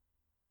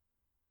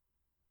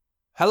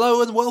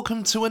Hello and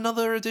welcome to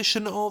another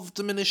edition of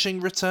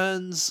Diminishing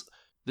Returns.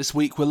 This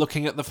week we're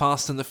looking at the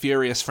Fast and the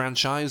Furious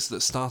franchise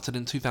that started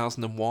in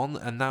 2001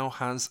 and now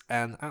has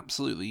an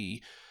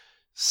absolutely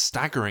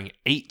staggering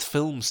 8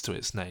 films to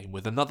its name,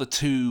 with another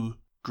 2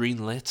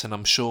 greenlit and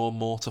I'm sure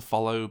more to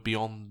follow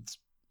beyond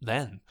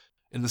then.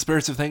 In the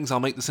spirit of things, I'll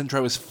make this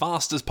intro as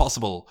fast as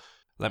possible.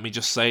 Let me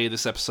just say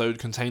this episode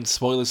contains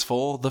spoilers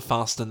for The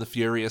Fast and the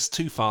Furious,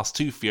 Too Fast,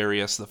 Too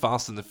Furious, The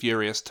Fast and the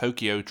Furious,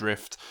 Tokyo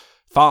Drift,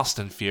 Fast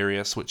and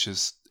Furious, which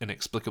is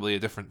inexplicably a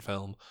different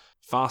film,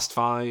 Fast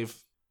 5,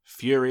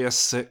 Furious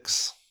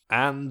 6,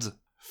 and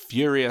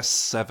Furious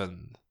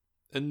 7.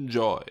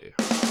 Enjoy.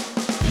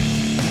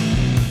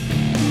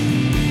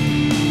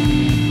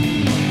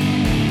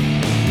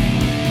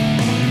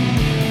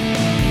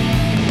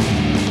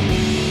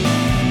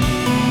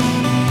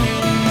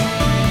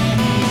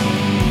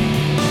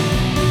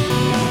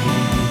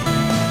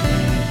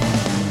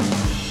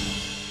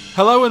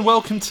 Hello and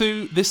welcome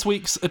to this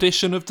week's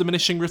edition of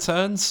Diminishing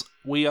Returns.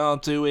 We are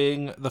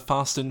doing the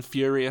Fast and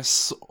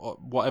Furious,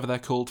 whatever they're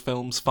called,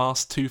 films.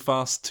 Fast, Too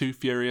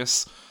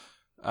Furious.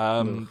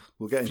 We'll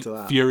get into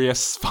that.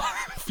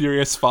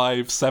 Furious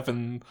 5,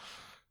 7.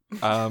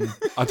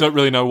 I don't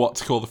really know what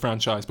to call the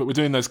franchise, but we're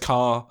doing those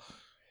car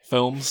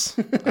films,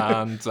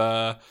 and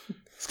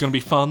it's going to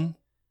be fun.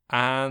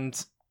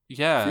 And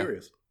yeah,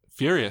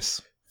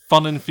 Furious,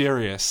 fun and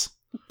furious.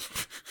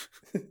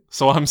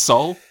 So I'm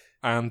Sol.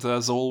 And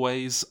as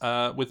always,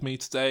 with me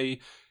today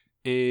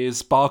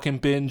is Bargain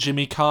Bin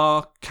Jimmy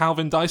Carr,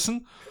 Calvin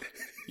Dyson.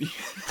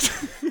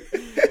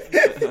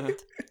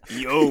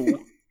 Yo.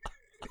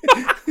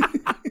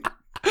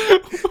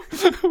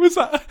 was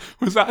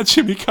that a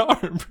Jimmy Carr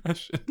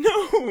impression?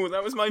 No,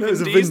 that was my Vin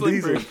Vin Diesel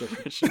Diesel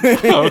impression.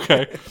 Oh,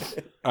 okay.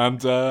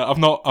 And I've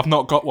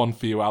not got one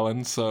for you,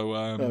 Alan. So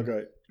Oh,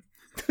 great.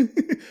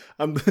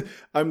 I'm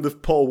the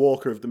Paul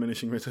Walker of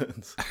Diminishing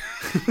Returns.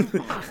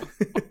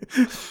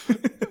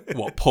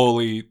 What,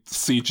 poorly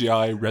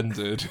CGI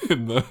rendered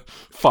in the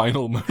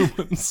final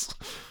moments?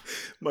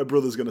 My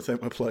brother's going to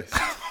take my place.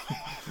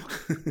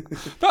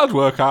 That'd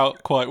work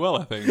out quite well,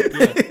 I think.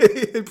 Yeah.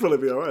 It'd probably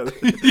be all right.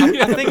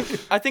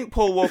 I think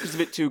Paul Walker's a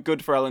bit too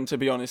good for Ellen, to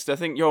be honest. I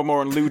think you're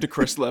more on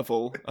ludicrous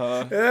level,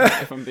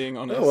 if I'm being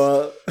honest.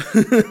 Well,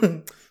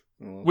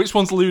 Which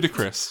one's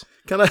ludicrous?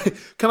 can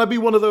I be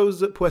one of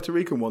those Puerto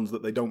Rican ones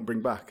that they don't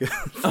bring back?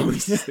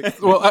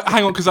 Well,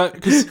 hang on,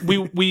 because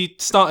we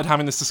started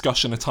having this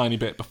discussion a tiny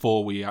bit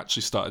before we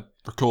actually started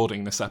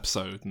recording this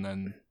episode, and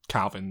then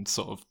Calvin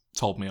sort of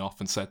told me off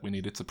and said we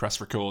needed to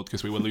press record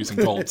because we were losing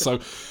gold. So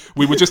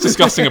we were just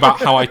discussing about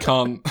how I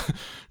can't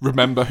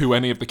remember who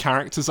any of the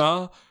characters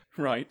are.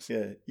 Right.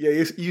 Yeah.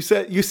 You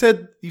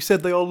said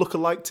they all look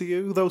alike to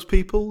you. Those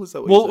people. Is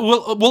that what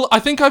you said? Well, I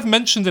think I've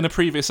mentioned in a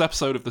previous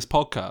episode of this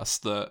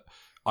podcast that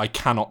I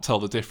cannot tell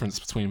the difference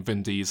between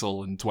Vin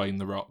Diesel and Dwayne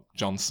 "The Rock"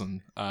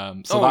 Johnson.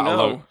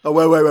 Alone. Oh,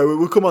 wait.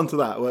 We'll come on to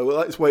that. Well,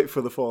 let's wait for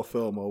the fourth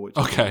film or which.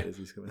 Okay. It is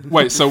he's coming.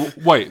 Wait. So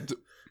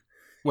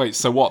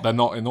what? They're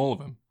not in all of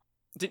them.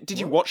 Did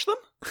you watch them?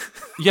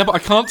 Yeah, but I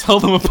can't tell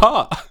them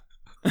apart.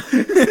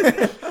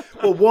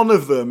 Well, one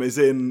of them is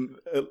in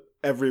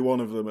every one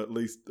of them at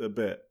least a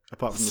bit,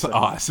 apart from the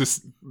second. It's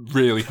just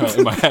really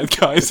hurting my head,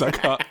 guys. I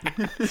can't.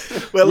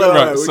 Well, no,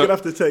 Right, we're gonna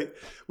have to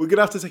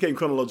take it in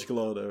chronological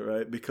order,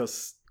 right?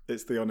 Because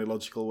it's the only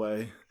logical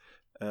way.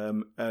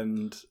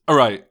 And all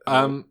right.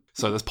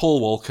 So there's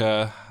Paul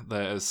Walker.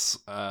 There's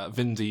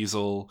Vin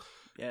Diesel.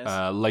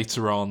 Yes.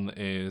 Later on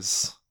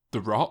is The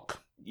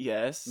Rock.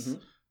 Yes. Mhm.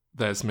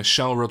 There's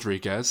Michelle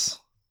Rodriguez.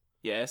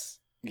 Yes.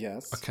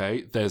 yes,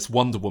 Okay. There's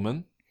Wonder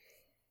Woman.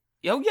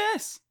 Oh,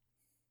 yes.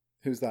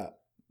 who's that?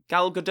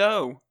 Gal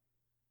Gadot.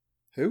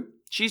 Who?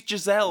 She's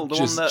Giselle, the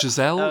one that...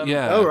 Giselle.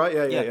 Yeah. Oh,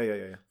 right,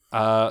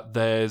 yeah.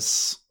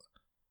 There's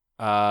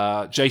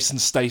Jason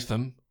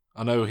Statham.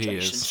 I know who he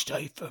Jason is.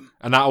 Statham.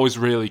 And that always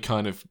really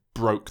kind of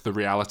broke the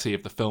reality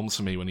of the films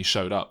for me when he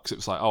showed up, because it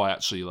was like, oh, I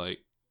actually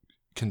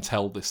can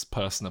tell this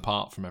person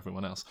apart from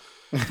everyone else.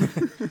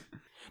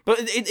 But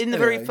in the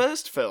very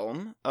first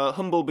film,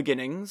 Humble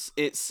Beginnings,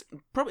 it's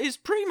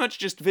pretty much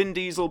just Vin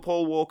Diesel,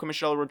 Paul Walker,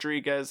 Michelle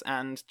Rodriguez,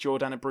 and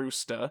Jordana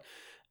Brewster,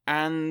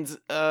 and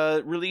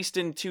released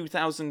in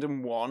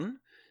 2001.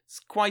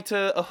 It's quite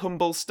a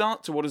humble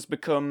start to what has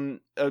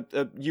become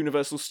a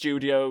Universal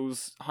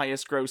Studios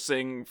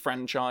highest-grossing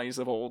franchise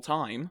of all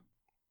time.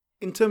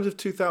 In terms of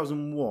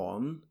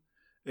 2001,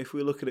 if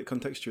we look at it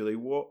contextually,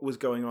 what was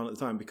going on at the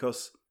time?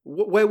 Because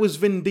where was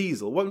Vin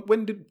Diesel?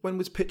 When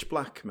was Pitch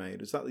Black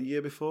made? Was that the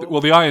year before? Well,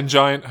 The Iron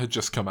Giant had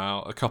just come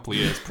out a couple of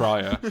years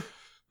prior.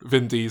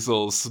 Vin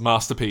Diesel's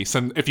masterpiece.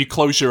 And if you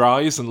close your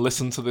eyes and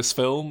listen to this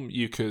film,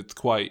 you could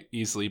quite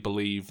easily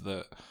believe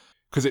that,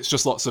 because it's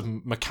just lots of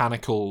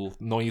mechanical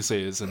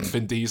noises and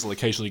Vin Diesel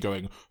occasionally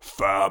going,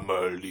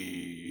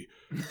 family.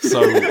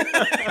 So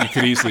you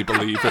could easily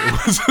believe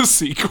it was a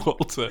sequel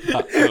to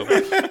that film.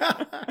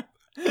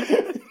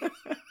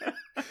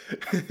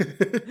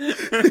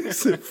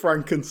 It's a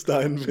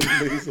Frankenstein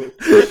Vin Diesel.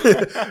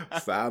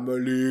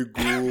 Family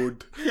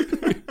good.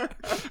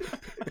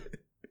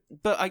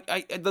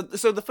 but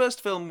so the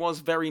first film was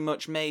very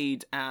much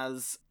made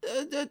as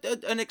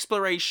an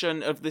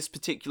exploration of this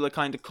particular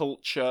kind of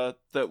culture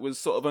that was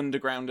sort of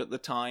underground at the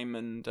time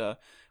and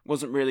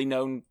wasn't really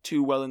known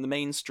too well in the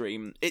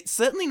mainstream. It's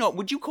certainly not.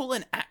 Would you call it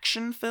an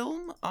action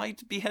film?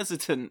 I'd be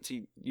hesitant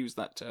to use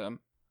that term.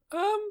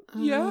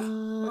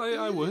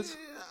 I would.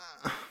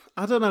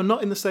 I don't know,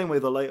 not in the same way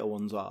the later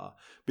ones are,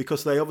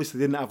 because they obviously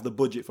didn't have the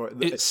budget for it.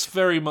 It's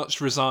very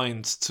much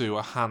resigned to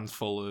a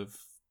handful of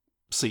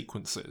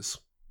sequences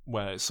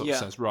where it sort of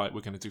says, right,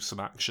 we're going to do some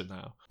action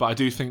now. But I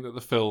do think that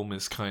the film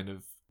is kind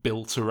of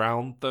built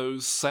around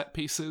those set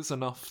pieces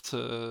enough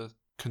to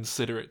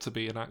consider it to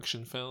be an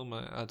action film.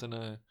 I don't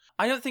know.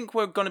 I don't think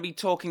we're going to be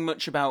talking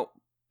much about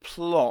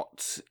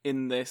plot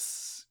in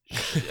this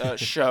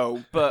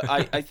show, but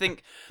I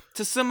think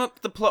to sum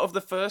up the plot of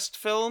the first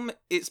film,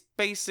 it's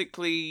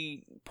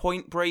basically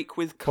Point Break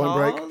with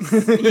cars.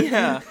 Point Break.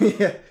 Yeah.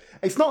 Yeah.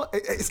 It's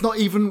not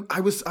even.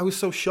 I was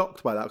so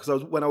shocked by that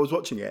because when I was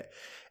watching it,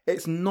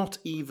 it's not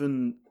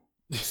even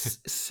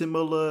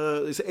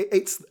similar.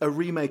 It's a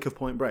remake of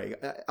Point Break.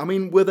 I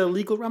mean, were there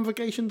legal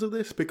ramifications of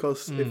this?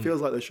 Because it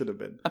feels like there should have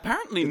been.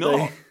 Apparently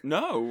not.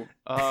 No,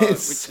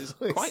 which is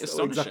quite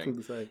astonishing. Exactly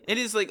the same. It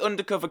is like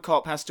undercover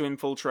cop has to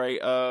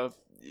infiltrate a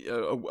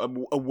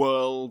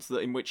world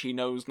in which he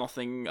knows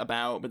nothing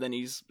about, but then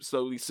he's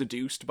slowly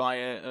seduced by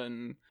it,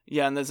 and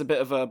there's a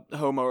bit of a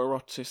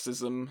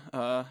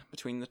homoeroticism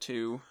between the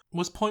two.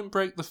 Was Point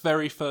Break the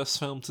very first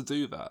film to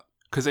do that?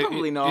 Because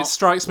it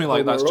strikes me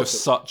like that's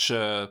just such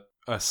a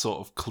sort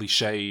of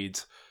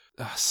cliched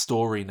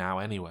story now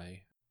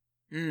anyway.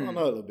 I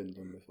know it'll have been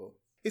done before.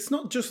 It's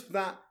not just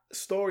that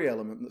story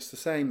element that's the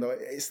same, though.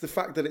 It's the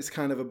fact that it's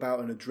kind of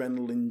about an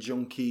adrenaline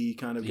junkie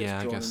kind of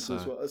gets drawn into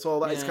as well. It's all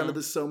that. Yeah. It's kind of,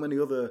 there's so many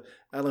other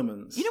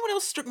elements. You know what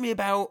else struck me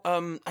about?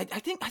 I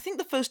think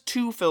the first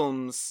two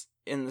films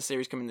in the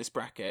series come in this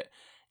bracket.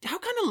 How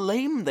kind of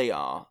lame they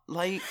are.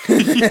 Like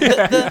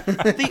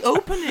the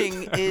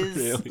opening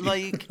is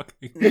really?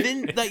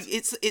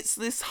 It's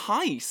this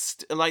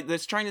heist. Like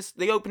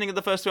the opening of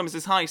the first film is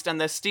this heist,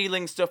 and they're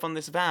stealing stuff on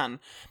this van,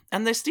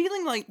 and they're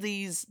stealing like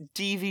these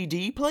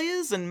DVD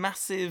players and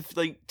massive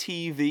like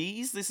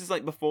TVs. This is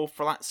like before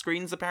flat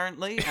screens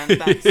apparently, and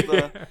that's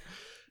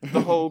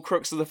the whole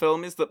crux of the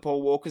film is that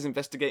Paul Walker's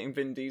investigating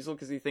Vin Diesel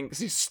because he thinks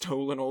he's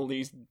stolen all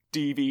these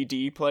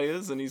DVD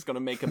players and he's going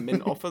to make a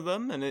mint off of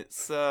them. And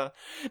it's, but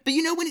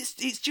you know, when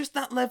it's just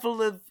that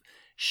level of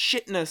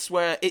shitness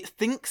where it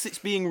thinks it's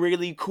being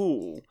really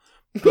cool,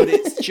 but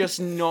it's just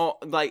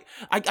not. Like,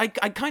 I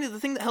kind of, the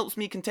thing that helps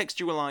me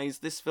contextualize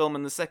this film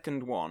and the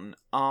second one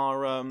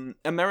are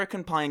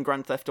American Pie and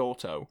Grand Theft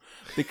Auto,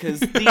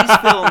 because these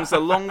films,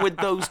 along with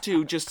those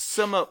two, just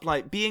sum up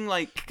like being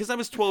like, because I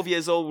was 12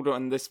 years old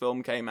when this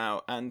film came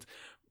out, and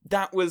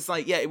that was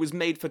like, it was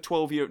made for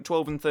 12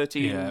 and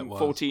 13 and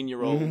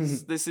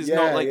 14-year-olds. This is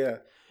not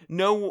like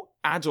no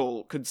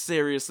adult could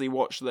seriously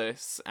watch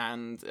this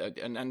and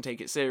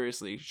take it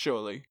seriously,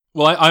 surely.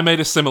 Well, I made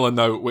a similar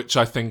note, which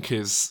I think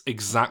is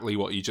exactly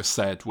what you just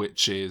said,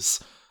 which is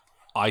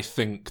I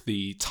think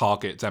the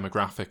target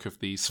demographic of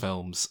these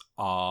films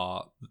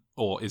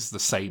is the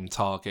same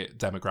target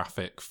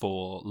demographic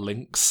for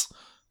Lynx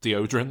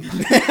deodorant.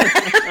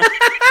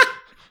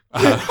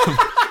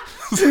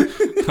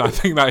 I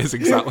think that is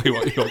exactly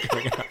what you're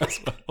getting at as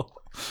well.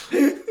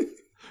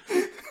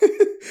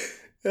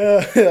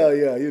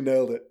 Yeah, you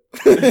nailed it.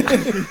 You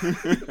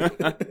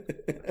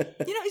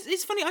know,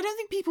 it's funny. I don't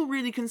think people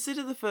really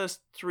consider the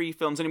first three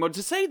films anymore.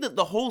 To say that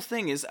the whole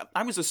thing is,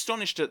 I was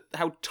astonished at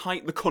how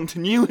tight the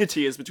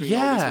continuity is between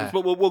all these films.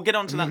 But we'll get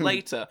onto that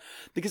later,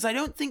 because I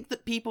don't think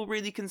that people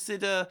really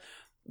consider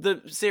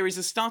the series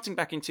as starting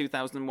back in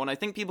 2001. I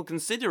think people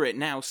consider it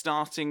now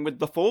starting with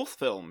the fourth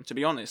film, to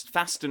be honest.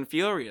 Fast and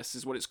Furious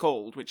is what it's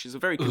called, which is a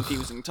very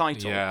confusing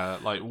title. Yeah,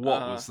 like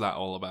what was that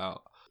all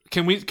about?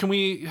 Can we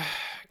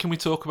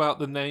talk about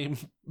the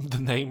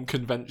name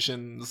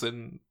conventions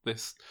in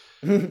this?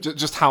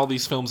 Just how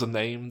these films are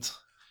named?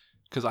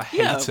 Because I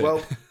hate it.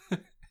 Well,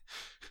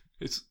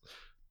 it's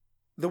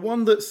the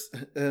one that's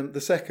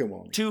the second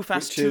one. Too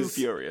Fast, Too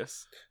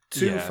Furious.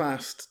 Too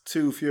Fast,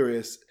 Too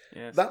Furious.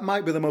 Yes. That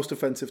might be the most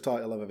offensive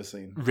title I've ever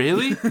seen.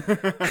 Really?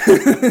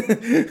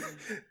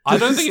 I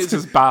don't think it's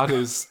as bad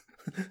as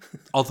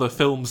other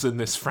films in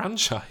this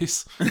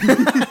franchise.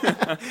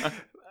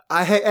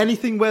 I hate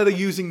anything where they're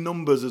using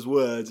numbers as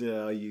words.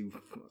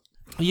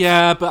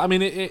 Yeah, but I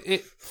mean,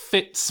 it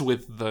fits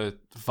with the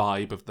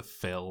vibe of the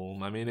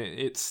film. I mean,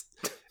 it's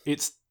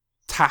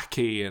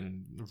tacky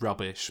and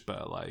rubbish,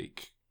 but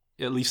like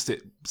at least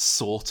it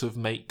sort of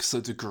makes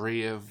a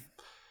degree of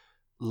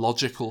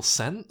logical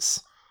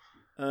sense.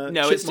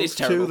 No, it's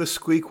terrible. The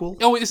Squeakquel.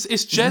 Oh, it's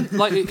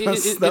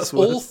it's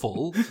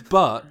awful.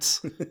 But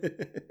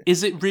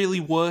is it really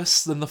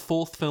worse than the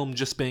fourth film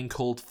just being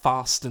called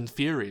Fast and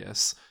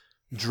Furious,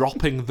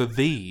 dropping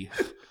the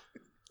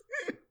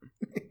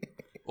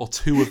or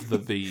two of the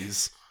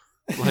these?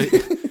 Like,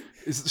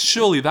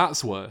 surely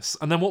that's worse.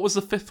 And then what was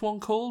the fifth one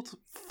called?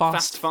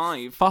 Fast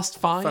Five. Fast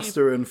Five.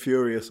 Faster and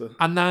Furiouser.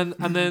 And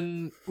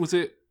then was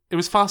it? It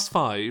was Fast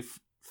Five,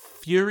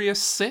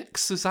 Furious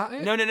 6, is that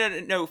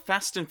it? No.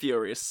 Fast and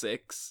Furious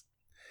 6.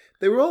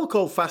 They were all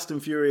called Fast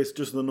and Furious,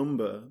 just the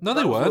number. No,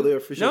 they That was weren't. what their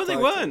official No, they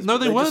titles. weren't. No,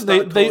 they just weren't.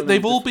 started calling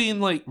They've them all different- been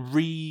like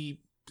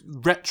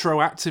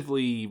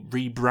retroactively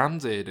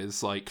rebranded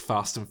as like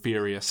Fast and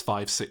Furious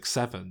 5, 6,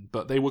 7,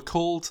 but they were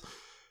called.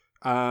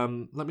 Let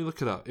me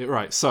look it up.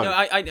 Right, so No,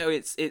 I know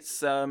it's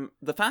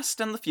the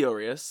Fast and the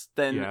Furious,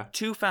 then Yeah.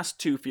 Too Fast,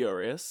 Too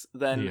Furious,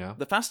 then Yeah.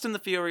 the Fast and the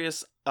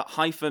Furious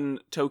hyphen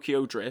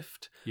Tokyo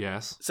Drift,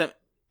 yes, so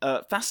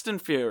Fast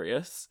and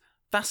Furious,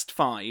 Fast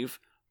 5,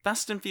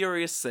 Fast and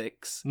Furious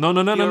 6, no,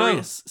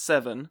 Furious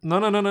 7. no.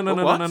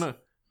 What?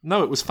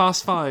 No, it was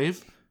Fast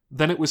 5,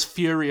 then it was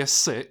Furious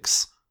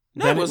 6.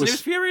 No, then it wasn't. It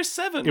was Furious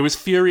 7. It was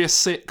Furious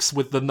 6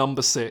 with the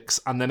number 6,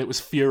 and then it was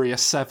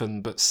Furious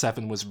 7, but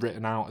 7 was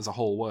written out as a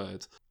whole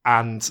word.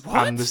 And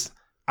What?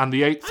 and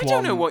the eighth I one.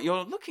 don't know what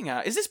you're looking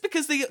at. Is this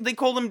because they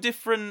call them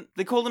different?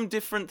 They call them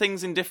different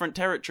things in different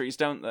territories,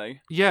 don't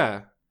they?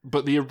 Yeah,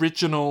 but the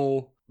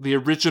original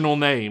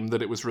name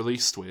that it was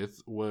released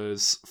with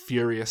was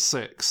Furious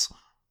 6.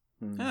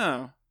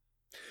 Oh.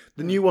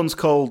 The new one's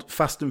called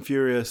Fast and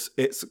Furious.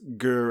 It's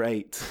Gur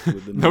 8.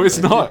 With the No, it's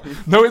not.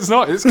 No, it's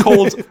not. It's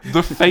called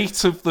The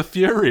Fate of the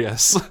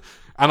Furious.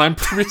 And I'm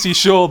pretty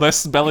sure they're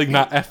spelling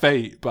that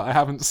F8, but I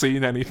haven't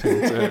seen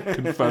anything to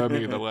confirm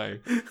either way.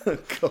 Oh,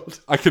 God.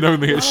 I can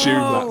only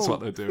assume that's Oh. what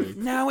they're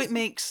doing. Now it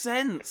makes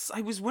sense.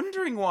 I was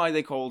wondering why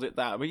they called it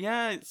that, but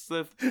yeah, it's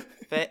the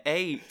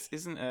 8,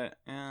 isn't it?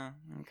 Yeah,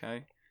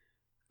 okay.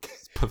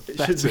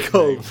 Pathetic should be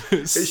called-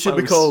 name. It's it should so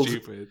be called-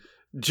 stupid.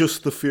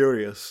 Just the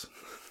Furious.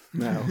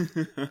 Now.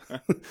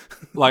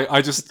 Like,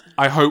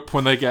 I hope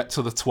when they get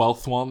to the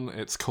 12th one,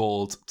 it's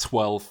called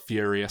 12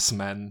 Furious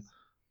Men.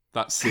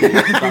 That's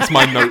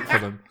my note for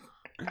them.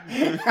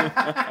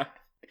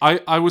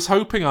 I was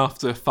hoping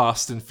after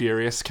Fast and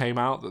Furious came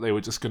out that they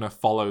were just going to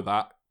follow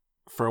that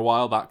for a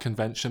while, that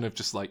convention of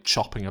just like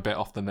chopping a bit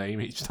off the name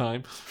each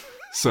time.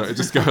 So it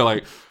just go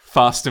like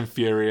Fast and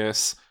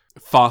Furious,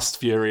 Fast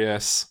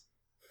Furious,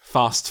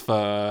 Fast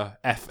Fur,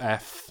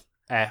 FF,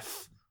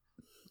 F.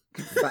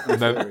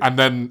 And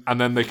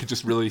then they could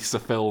just release a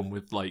film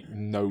with like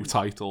no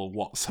title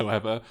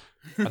whatsoever,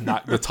 and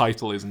that the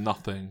title is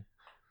nothing.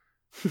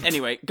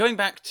 Anyway, going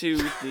back to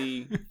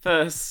the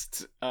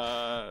first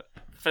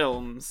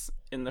films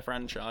in the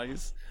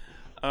franchise,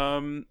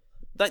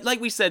 like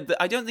we said,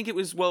 I don't think it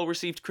was well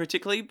received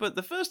critically, but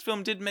the first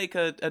film did make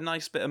a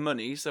nice bit of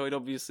money, so it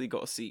obviously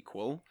got a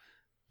sequel.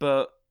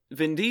 But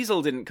Vin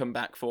Diesel didn't come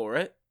back for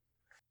it,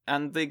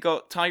 and they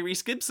got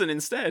Tyrese Gibson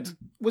instead.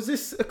 Was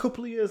this a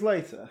couple of years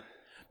later?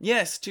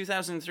 Yes,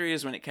 2003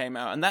 is when it came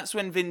out, and that's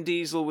when Vin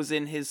Diesel was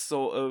in his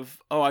sort of,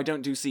 I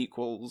don't do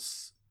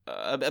sequels.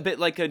 A bit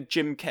like a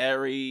Jim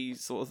Carrey,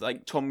 sort of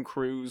like Tom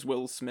Cruise,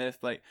 Will Smith,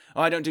 like,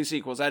 I don't do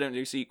sequels,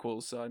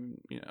 so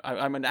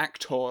I'm an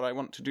actor, I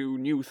want to do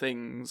new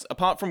things.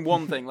 Apart from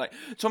one thing, like,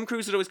 Tom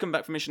Cruise had always come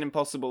back for Mission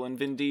Impossible, and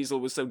Vin Diesel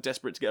was so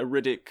desperate to get a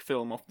Riddick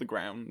film off the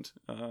ground.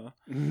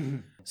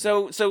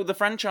 So the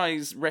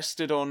franchise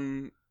rested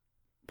on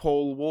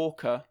Paul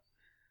Walker.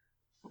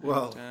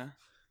 Well, And,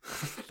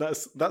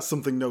 that's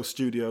something no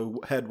studio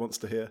head wants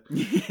to hear.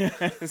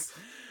 yes.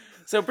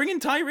 So bring in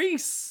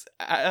Tyrese,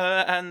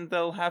 and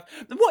they'll have...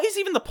 What is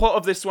even the plot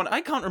of this one?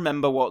 I can't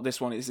remember what this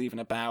one is even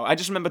about. I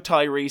just remember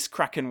Tyrese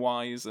cracking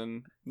wise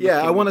and...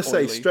 Yeah, I want to say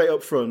oily. straight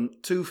up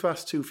front, Too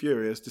Fast, Too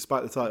Furious,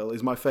 despite the title,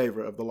 is my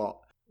favourite of the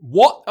lot.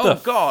 What Oh,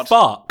 the God.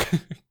 fuck?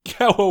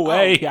 Go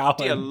away, Alan.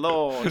 Dear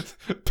Lord.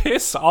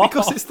 Piss off.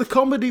 Because it's the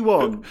comedy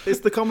one. It's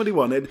the comedy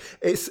one.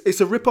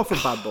 It's a rip-off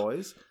of Bad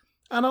Boys,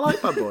 and I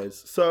like Bad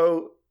Boys.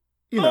 So,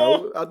 you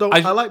know,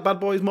 I like Bad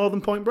Boys more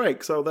than Point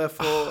Break, so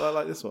therefore I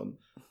like this one.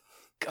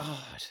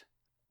 God.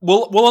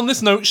 Well, on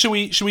this note, should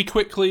we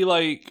quickly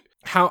like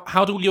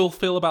how do we all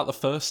feel about the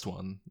first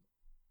one?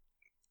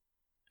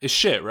 It's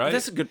shit, right?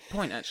 That's a good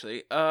point,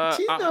 actually. Do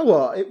you know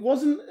what? It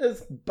wasn't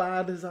as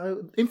bad as I...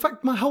 In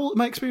fact,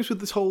 my experience with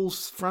this whole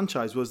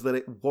franchise was that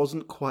it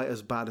wasn't quite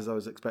as bad as I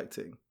was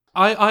expecting.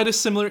 I had a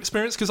similar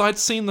experience because I'd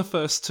seen the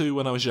first two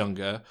when I was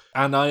younger,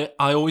 and I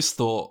always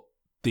thought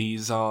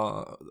these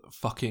are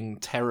fucking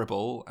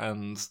terrible,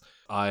 and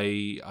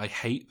I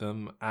hate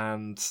them,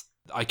 and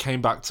I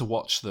came back to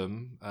watch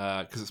them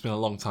because it's been a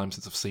long time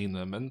since I've seen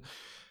them, and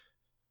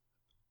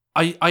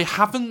I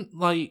haven't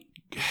like...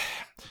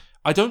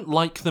 I don't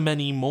like them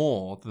any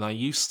more than I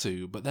used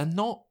to, but they're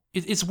not...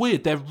 It's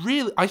weird.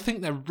 I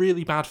think they're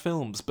really bad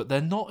films, but they're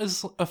not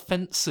as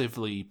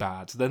offensively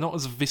bad. They're not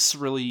as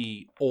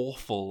viscerally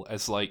awful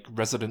as like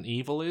Resident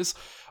Evil is.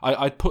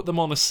 I'd put them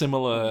on a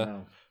similar...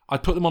 Wow.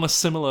 I'd put them on a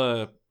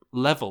similar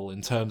level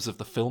in terms of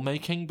the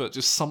filmmaking, but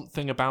just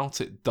something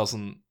about it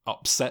doesn't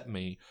upset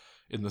me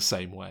in the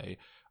same way.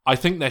 I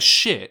think they're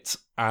shit,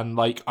 and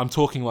like I'm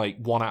talking like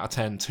 1 out of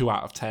 10, 2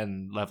 out of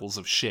 10 levels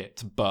of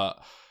shit,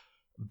 but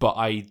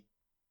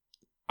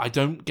I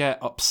don't get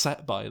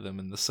upset by them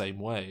in the same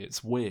way.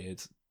 It's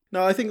weird.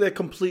 No, I think they're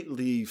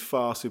completely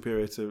far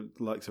superior to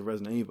the likes of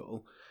Resident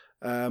Evil.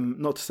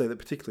 Not to say they're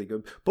particularly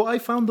good, but I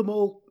found them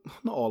all,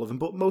 not all of them,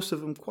 but most of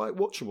them quite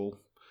watchable.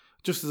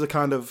 just as a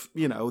kind of,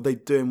 they're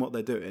doing what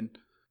they're doing.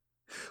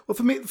 Well,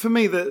 for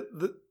me,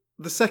 the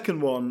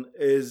second one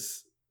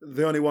is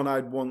the only one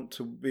I'd want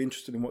to be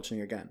interested in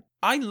watching again.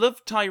 I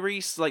love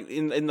Tyrese, like,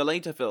 in the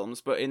later films,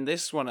 but in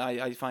this one,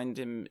 I find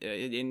him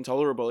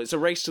intolerable. It's a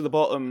race to the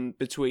bottom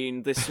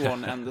between this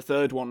one and the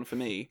third one for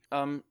me.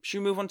 Should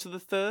we move on to the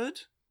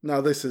third? Now,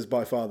 this is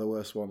by far the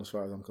worst one as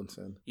far as I'm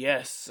concerned.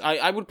 Yes,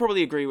 I would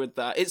probably agree with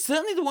that. It's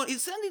certainly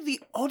the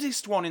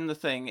oddest one in the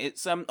thing.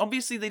 It's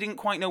obviously they didn't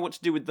quite know what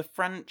to do with the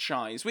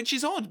franchise, which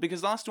is odd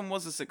because the last one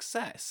was a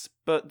success,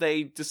 but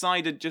they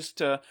decided just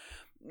to,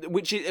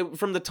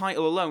 from the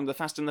title alone, The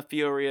Fast and the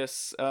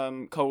Furious,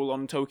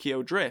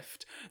 Tokyo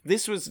Drift.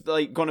 This was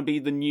like going to be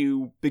the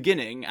new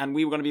beginning, and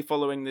we were going to be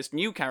following this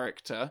new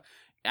character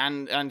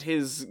and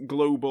his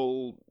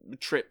global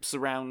trips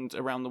around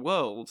the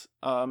world.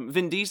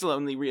 Vin Diesel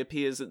only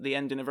reappears at the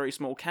end in a very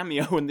small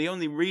cameo, and the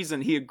only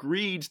reason he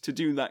agreed to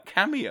do that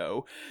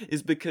cameo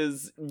is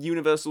because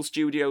Universal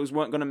Studios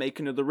weren't going to make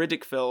another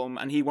Riddick film,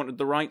 and he wanted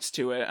the rights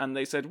to it, and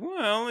they said,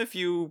 well, if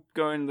you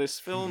go in this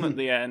film at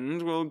the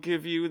end, we'll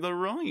give you the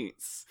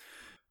rights.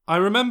 I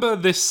remember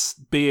this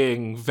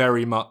being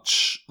very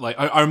much, like,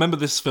 I remember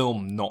this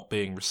film not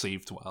being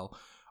received well.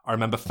 I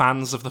remember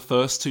fans of the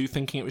first two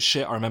thinking it was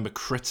shit. I remember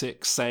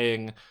critics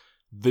saying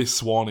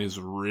this one is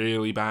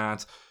really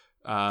bad.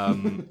 So I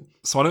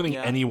don't think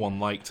anyone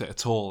liked it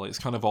at all. It's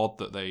kind of odd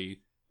that they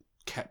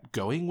kept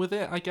going with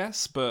it, I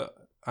guess. But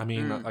I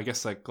mean, I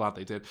guess they're glad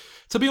they did.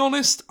 To be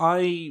honest,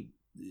 I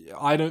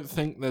don't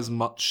think there's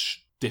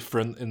much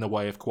different in the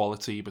way of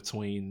quality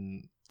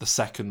between the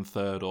second,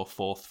 third, or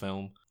fourth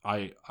film.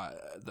 I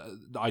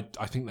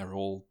think they're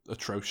all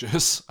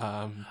atrocious.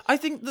 I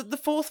think that the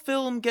fourth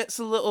film gets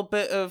a little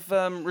bit of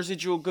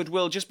residual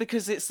goodwill just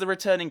because it's the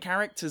returning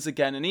characters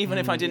again, and even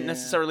if I didn't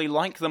necessarily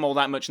like them all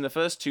that much in the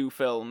first two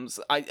films,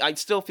 I'd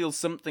still feel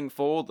something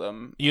for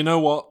them. You know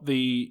what?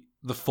 The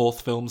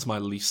fourth film's my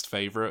least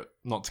favourite,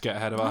 not to get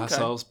ahead of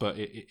ourselves, but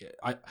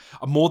I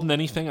more than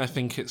anything, I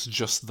think it's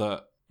just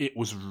that it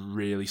was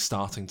really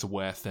starting to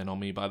wear thin on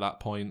me by that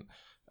point.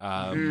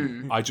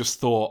 I just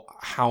thought,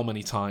 how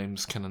many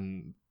times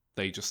can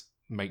they just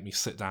make me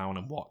sit down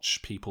and watch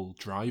people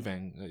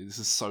driving? This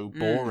is so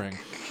boring.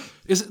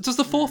 Is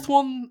the fourth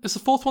one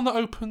that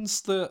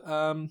opens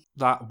the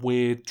that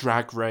weird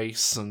drag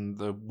race and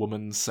the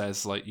woman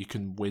says, like, you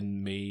can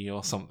win me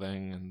or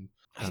something,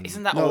 and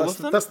isn't that all of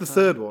them? That's the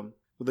third one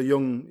with the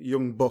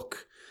young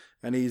buck,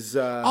 and he's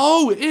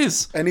it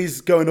is, and he's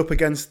going up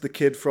against the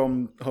kid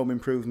from Home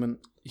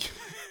Improvement.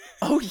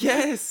 Oh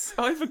yes,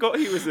 I forgot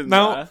he was in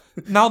there.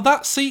 there. Now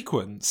that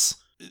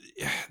sequence,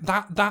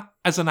 that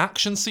as an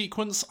action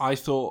sequence, I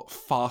thought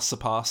far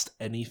surpassed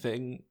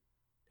anything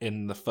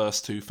in the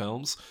first two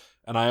films.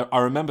 And I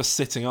remember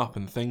sitting up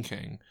and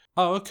thinking,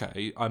 oh,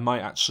 okay, I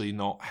might actually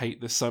not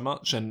hate this so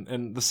much.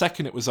 And the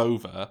second it was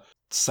over,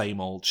 same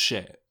old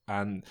shit.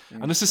 And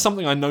this is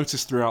something I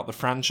noticed throughout the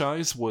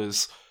franchise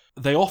was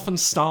they often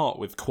start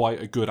with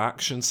quite a good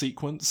action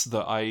sequence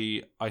that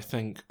I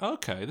think,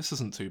 okay, this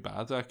isn't too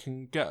bad. I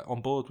can get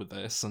on board with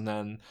this. And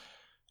then,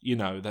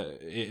 that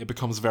it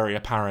becomes very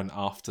apparent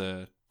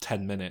after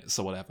 10 minutes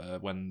or whatever,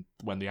 when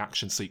the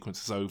action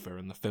sequence is over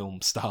and the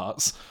film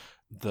starts,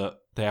 that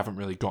they haven't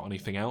really got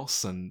anything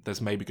else. And there's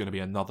maybe going to be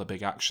another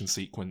big action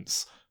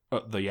sequence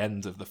at the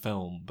end of the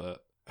film. But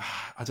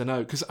I don't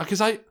know,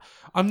 because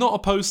I'm not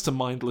opposed to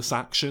mindless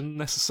action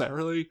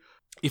necessarily.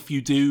 If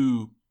you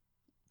do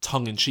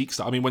tongue-in-cheek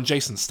stuff. I mean, when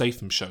Jason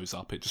Statham shows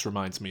up, it just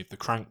reminds me of the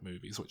Crank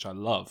movies, which I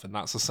love, and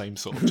that's the same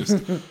sort of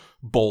just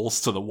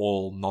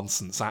balls-to-the-wall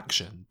nonsense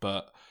action.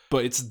 But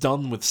it's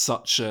done with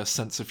such a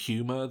sense of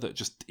humour that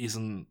just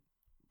isn't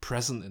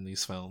present in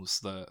these films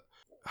that,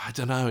 I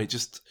don't know, it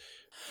just...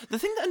 The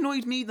thing that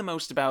annoyed me the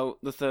most about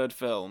the third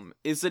film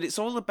is that it's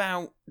all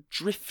about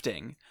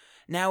drifting.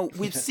 Now,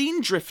 we've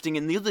seen drifting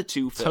in the other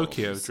two films.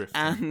 Tokyo drifting.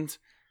 And...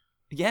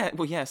 Yeah,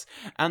 well, yes.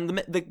 And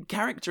the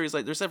character is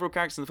like, there are several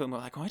characters in the film who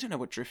are like, oh, I don't know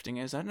what drifting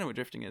is. I don't know what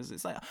drifting is.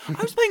 It's like,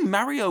 I was playing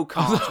Mario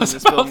Kart when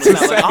this film was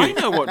out. Like, I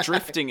know what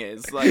drifting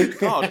is. Like,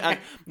 God. And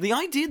the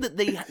idea that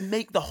they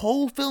make the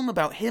whole film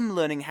about him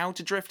learning how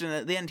to drift, and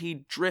at the end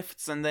he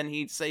drifts and then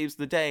he saves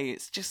the day.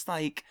 It's just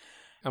like...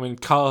 I mean,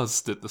 Cars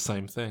did the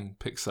same thing.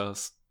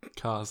 Pixar's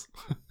Cars.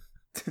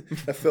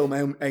 A film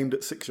aimed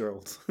at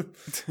 6-year-olds.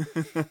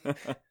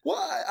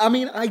 Well, I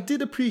mean, I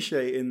did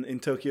appreciate in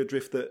Tokyo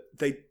Drift that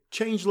they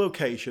changed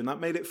location.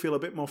 That made it feel a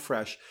bit more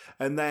fresh.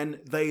 And then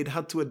they'd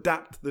had to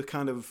adapt the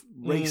kind of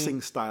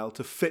racing style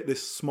to fit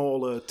this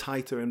smaller,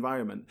 tighter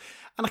environment.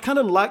 And I kind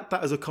of liked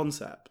that as a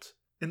concept.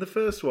 In the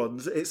first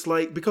ones, it's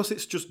like, because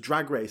it's just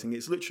drag racing,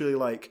 it's literally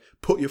like,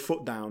 put your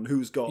foot down,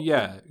 who's got...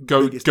 Yeah,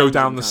 go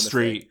down the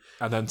street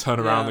and then turn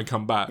around and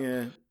come back.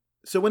 Yeah.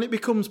 So when it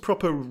becomes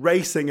proper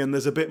racing and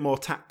there's a bit more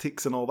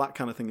tactics and all that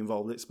kind of thing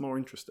involved, it's more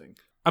interesting.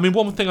 I mean,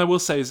 one thing I will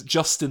say is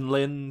Justin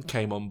Lin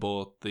came on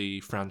board the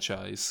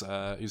franchise,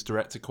 who's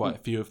directed quite a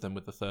few of them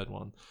with the third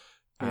one.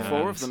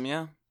 4 of them,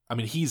 yeah. I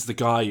mean, he's the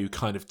guy who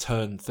kind of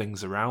turned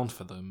things around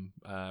for them,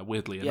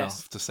 weirdly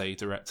enough, to say he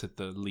directed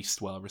the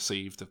least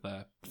well-received of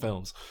their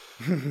films.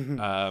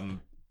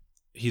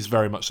 he's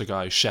very much the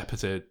guy who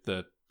shepherded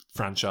the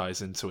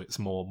franchise into its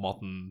more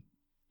modern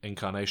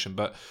incarnation.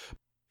 But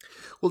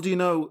well, do you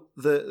know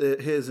that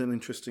here's an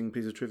interesting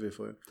piece of trivia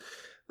for you.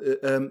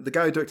 The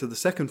guy who directed the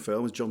second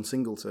film is John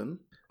Singleton,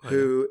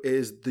 who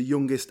is the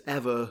youngest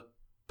ever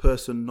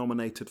person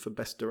nominated for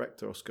Best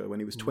Director Oscar when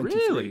he was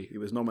 23. Really? He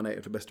was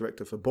nominated for Best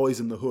Director for Boys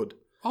in the Hood.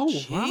 Oh,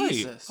 right.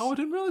 Jesus. Oh, I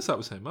didn't realise that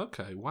was him.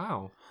 Okay,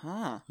 wow.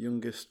 Huh.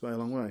 Youngest by a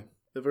long way.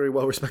 A very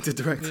well-respected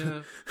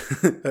director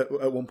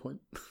at one point.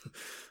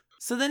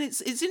 So then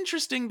it's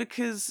interesting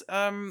because,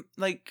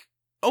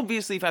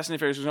 obviously Fast and the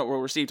Furious was not well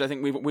received. I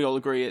think we all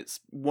agree it's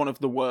one of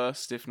the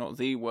worst, if not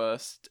the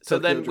worst. So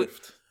Tokyo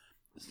Drift.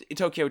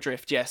 Tokyo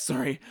Drift, yes,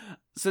 sorry.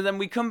 So then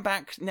we come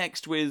back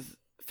next with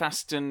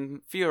Fast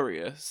and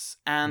Furious,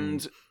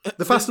 and...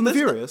 The Fast and the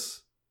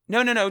Furious?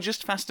 No,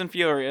 just Fast and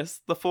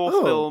Furious, the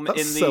fourth film in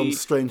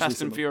the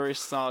Fast and Furious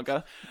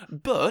saga.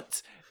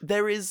 But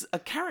there is a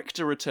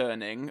character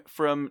returning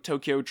from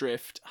Tokyo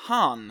Drift,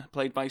 Han,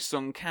 played by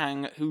Sung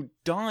Kang, who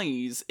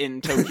dies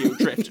in Tokyo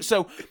Drift.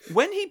 So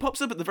when he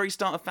pops up at the very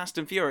start of Fast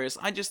and Furious,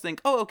 I just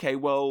think, oh, okay,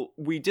 well,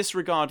 we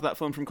disregard that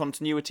film from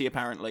continuity,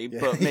 apparently,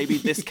 but maybe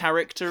this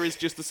character is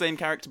just the same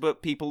character,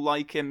 but people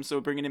like him, so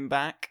we're bringing him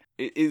back.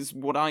 It is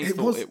what I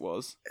thought it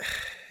was.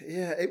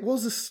 Yeah, it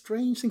was a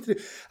strange thing to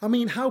do. I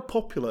mean, how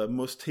popular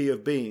must he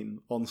have been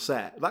on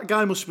set? That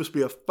guy must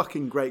be a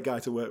fucking great guy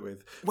to work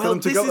with. Well,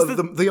 for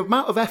them to the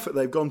amount of effort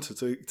they've gone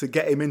to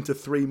get him into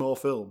 3 more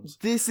films.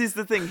 This is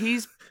the thing.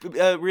 He's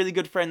really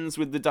good friends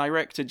with the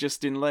director,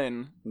 Justin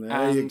Lin.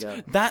 There you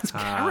go.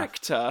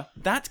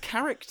 That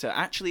character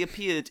actually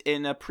appeared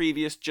in a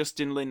previous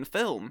Justin Lin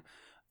film.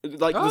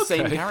 Like the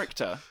same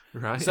character,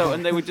 right? So,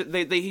 and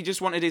he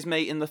just wanted his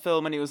mate in the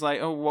film, and he was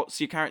like, "Oh,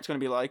 what's your character going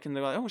to be like?" And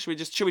they're like, "Oh, should we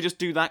just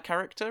do that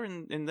character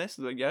in this?"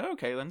 They're like, "Yeah,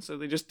 okay then." So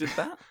they just did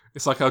that.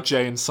 It's like how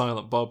Jay and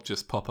Silent Bob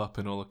just pop up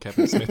in all of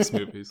Kevin Smith's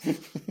movies.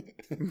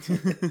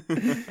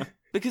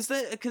 Because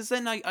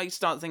then I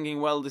start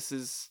thinking, well,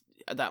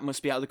 that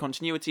must be out of the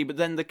continuity, but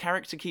then the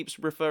character keeps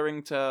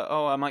referring to,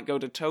 oh, I might go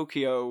to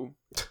Tokyo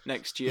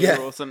next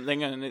year or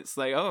something, and it's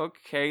like, oh,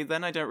 okay,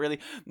 then I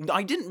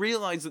didn't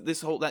realize that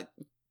that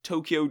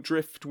Tokyo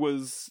Drift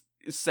was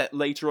set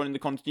later on in the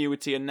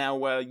continuity and now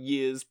we're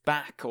years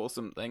back or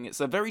something. It's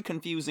a very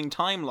confusing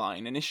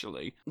timeline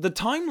initially. The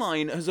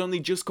timeline has only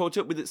just caught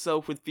up with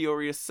itself with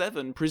Furious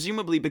 7,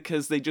 presumably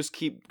because they just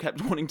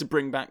kept wanting to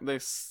bring back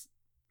this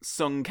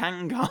Sung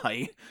Kang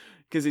guy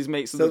because his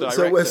mates with the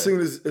director.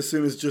 So as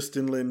soon as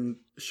Justin Lin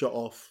shot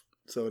off,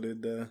 so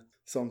did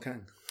Sung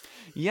Kang.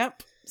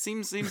 Yep,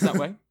 seems that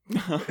way.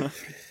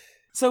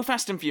 So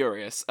Fast and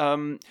Furious.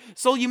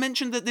 Sol, you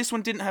mentioned that this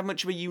one didn't have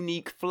much of a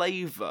unique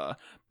flavour,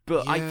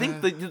 but I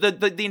think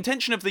the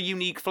intention of the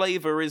unique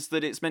flavour is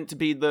that it's meant to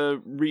be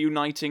the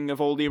reuniting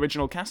of all the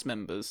original cast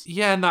members.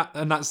 Yeah,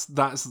 and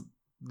that's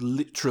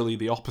literally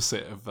the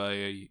opposite of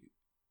a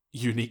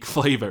unique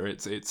flavour.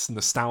 It's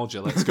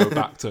nostalgia. Let's go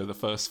back to the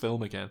first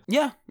film again.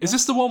 Yeah. Is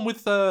this the one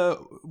with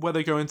where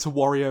they go into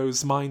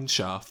Wario's mine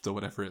shaft or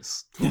whatever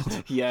it's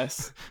called?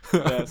 Yes.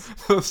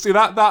 See,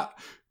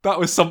 that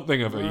was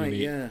something of a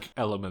unique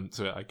element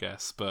to it, I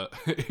guess, but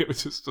it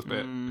was just a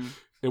bit...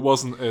 It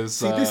wasn't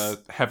as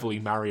heavily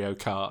Mario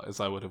Kart as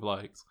I would have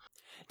liked.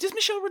 Does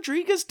Michelle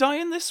Rodriguez die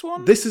in this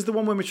one? This is the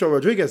one where Michelle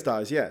Rodriguez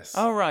dies, yes.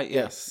 Oh, right,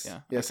 yes. Yeah.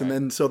 Yes, okay. And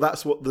then, so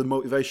that's what the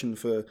motivation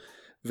for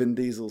Vin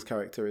Diesel's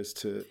character is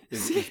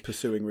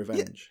pursuing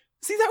revenge.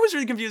 See, that was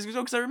really confusing as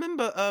well, because I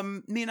remember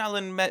me and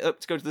Alan met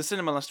up to go to the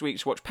cinema last week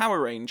to watch Power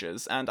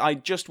Rangers, and I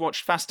just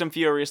watched Fast and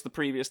Furious the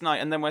previous night,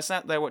 and then we're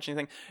sat there watching the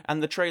thing,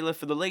 and the trailer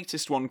for the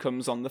latest one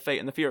comes on, The Fate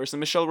and the Furious,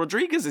 and Michelle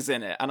Rodriguez is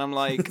in it, and I'm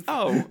like,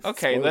 oh,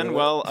 okay, then,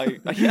 well,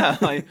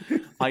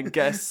 I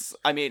guess,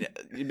 I mean,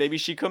 maybe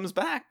she comes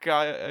back,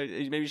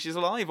 maybe she's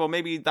alive, or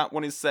maybe that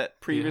one is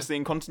set previously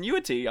in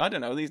continuity, I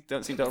don't know, these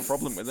don't seem to have a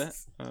problem with it.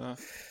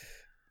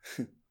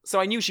 So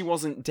I knew she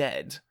wasn't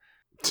dead.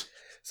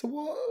 So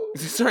what?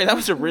 Sorry, that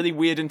was a really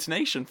weird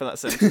intonation for that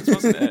sentence,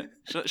 wasn't it?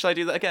 Shall I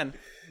do that again?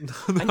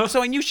 No.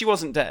 So I knew she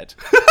wasn't dead.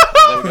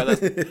 There we go.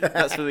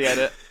 That's for the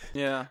edit.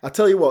 Yeah. I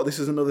tell you what, this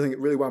is another thing that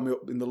really wound me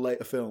up in the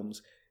later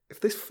films. If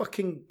this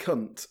fucking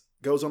cunt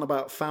goes on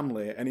about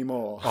family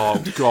anymore,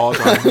 oh God,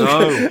 I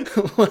know.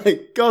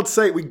 Like, God's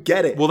sake, we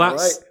get it. Well,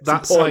 that's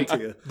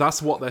right?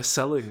 that's what they're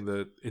selling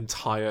the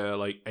entire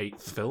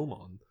 8th film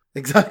on.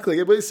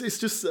 Exactly, but it's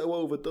just so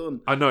overdone.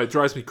 I know, it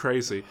drives me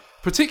crazy.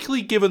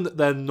 Particularly given that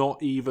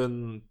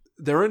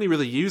they're only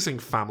really using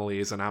family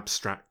as an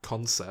abstract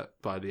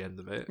concept by the end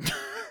of it.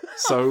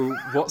 So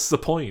what's the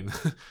point?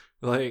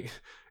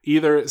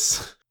 Either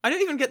it's... I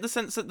don't even get the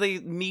sense that they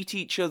meet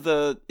each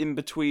other in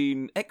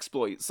between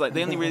exploits. Like,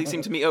 they only really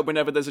seem to meet up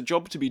whenever there's a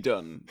job to be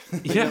done.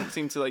 They don't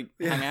seem to,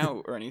 hang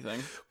out or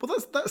anything. Well,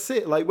 that's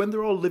it. Like, when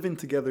they're all living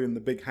together in the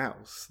big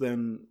house,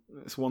 then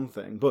it's one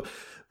thing. But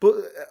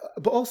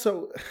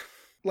also,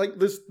 like,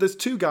 there's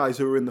 2 guys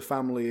who are in the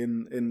family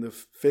in the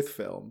 5th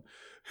film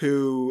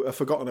who are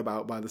forgotten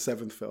about by the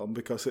 7th film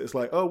because it's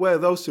like, oh, where are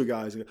those 2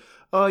 guys?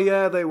 Oh,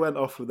 yeah, they went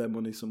off with their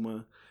money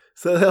somewhere.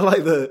 So they're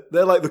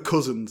like the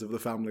cousins of the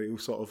family who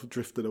sort of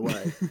drifted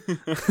away.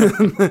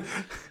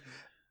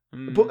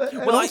 But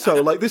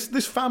also, like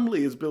this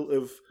family is built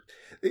of,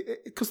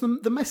 because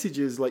the message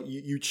is like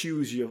you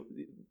choose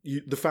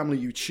the family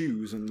you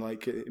choose, and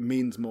like it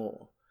means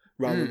more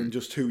rather than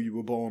just who you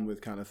were born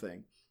with, kind of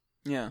thing.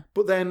 Yeah.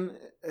 But then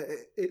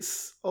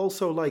it's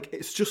also like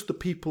it's just the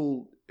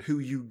people who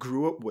you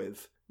grew up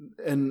with,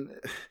 and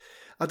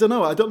I don't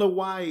know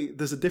why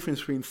there's a difference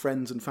between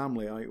friends and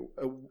family. Like,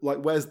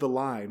 where's the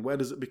line? Where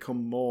does it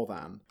become more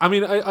than? I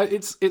mean,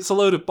 it's a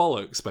load of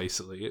bollocks.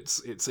 Basically,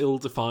 it's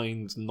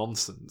ill-defined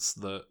nonsense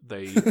that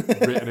they've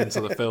written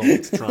into the film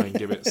to try and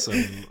give it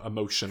some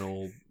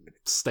emotional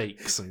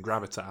stakes and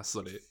gravitas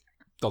that it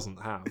doesn't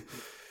have,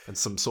 and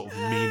some sort of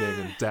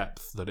meaning and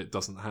depth that it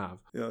doesn't have.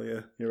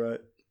 Yeah, you're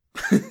right.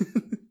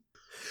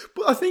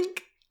 But I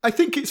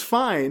think it's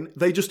fine.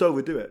 They just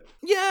overdo it.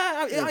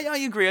 Yeah, I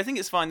agree. I think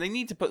it's fine. They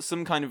need to put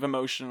some kind of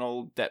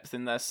emotional depth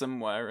in there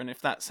somewhere, and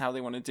if that's how they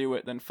want to do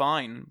it, then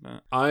fine.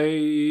 But...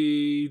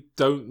 I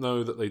don't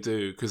know that they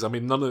do, because I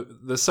mean,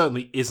 there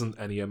certainly isn't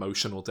any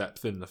emotional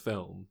depth in the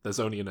film. There's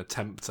only an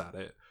attempt at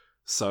it.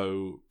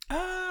 So,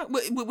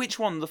 which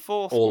one? The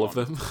fourth? All one? of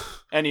them.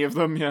 Any of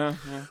them? Yeah.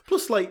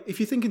 Plus, like,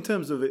 if you think in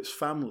terms of its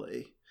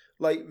family.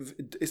 Like,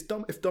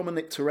 if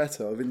Dominic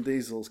Toretto, Vin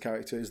Diesel's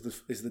character, is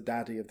the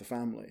daddy of the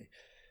family,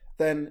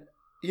 then,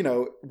 you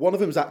know, one of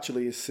them's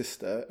actually his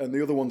sister, and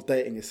the other one's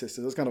dating his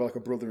sister. That's kind of like a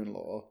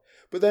brother-in-law.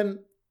 But then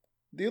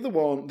the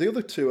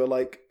other two are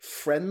like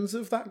friends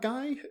of that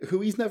guy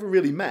who he's never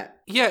really met.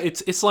 Yeah,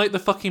 it's like the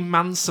fucking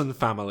Manson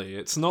family.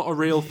 It's not a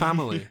real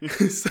family.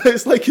 So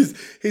it's like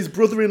his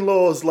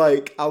brother-in-law's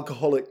like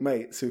alcoholic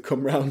mates who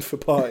come round for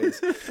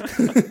parties.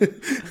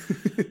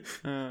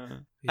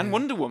 And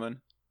Wonder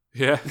Woman.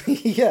 Yeah.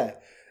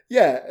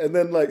 Yeah, and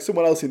then like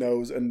someone else he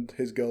knows and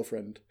his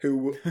girlfriend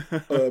who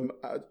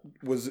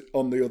was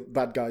on the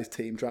bad guy's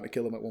team trying to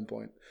kill him at one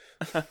point.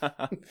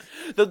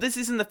 Though this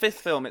isn't the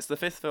fifth film, it's the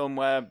fifth film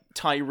where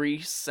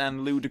Tyrese and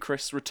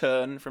Ludacris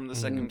return from the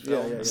second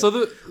film. Yeah. So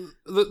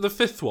the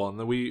fifth one,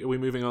 are we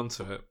moving on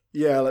to it?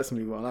 Yeah, let's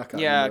move on.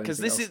 Yeah, because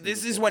this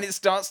is when it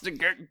starts to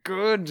get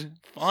good.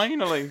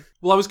 Finally.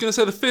 Well, I was going to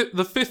say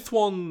the fifth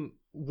one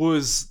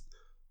was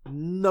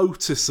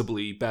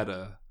noticeably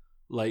better.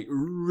 Like,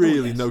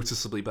 really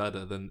noticeably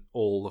better than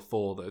all the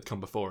four that had come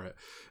before it.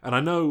 And I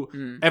know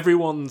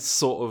everyone's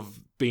sort of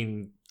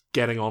been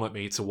getting on at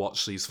me to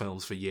watch these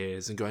films for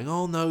years and going,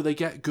 oh no, they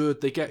get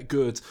good.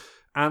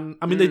 And,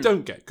 I mean, they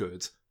don't get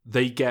good.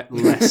 They get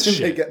less shit.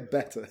 They get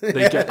better.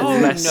 They get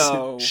less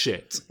no.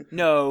 shit.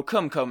 No,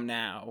 come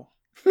now.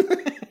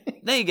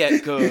 They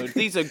get good.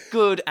 These are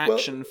good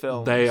action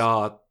films. They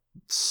are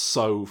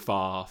so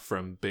far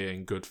from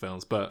being good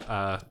films, but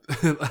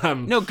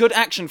no, good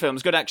action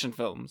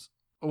films.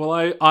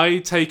 Well, I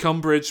take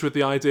umbrage with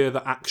the idea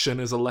that action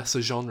is a lesser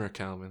genre,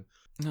 Calvin.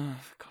 Oh,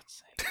 for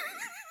God's sake.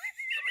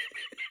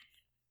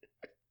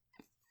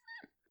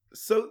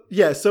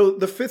 So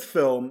the fifth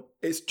film,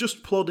 it's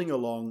just plodding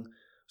along.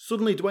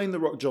 Suddenly Dwayne "The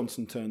Rock"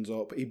 Johnson turns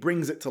up. He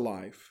brings it to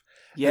life.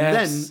 Yes. And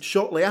then,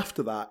 shortly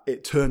after that,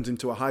 it turns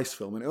into a heist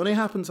film. And it only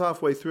happens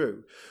halfway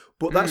through.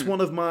 But that's one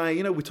of my,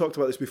 we talked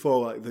about this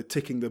before, like the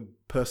ticking the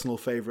personal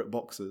favourite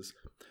boxes.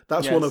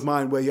 That's one of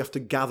mine where you have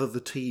to gather the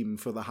team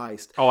for the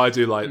heist. Oh, I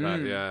do like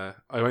that, yeah.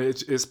 I mean,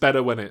 it's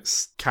better when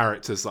it's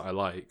characters that I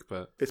like,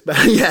 but... It's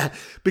better, yeah.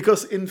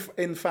 Because in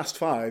Fast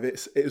 5,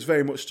 it was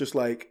very much just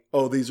like,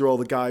 oh, these are all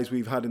the guys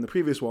we've had in the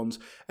previous ones.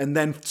 And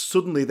then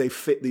suddenly they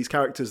fit these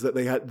characters that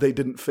they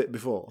didn't fit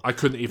before. I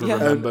couldn't even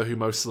remember who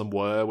most of them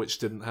were, which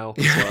didn't help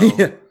as well.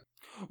 Yeah.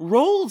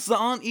 Roles that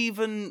aren't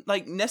even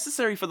like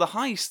necessary for the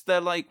heist. They're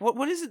like,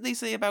 what is it they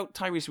say about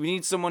Tyrese? We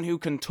need someone who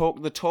can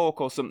talk the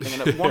talk or something.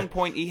 And at one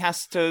point, he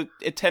has to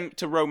attempt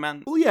to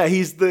romance. Well, yeah,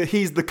 he's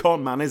the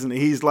con man, isn't he?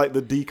 He's like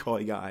the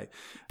decoy guy.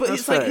 But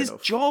it's like his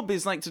job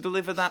is like to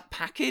deliver that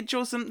package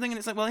or something, and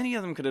it's like, well, any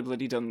of them could have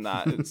bloody done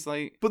that. It's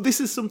like, but this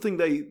is something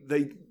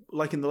they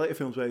like in the later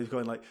films where he's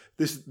going like,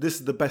 this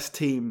is the best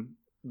team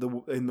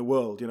in the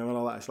world, and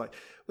all that. It's like,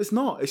 it's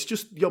not. It's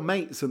just your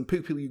mates and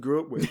people you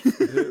grew up with,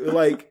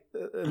 like,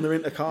 and they're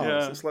into cars.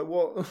 Yeah. It's like,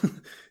 what?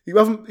 you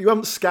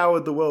haven't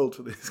scoured the world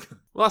for this.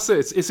 Well, that's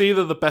it. It's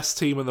either the best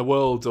team in the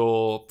world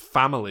or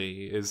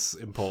family is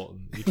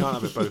important. You can't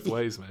have it both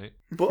ways, mate.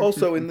 But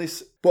also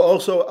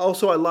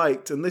I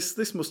liked, and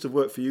this must have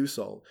worked for you,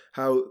 Sol,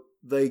 how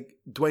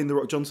Dwayne "The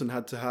Rock" Johnson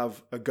had to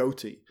have a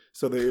goatee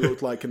so that he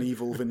looked like an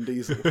evil Vin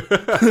Diesel,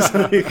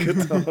 so you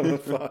could tell him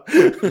apart.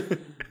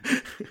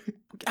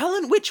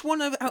 Alan, which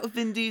one out of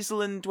Vin Diesel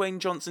and Dwayne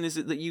Johnson is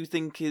it that you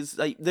think is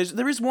like?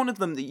 There is one of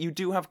them that you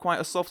do have quite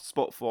a soft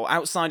spot for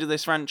outside of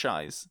this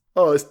franchise.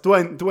 Oh, it's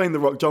Dwayne "The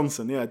Rock"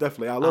 Johnson. Yeah,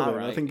 definitely. I love him.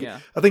 Right,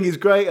 I think he's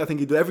great. I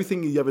think he does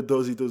everything he ever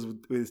does. He does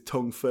with his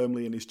tongue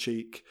firmly in his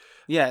cheek.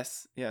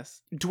 Yes.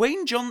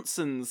 Dwayne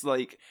Johnson's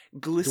like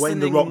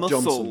glistening muscles.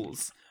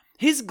 Johnson.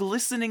 his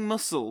glistening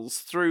muscles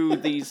through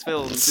these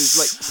films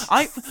is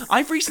like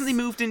I've recently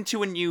moved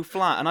into a new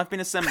flat and I've been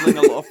assembling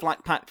a lot of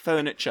flat pack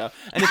furniture,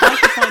 and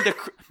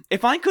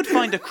if I could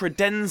find a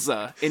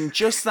credenza in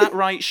just that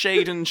right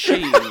shade and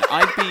sheen,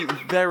 I'd be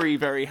very,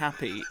 very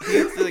happy.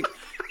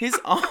 His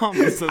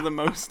arms are the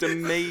most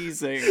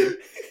amazing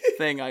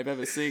thing I've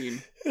ever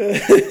seen.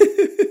 But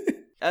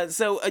at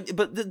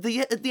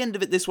the end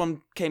of it, this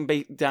one came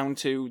down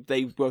to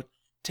they were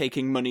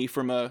taking money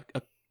from a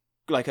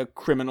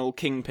criminal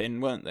kingpin,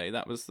 weren't they?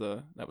 That was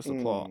the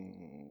plot.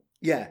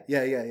 Yeah.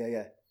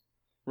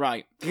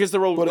 Right, because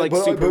they're all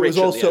super but it rich. was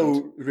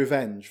also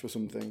revenge for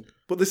something.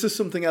 But this is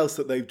something else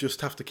that they just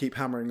have to keep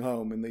hammering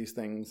home in these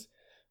things.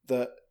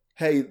 That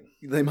hey,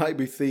 they might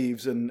be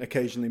thieves and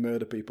occasionally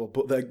murder people,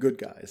 but they're good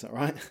guys, all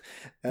right?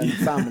 And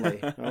family,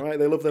 all right?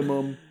 They love their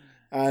mum,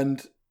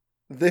 and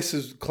this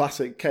is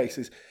classic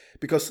cases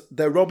because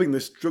they're robbing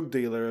this drug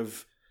dealer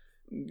of,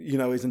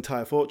 his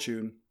entire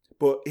fortune.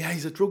 But yeah,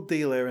 he's a drug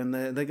dealer, and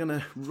they're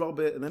gonna rob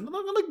it, and they're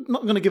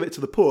not gonna give it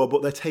to the poor,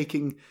 but they're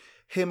taking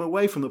him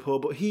away from the poor.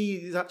 But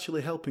he's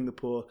actually helping the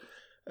poor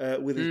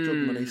with his drug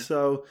money.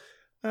 So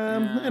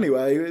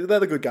anyway, they're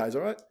the good guys,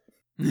 all right?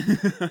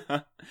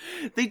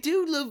 They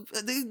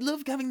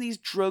love having these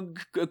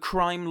drug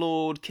crime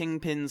lord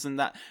kingpins and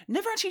that.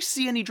 Never actually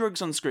see any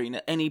drugs on screen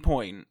at any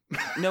point.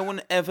 No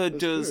one ever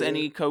does true,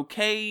 any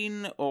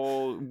cocaine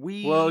or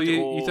weed. Well,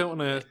 you don't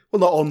want to.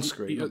 Well, not on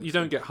screen. You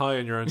don't get high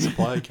on your own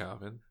supply,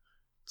 Calvin.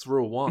 It's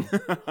rule 1.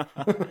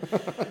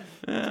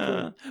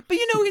 But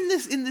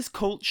in this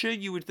culture,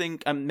 you would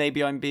think, and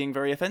maybe I'm being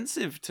very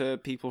offensive to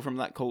people from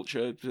that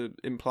culture to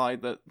imply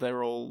that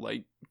they're all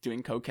like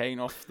doing cocaine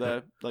off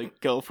their like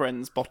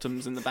girlfriends'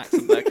 bottoms in the backs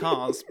of their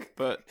cars.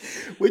 But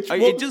what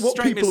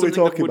people are we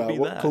talking about?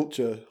 What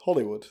culture?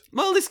 Hollywood.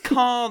 Well,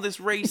 this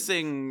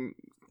racing,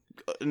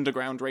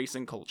 underground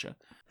racing culture.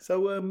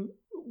 So,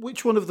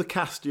 which one of the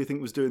cast do you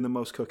think was doing the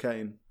most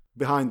cocaine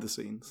behind the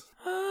scenes?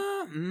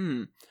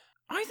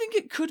 I think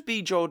it could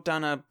be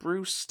Jordana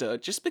Brewster,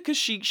 just because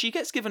she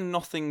gets given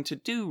nothing to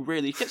do,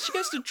 really. She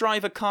gets to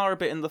drive a car a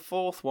bit in the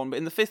 4th one, but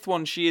in the 5th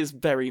one, she is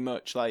very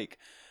much like,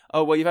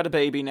 oh, well, you've had a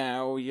baby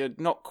now, you're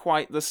not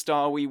quite the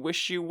star we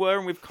wish you were,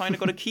 and we've kind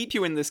of got to keep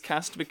you in this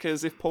cast,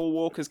 because if Paul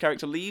Walker's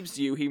character leaves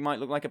you, he might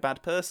look like a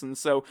bad person,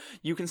 so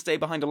you can stay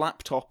behind a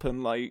laptop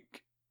and,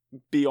 like,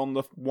 be on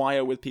the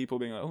wire with people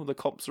being like, oh, the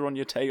cops are on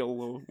your tail,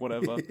 or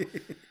whatever.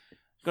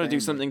 Got to do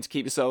something to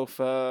keep yourself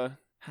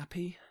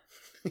happy.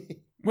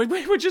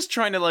 We're just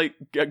trying to like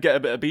get a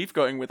bit of beef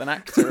going with an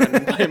actor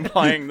and by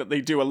implying that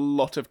they do a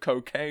lot of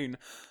cocaine.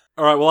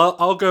 All right, well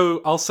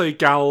I'll say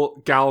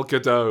Gal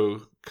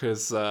Gadot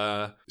because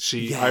I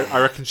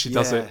reckon she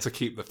does it to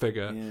keep the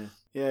figure.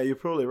 Yeah, you're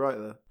probably right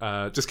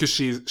there. Just because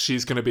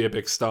she's going to be a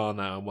big star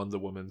now in Wonder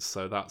Woman,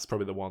 so that's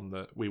probably the one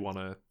that we want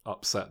to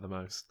upset the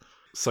most.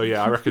 So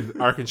yeah, I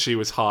reckon she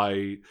was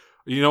high.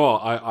 You know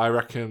what? I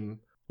reckon.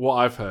 What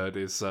I've heard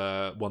is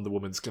Wonder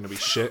Woman's going to be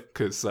shit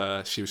because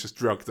she was just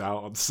drugged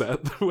out on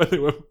set when they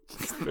were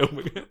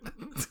filming it.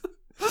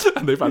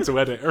 And they've had to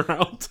edit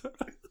around.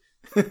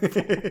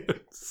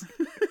 It's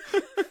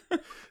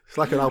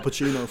like an Al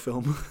Pacino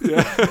film.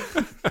 Yeah.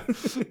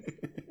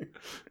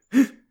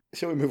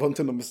 Shall we move on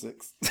to number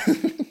 6?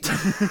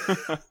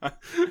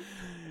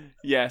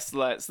 Yes,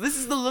 let's. This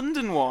is the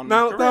London one.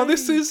 Now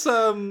this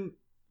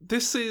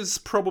is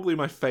probably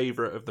my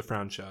favourite of the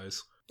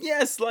franchise.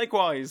 Yes,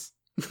 likewise.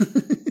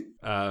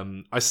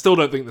 I still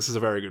don't think this is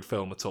a very good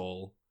film at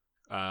all.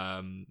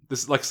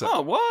 This, like I said, oh,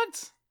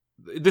 what?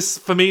 This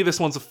for me, this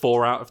one's a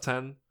 4 out of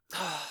 10.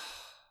 I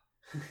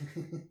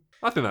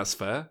think that's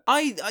fair.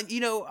 This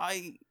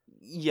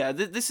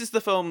is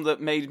the film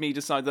that made me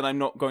decide that I'm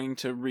not going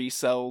to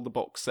resell the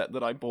box set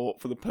that I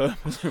bought for the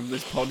purpose of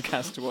this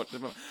podcast to watch the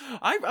film.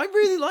 I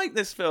really like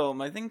this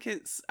film. I think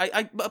it's...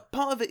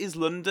 part of it is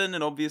London,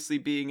 and obviously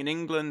being in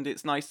England,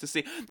 it's nice to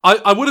see.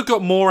 I would have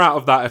got more out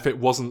of that if it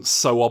wasn't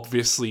so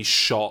obviously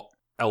shot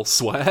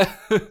elsewhere.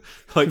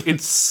 Like,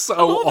 it's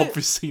so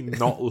obviously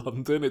not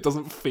London. It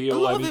doesn't feel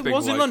anything like... A lot of it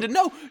was in London.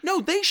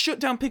 No, they shut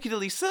down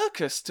Piccadilly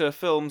Circus to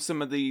film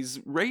some of these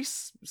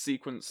race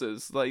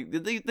sequences. Like,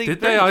 Did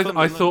they?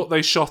 I thought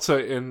they shot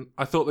it in...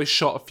 I thought they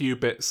shot a few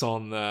bits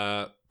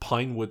on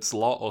Pinewoods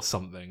Lot or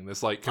something.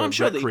 There's like a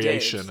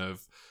recreation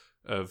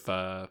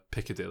of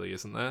Piccadilly,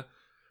 isn't there?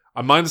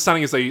 And my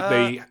understanding is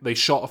they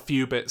shot a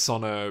few bits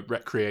on a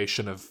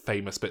recreation of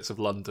famous bits of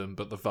London,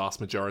 but the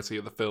vast majority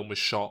of the film was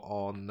shot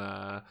on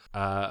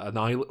an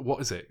island.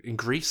 What is it? In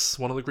Greece?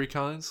 One of the Greek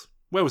islands?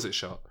 Where was it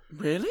shot?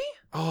 Really?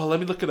 Oh,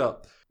 let me look it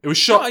up. It was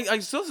shot... No,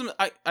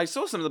 I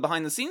saw some of the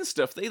behind-the-scenes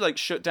stuff. They, like,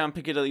 shut down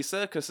Piccadilly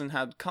Circus and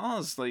had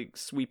cars, like,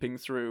 sweeping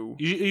through.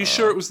 Are you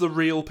sure it was the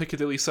real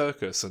Piccadilly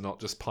Circus and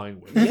not just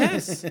Pinewood?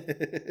 Yes.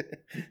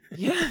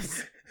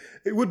 Yes.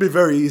 It would be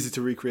very easy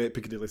to recreate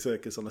Piccadilly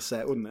Circus on a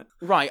set, wouldn't it?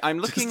 Right, I'm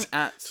looking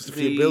at just a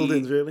few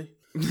buildings, really.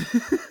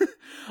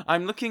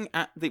 I'm looking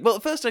at the... Well,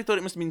 at first I thought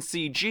it must have been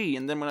CG,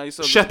 and then when I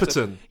saw...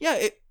 Shepperton.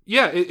 Yeah,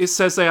 Yeah, it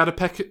says they had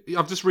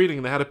I'm just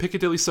reading. They had a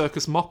Piccadilly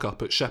Circus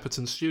mock-up at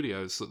Shepperton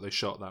Studios that they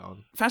shot that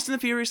on. Fast and the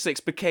Furious 6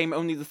 became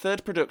only the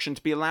third production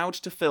to be allowed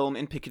to film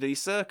in Piccadilly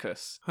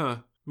Circus. Huh.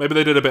 Maybe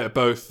they did a bit of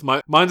both.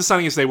 My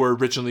understanding is they were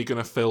originally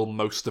going to film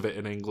most of it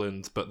in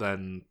England, but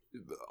then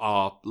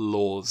our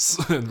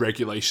laws and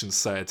regulations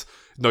said,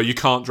 no, you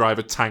can't drive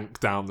a tank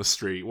down the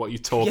street. What are you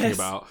talking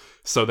about?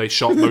 So they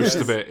shot most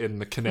of it in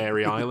the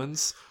Canary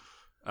Islands.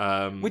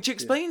 Which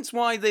explains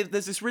why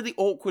there's this really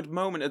awkward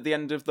moment at the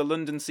end of the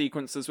London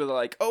sequences where they're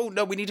like, oh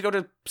no, we need to go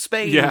to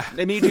Spain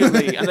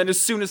immediately. And then as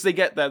soon as they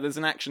get there, there's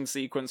an action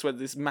sequence where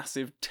this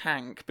massive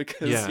tank,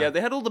 because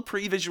they had all the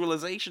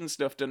pre-visualization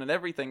stuff done and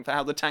everything for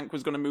how the tank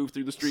was going to move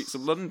through the streets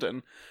of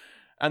London.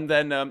 And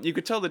then you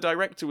could tell the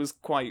director was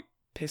quite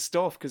pissed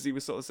off because he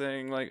was sort of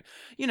saying, like,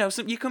 you know,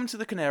 so you come to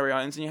the Canary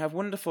Islands and you have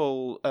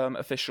wonderful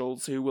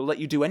officials who will let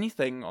you do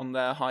anything on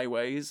their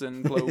highways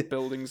and blow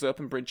buildings up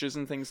and bridges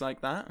and things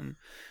like that. And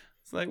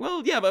it's like,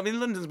 well, yeah, but I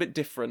mean, London's a bit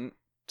different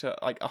to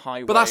like a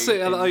highway. But that's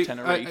it. In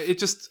Tenerife. It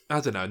just,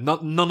 I don't know.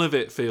 None of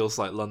it feels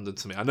like London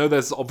to me. I know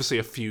there's obviously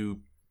a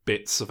few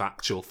bits of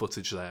actual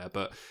footage there,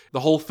 but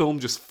the whole film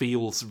just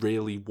feels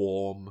really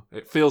warm.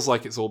 It feels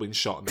like it's all been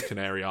shot in the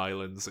Canary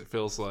Islands. It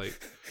feels like.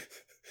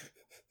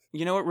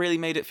 You know what really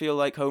made it feel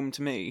like home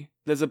to me?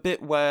 There's a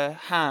bit where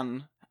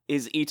Han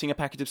is eating a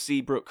packet of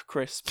Seabrook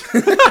crisps.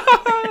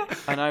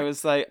 And I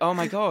was like, oh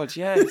my god,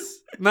 yes.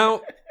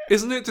 Now,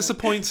 isn't it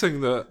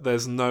disappointing that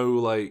there's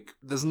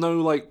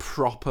no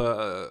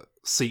proper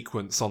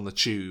sequence on the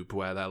tube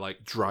where they're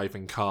like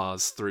driving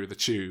cars through the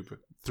tube,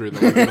 through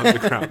the London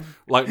Underground,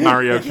 like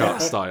Mario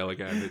Kart style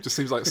again? It just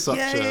seems like such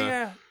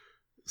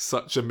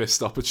a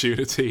missed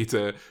opportunity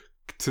to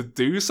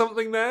do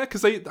something there,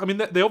 because they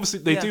obviously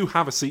do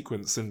have a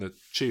sequence in the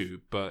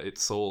tube, but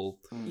it's all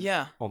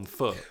on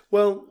foot.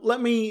 Well, let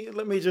me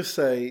just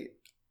say,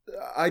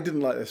 I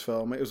didn't like this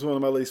film. It was one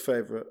of my least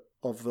favourite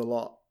of the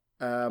lot,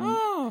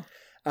 and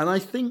I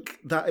think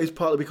that is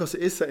partly because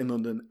it is set in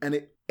London,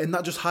 and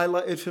that just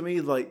highlighted for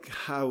me like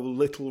how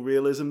little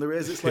realism there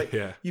is. It's like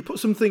you put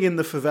something in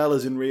the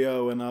favelas in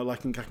Rio, and I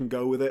can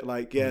go with it.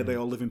 Like they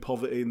all live in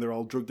poverty and they're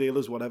all drug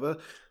dealers, whatever.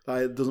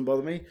 It doesn't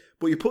bother me.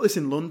 But you put this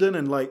in London,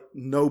 and like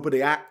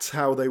nobody acts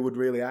how they would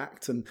really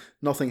act, and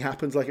nothing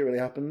happens like it really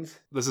happens.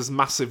 There's this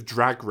massive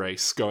drag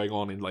race going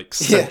on in like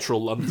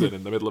central London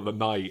in the middle of the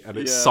night, and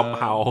it's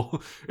somehow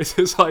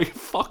it's like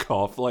fuck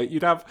off. Like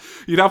you'd have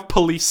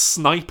police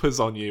snipers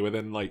on you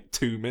within like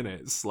 2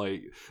 minutes.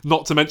 Like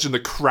not to mention the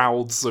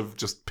crowds of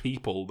just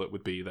people that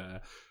would be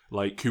there,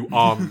 like who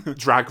aren't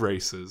drag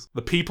racers.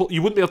 The people,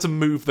 you wouldn't be able to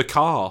move the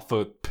car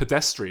for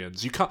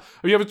pedestrians. You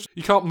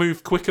can't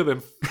move quicker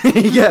than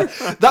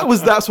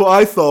that's what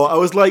I thought. I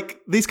was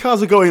like, these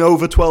cars are going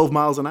over 12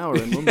 miles an hour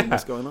in London.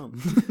 What's going on?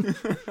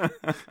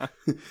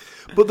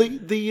 But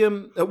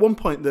the at one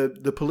point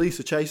the police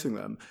are chasing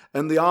them,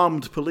 and the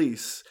armed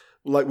police,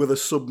 like with a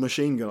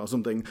submachine gun or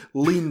something,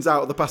 leans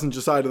out of the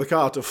passenger side of the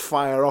car to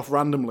fire off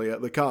randomly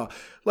at the car.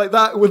 Like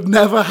that would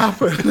never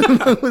happen.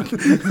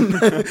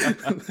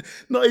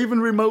 Not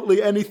even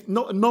remotely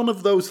none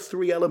of those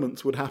three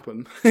elements would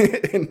happen.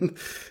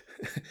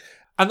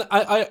 And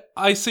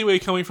I see where you're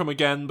coming from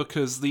again,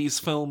 because these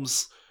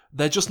films,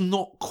 they're just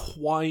not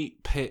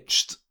quite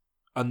pitched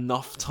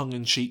enough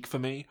tongue-in-cheek for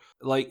me.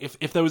 Like,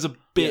 if there was a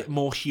bit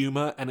more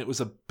humour and it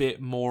was a bit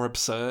more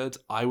absurd,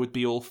 I would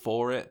be all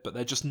for it, but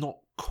they're just not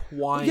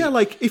quite... Yeah,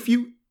 like, if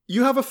you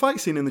have a fight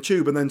scene in the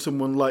tube and then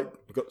someone, like,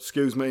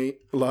 excuse me,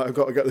 like, I've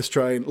got to get this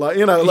train, like,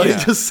 you know,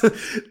 like,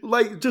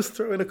 just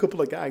throw in a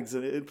couple of gags,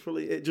 and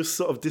it just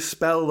sort of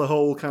dispel the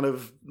whole kind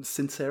of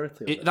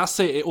sincerity. That's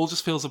it. It all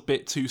just feels a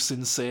bit too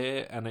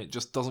sincere, and it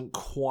just doesn't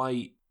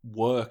quite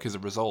work as a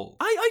result.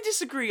 I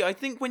disagree. I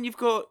think when you've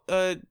got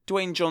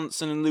Dwayne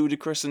Johnson and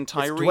Ludacris and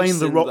Tyrese, Dwayne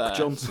the Rock there...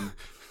 Johnson.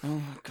 Oh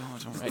my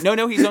god! All right.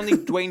 No, he's only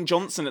Dwayne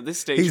Johnson at this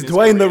stage. He's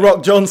Dwayne the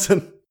Rock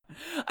Johnson.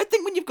 I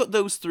think when you've got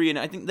those three in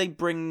it, I think they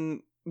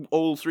bring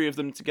all three of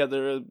them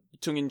together, a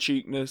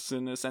tongue-in-cheekness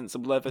and a sense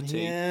of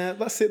levity. Yeah,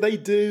 that's it. They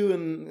do,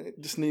 and it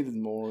just needed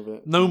more of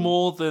it. No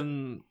more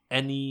than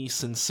any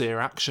sincere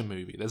action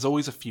movie. There's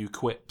always a few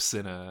quips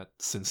in a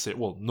sincere...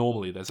 Well,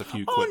 normally there's a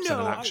few quips in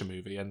an action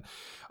movie. And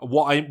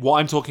what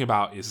I'm talking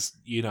about is,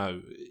 you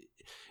know,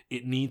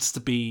 it needs to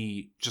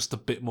be just a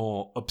bit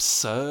more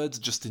absurd,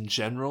 just in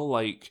general,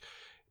 like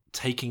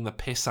taking the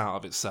piss out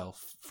of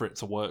itself for it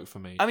to work for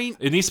me. I mean,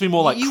 it needs to be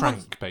more like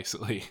Crank,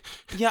 basically.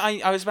 Yeah,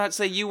 I was about to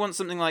say, you want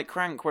something like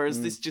Crank,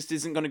 whereas this just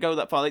isn't going to go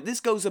that far. Like, this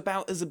goes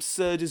about as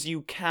absurd as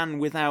you can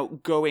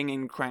without going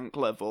in Crank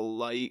level.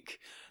 Like,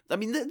 I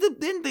mean,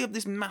 then they have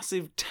this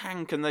massive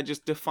tank, and they're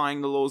just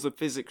defying the laws of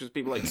physics with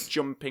people like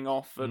jumping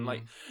off, and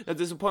like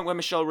there's a point where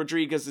Michelle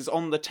Rodriguez is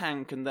on the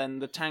tank, and then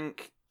the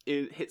tank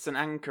it hits an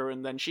anchor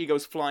and then she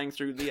goes flying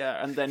through the air,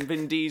 and then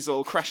Vin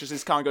Diesel crashes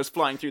his car and goes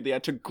flying through the air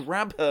to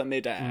grab her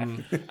midair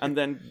and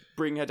then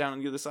bring her down on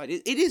the other side.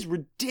 It is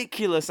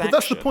ridiculous action. But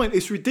that's the point.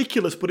 It's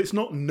ridiculous, but it's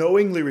not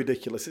knowingly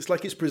ridiculous. It's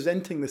like it's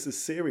presenting this as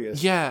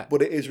serious. Yeah.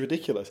 But it is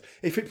ridiculous.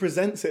 If it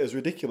presents it as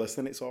ridiculous,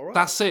 then it's all right.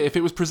 That's it. If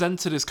it was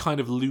presented as kind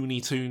of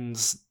Looney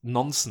Tunes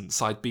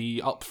nonsense, I'd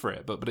be up for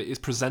it. But it is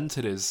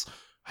presented as,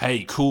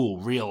 hey, cool,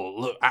 real,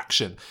 look,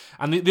 action.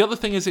 And the other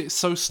thing is it's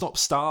so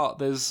stop-start.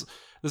 There's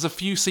a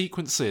few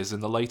sequences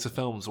in the later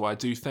films where I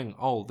do think,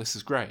 oh, this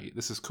is great,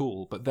 this is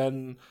cool. But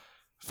then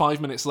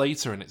 5 minutes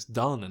later and it's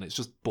done, and it's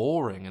just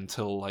boring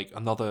until like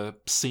another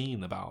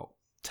scene about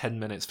 10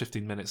 minutes,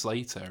 15 minutes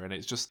later, and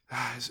it's just,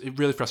 it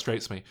really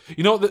frustrates me.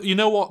 You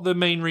know what the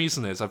main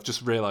reason is? I've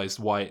just realised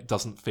why it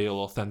doesn't feel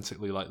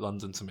authentically like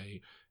London to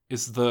me,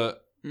 is that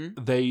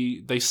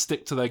they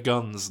stick to their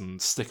guns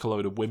and stick a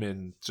load of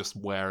women just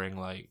wearing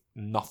like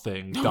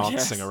nothing,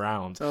 dancing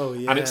around. Oh,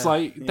 yeah. And it's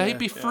like, they'd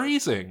be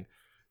freezing.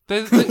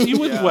 You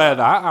wouldn't wear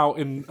that out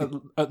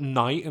at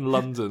night in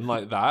London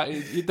like that.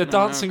 They're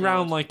dancing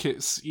around like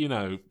it's,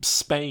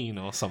 Spain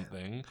or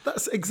something.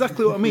 That's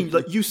exactly what I mean.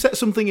 Like, you set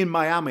something in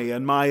Miami,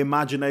 and my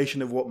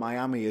imagination of what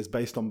Miami is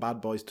based on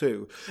Bad Boys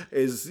 2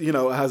 is,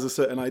 has a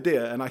certain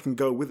idea, and I can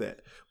go with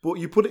it. But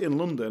you put it in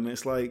London,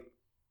 it's like,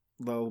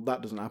 well,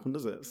 that doesn't happen,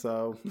 does it?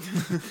 So...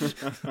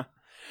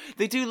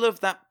 They do love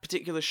that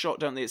particular shot,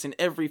 don't they? It's in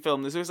every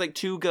film. There's always like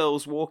two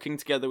girls walking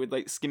together with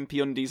like skimpy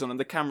undies on, and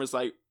the camera's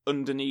like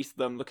underneath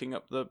them, looking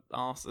up the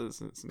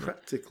arses.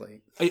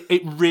 Practically,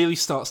 it really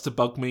starts to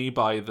bug me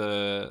by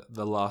the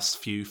last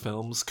few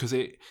films, because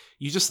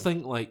you just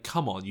think like,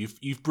 come on,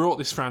 you've brought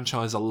this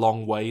franchise a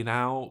long way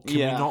now. Can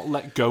we not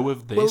let go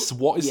of this?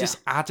 What is this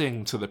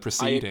adding to the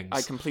proceedings?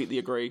 I completely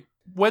agree.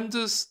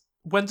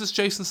 When does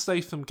Jason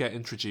Statham get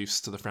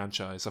introduced to the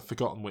franchise? I've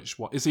forgotten which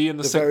one. Is he in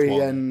the sixth very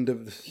one? End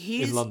of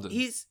in London.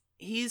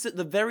 He's at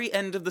the very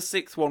end of the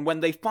sixth one, when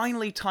they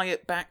finally tie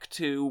it back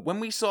to when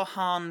we saw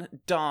Han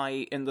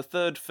die in the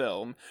third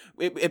film.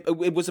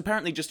 It was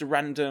apparently just a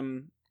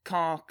random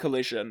car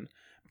collision,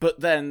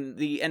 but then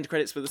the end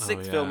credits for the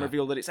sixth film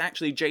reveal that it's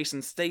actually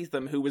Jason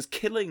Statham who was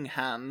killing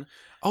Han.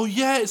 Oh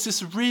yeah, it's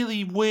this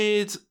really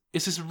weird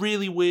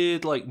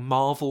like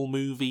Marvel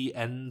movie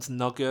end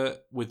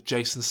nugget with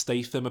Jason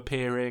Statham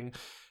appearing.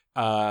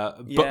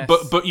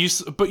 But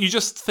you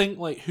just think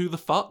like, who the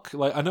fuck?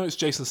 Like, I know it's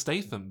Jason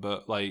Statham,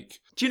 but like,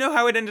 do you know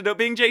how it ended up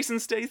being Jason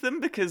Statham?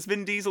 Because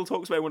Vin Diesel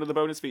talks about one of the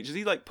bonus features.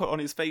 He like put on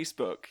his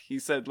Facebook. He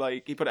said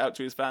like, he put it out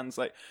to his fans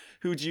like,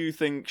 who do you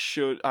think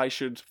I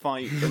should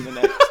fight in the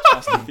next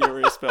Fast and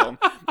Furious film?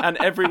 And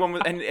everyone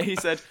was, and he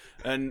said,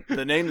 and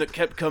the name that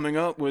kept coming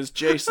up was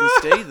Jason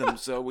Statham.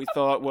 So we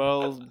thought,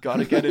 well,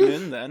 gotta get him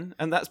in then.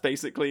 And that's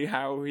basically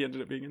how he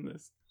ended up being in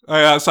this. Oh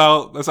yeah,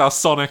 that's how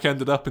Sonic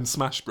ended up in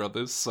Smash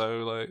Brothers. So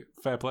like,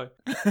 fair play.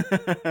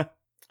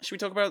 Should we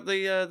talk about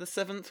the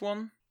seventh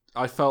one?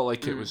 I felt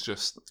like it was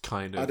just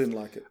kind of... I didn't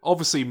like it.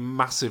 Obviously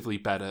massively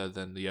better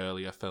than the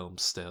earlier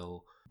films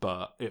still,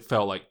 but it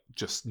felt like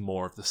just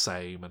more of the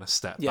same and a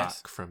step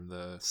back from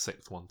the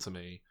sixth one to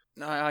me.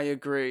 I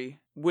agree.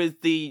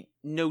 With the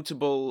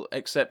notable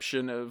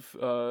exception of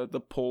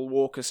the Paul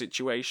Walker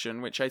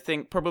situation, which I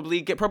think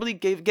probably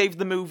gave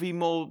the movie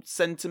more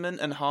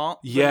sentiment and heart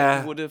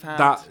than it would have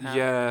had.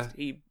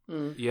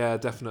 Yeah,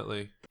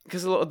 definitely.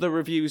 Because a lot of the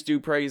reviews do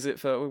praise it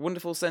for a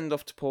wonderful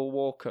send-off to Paul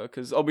Walker,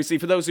 because obviously,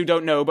 for those who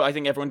don't know, but I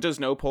think everyone does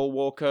know, Paul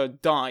Walker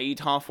died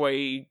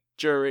halfway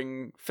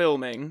during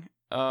filming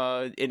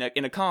in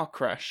a car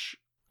crash,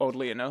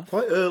 oddly enough.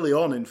 Quite early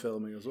on in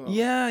filming as well.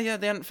 Yeah,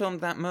 they hadn't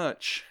filmed that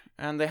much.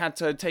 And they had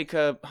to take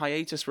a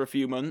hiatus for a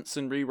few months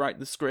and rewrite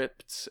the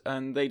script,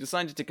 and they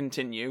decided to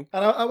continue.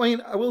 And I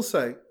mean, I will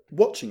say,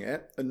 watching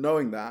it and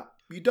knowing that,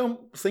 you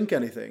don't think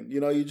anything.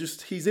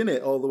 He's in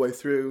it all the way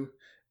through.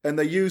 And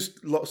they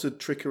used lots of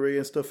trickery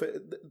and stuff.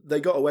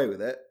 They got away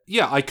with it.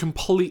 Yeah, I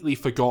completely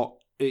forgot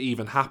it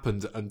even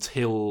happened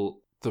until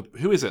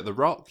who is it? The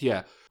Rock?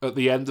 Yeah, at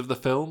the end of the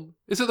film.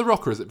 Is it The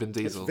Rock or is it Vin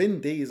Diesel? It's Vin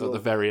Diesel. At the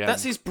very end.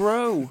 That's his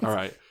bro. All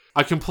right.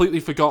 I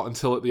completely forgot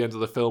until at the end of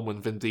the film when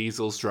Vin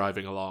Diesel's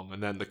driving along,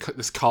 and then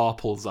this car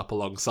pulls up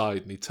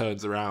alongside, and he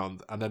turns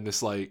around, and then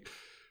this like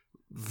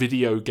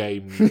video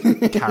game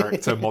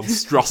character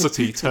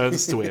monstrosity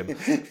turns to him.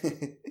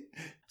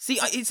 See,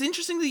 it's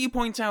interesting that you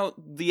point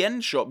out the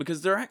end shot,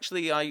 because there are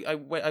actually, I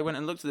went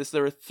and looked at this,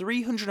 there are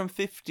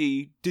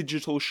 350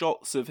 digital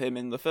shots of him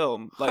in the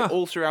film,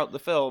 all throughout the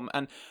film,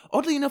 and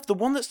oddly enough, the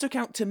one that stuck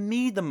out to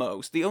me the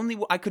most,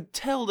 I could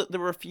tell that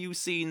there were a few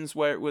scenes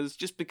where it was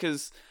just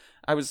because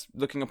I was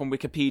looking up on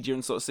Wikipedia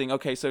and sort of seeing,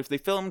 okay, so if they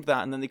filmed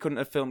that and then they couldn't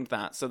have filmed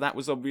that, so that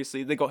was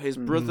obviously, they got his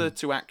brother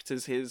to act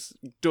as his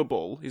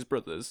double, his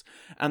brothers,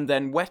 and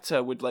then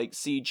Weta would like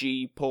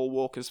CG Paul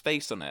Walker's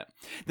face on it.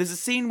 There's a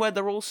scene where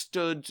they're all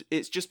stood,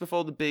 it's just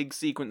before the big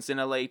sequence in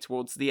LA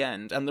towards the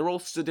end, and they're all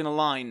stood in a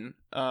line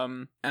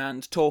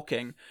and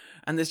talking,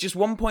 and there's just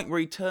one point where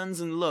he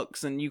turns and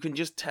looks, and you can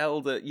just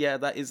tell that, yeah,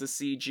 that is a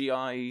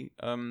CGI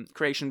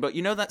creation. But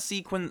you know that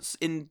sequence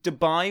in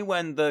Dubai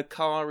when the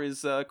car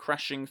is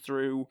crashing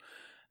through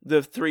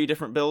the 3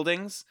 different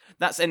buildings,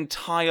 that's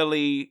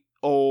entirely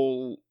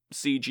all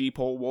CG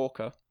Paul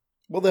Walker.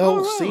 Well, the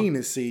whole scene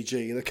is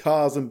CG. The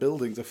cars and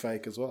buildings are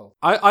fake as well.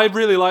 I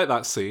really like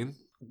that scene.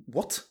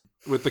 What?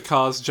 With the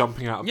cars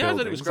jumping out of Yeah, I thought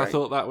buildings. it was great. I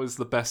thought that was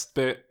the best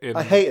bit.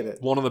 I hated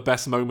it. One of the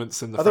best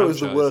moments in the I thought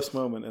franchise. it was the worst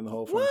moment in the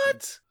whole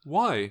franchise.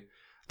 Why?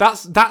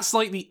 That's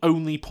like the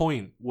only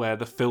point where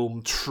the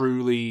film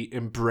truly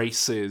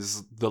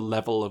embraces the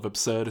level of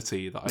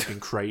absurdity that I've been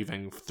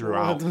craving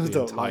throughout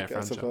the entire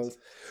franchise. I suppose.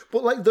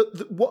 But like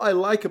what I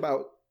like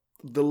about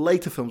the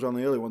later films around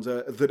the early ones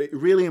are that it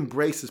really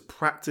embraces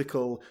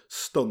practical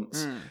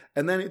stunts,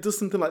 and then it does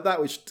something like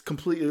that which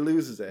completely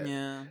loses it.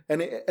 Yeah,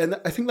 and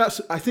I think that's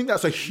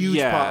a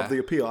huge part of the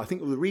appeal. I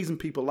think the reason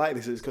people like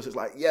this is because it's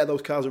like, yeah,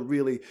 those cars are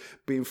really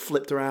being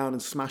flipped around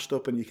and smashed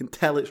up, and you can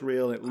tell it's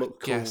real and it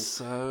looks cool. Guess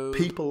so.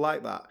 People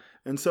like that,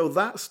 and so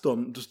that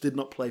stunt just did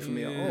not play for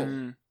me at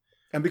all.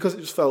 And because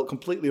it just felt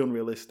completely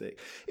unrealistic.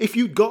 If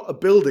you'd got a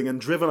building and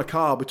driven a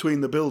car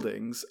between the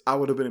buildings, I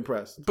would have been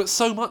impressed. But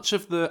so much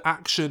of the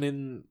action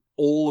in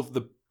all of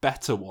the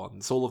better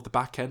ones, all of the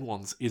back end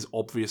ones, is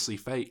obviously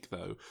fake,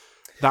 though.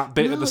 That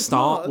bit at the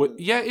start, it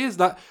is.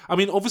 That, I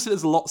mean, obviously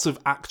there's lots of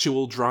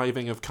actual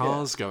driving of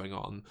cars going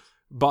on,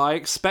 but I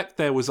expect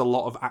there was a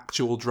lot of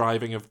actual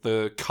driving of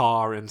the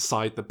car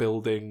inside the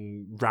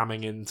building,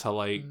 ramming into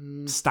like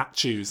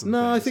statues and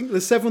things. I think the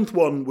 7th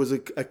one was a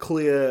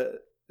clear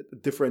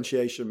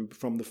differentiation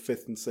from the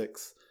 5th and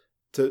 6th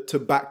to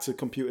back to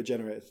computer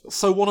generated stuff.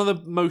 So one of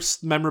the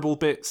most memorable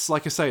bits,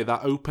 like I say, that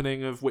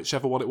opening of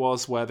whichever one it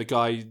was, where the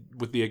guy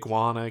with the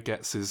iguana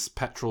gets his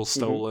petrol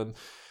stolen,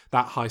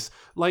 that heist.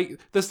 Like,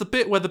 there's the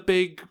bit where the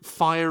big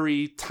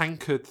fiery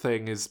tankard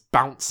thing is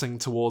bouncing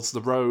towards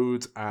the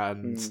road,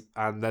 and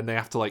then they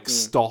have to like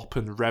stop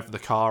and rev the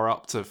car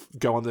up to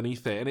go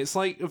underneath it, and it's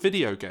like a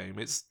video game.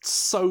 It's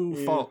so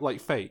far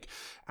like fake,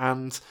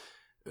 and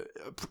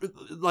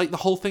like the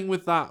whole thing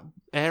with that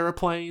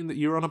aeroplane that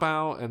you're on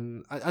about,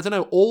 and I don't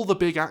know, all the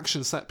big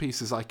action set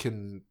pieces I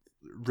can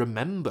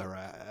remember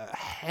are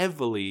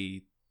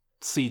heavily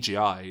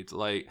CGI'd.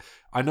 Like,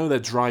 I know they're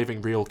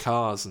driving real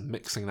cars and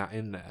mixing that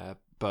in there,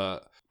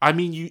 but I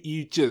mean,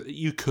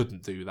 you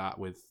couldn't do that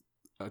with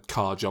a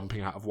car jumping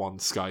out of one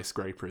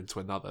skyscraper into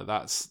another.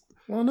 That's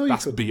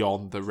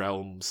beyond the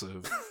realms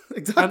of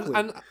exactly.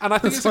 And I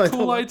think it's a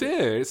cool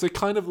idea. It's a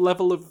kind of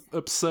level of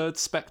absurd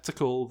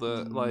spectacle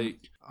that,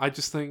 like, I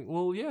just think,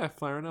 well, yeah,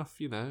 fair enough.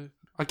 You know,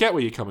 I get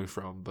where you're coming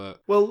from,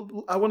 but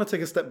I want to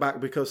take a step back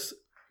because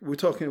we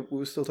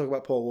were still talking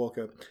about Paul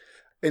Walker,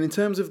 and in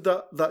terms of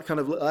that kind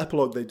of little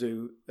epilogue they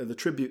do, the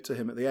tribute to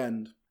him at the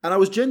end. And I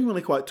was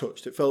genuinely quite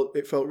touched. It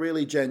felt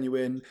really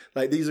genuine.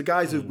 Like, these are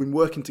guys who've been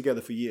working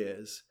together for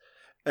years.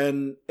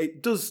 And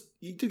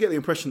you do get the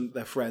impression that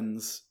they're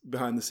friends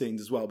behind the scenes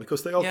as well,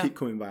 because they all keep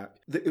coming back.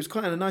 It was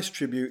quite a nice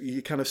tribute.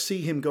 You kind of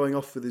see him going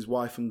off with his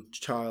wife and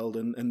child,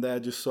 and they're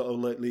just sort of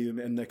lately,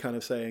 and they're kind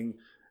of saying,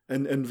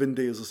 and Vin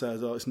Diesel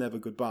says, "Oh, it's never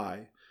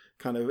goodbye."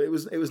 Kind of, it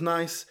was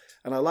nice,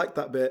 and I liked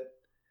that bit.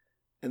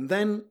 And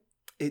then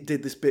it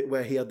did this bit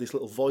where he had this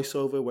little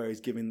voiceover where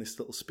he's giving this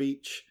little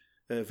speech.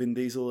 Vin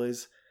Diesel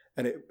is.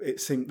 And it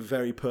seemed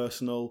very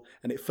personal,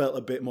 and it felt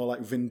a bit more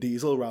like Vin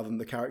Diesel rather than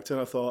the character.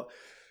 And I thought,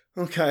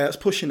 okay, that's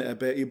pushing it a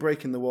bit. You're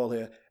breaking the wall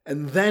here.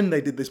 And then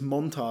they did this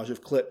montage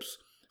of clips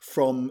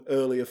from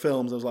earlier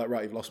films. I was like,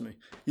 right, you've lost me.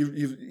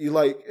 You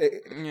like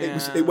it.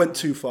 It went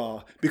too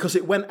far because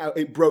it went out.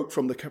 It broke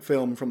from the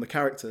film, from the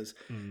characters.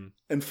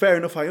 And fair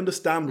enough, I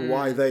understand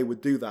why they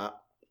would do that.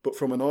 But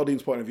from an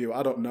audience point of view,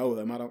 I don't know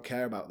them. I don't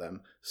care about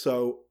them.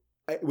 So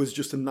it was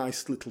just a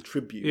nice little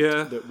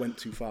tribute that went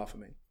too far for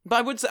me. But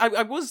I would say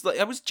I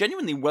was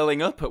genuinely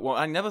welling up at what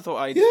I never thought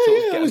I'd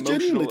I was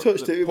genuinely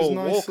touched. It was Paul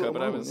nice. Walker,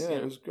 but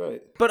it was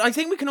great. But I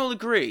think we can all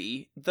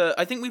agree that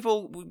I think we've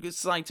all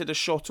cited a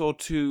shot or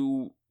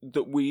two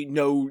that we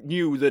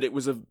knew that it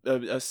was a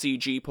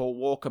CG Paul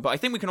Walker, but I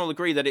think we can all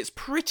agree that it's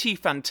pretty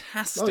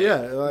fantastic. Oh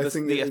yeah, I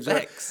think the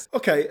effects.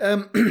 Okay,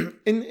 at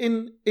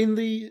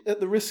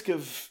the risk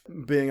of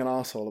being an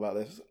arsehole about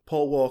this,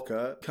 Paul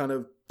Walker kind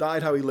of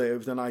died how he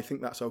lived, and I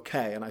think that's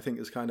okay. And I think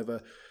it's kind of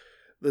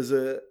there's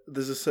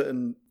a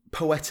certain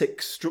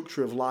poetic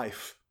structure of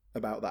life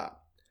about that.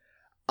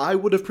 I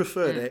would have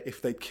preferred it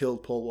if they'd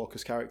killed Paul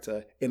Walker's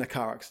character in a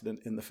car accident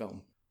in the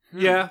film.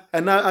 Yeah.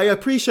 And I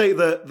appreciate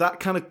that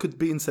kind of could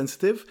be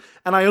insensitive,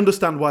 and I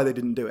understand why they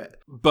didn't do it.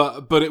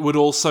 But it would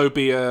also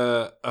be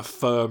a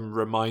firm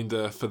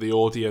reminder for the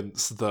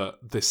audience that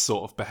this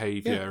sort of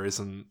behaviour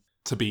isn't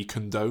to be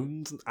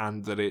condoned,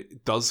 and that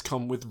it does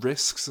come with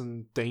risks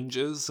and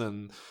dangers,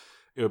 and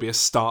it would be a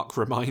stark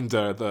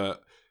reminder that,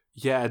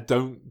 yeah,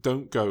 don't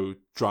go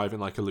driving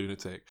like a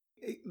lunatic.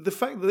 The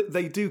fact that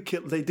they do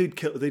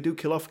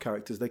kill off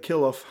characters. They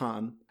kill off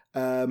Han.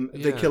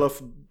 They kill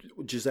off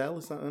Giselle,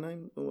 is that her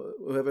name? Or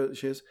whoever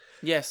she is.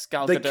 Yes,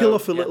 Gal Gadot. They kill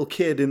off a little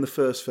kid in the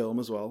first film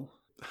as well.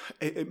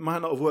 It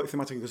might not have worked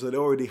thematically because they'd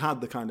already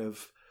had the kind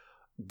of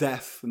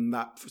death and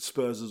that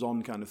spurs us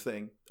on kind of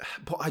thing.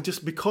 But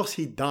because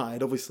he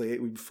died, obviously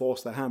it would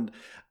force their hand.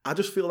 I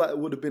just feel like it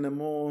would have been a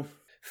more...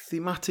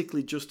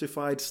 thematically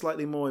justified,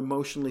 slightly more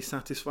emotionally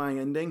satisfying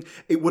ending.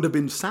 It would have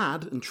been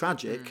sad and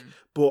tragic,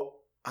 but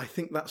I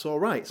think that's all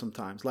right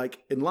sometimes. Like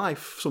in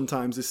life,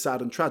 sometimes is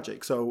sad and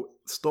tragic. So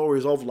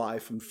stories of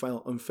life and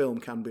film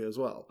can be as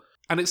well.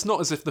 And it's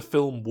not as if the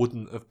film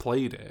wouldn't have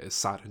played it as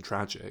sad and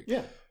tragic.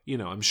 Yeah. You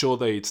know, I'm sure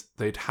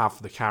they'd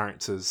have the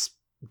characters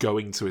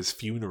going to his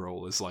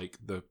funeral as like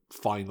the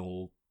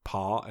final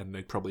part, and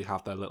they'd probably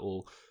have their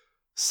little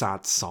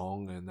sad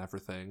song and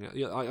everything.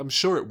 Yeah, I'm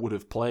sure it would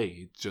have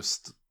played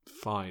just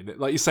fine.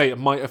 Like you say, it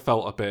might have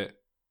felt a bit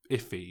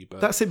iffy, but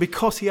that's it.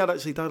 Because he had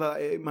actually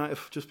died, it might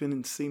have just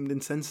seemed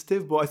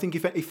insensitive. But I think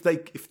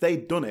if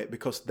they'd done it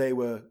because they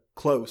were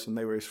close and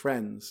they were his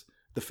friends,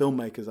 the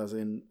filmmakers, as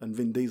in and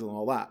Vin Diesel and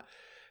all that,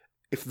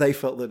 if they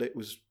felt that it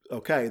was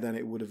okay, then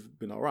it would have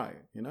been all right,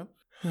 you know.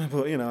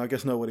 But you know, I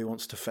guess nobody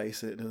wants to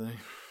face it, do they?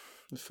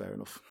 It's fair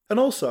enough. And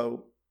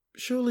also,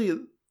 surely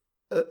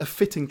a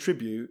fitting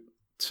tribute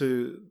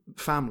to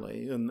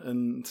family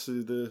and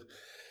to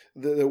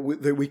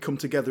that we come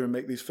together and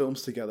make these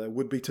films together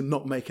would be to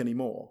not make any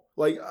more.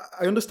 Like,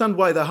 I understand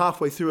why they're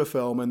halfway through a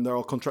film and they're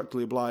all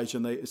contractually obliged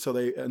and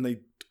they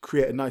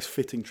create a nice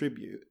fitting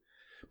tribute,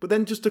 but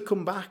then just to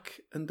come back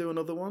and do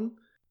another one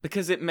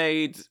because it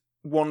made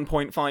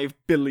 $1.5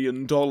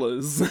 billion.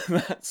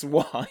 That's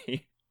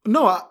why.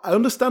 No, I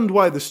understand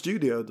why the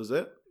studio does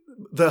it.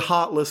 The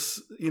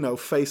heartless,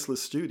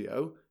 faceless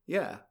studio.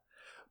 Yeah.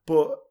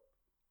 But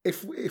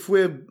if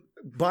we're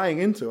buying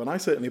into, and I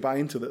certainly buy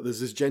into that there's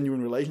this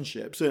genuine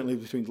relationship, certainly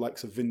between the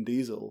likes of Vin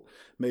Diesel,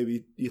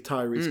 maybe your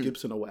Tyrese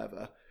Gibson or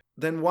whatever,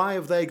 then why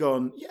have they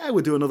gone, yeah,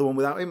 we'll do another one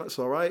without him, that's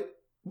all right.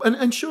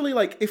 And surely,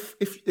 like,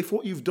 if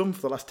what you've done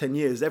for the last 10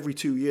 years, every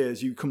 2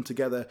 years you come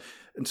together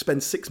and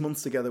spend 6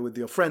 months together with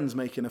your friends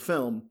making a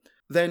film,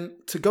 then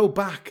to go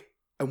back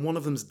and one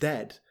of them's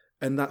dead,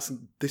 and that's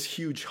this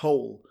huge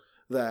hole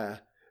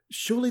there,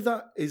 surely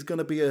that is going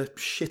to be a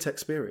shit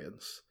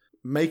experience,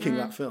 making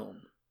that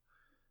film.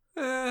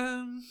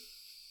 I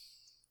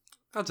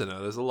don't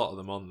know, there's a lot of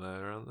them on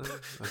there, aren't there?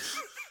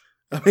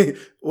 I mean,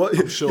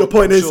 your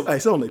point is,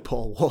 it's only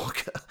Paul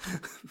Walker.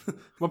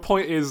 My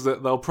point is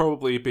that they'll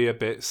probably be a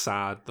bit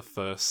sad the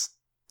first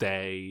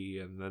day,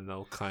 and then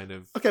they'll kind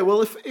of... Okay,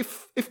 well,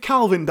 if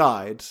Calvin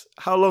died,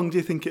 how long do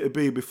you think it would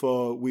be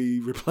before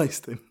we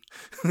replaced him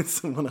with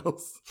someone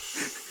else?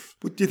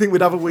 Do you think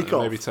we'd have a week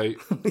off? Maybe take...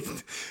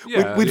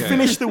 We'd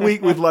finish the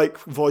week with, like,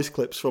 voice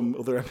clips from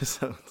other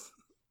episodes.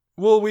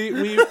 Well,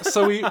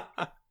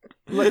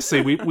 let's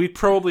see, we'd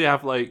probably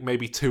have like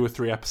maybe 2 or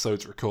 3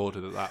 episodes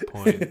recorded at that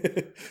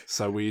point.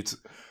 So we'd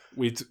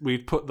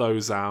put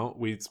those out.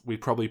 We'd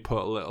probably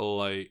put a little,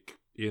 like,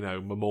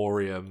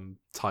 memoriam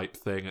type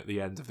thing at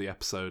the end of the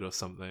episode or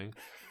something.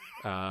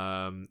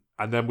 And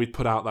then we'd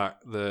put out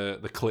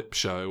the clip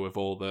show of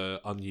all the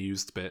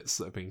unused bits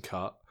that have been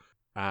cut.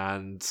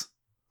 And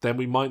then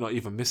we might not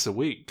even miss a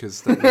week,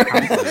 because then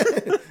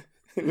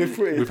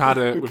we've had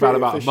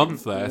about a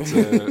month there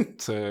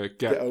to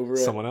get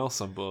someone else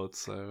on board.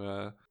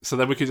 So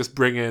then we could just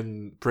bring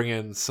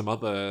in some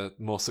other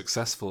more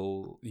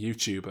successful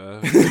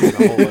YouTuber with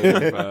a whole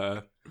load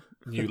of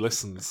new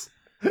listeners.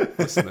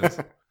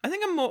 I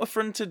think I'm more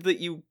affronted that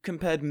you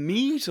compared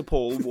me to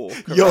Paul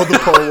Walker. You're the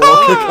Paul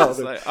Walker,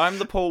 Calvin. Like, I'm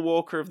the Paul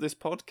Walker of this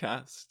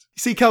podcast.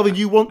 See, Calvin,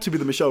 you want to be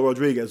the Michelle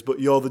Rodriguez, but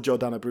you're the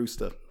Jordana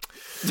Brewster.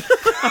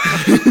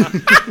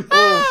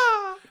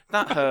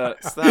 That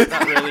hurts.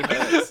 That really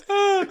hurts.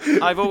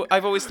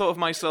 I've always thought of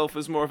myself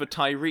as more of a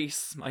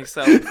Tyrese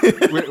myself.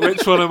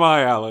 Which one am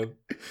I, Alan?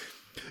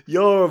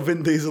 You're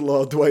Vin Diesel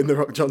or Dwayne The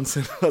Rock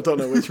Johnson. I don't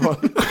know which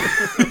one.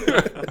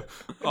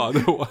 Oh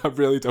no, I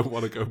really don't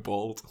want to go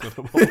bald.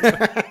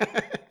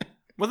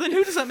 Well, then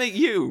who does that make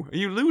you? Are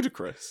you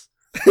ludicrous?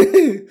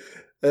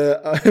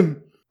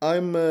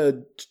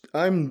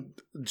 I'm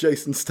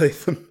Jason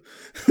Statham.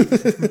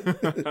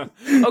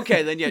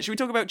 Okay, then, yeah. Should we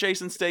talk about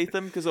Jason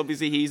Statham? Because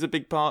obviously he's a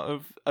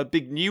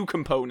big new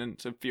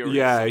component of Furious.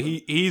 Yeah,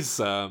 he's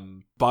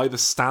by the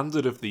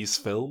standard of these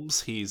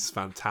films, he's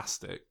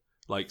fantastic.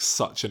 Like,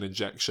 such an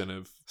injection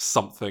of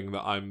something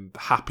that I'm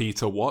happy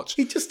to watch.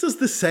 He just does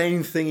the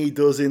same thing he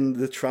does in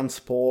The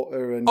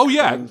Transporter and... Oh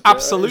yeah,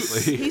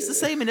 absolutely. He's the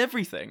same in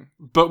everything.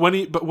 But when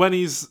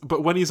he's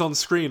on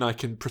screen, I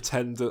can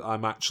pretend that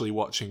I'm actually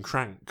watching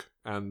Crank,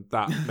 and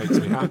that makes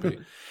me happy.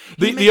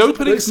 The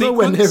opening sequence... It's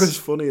nowhere near as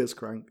funny as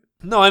Crank.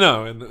 No, I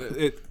know, and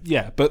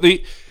but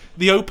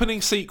the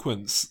opening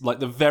sequence, like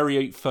the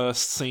very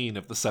first scene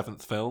of the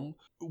 7th film,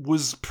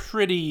 was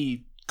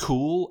pretty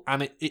cool,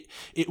 and it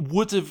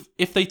would have,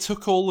 if they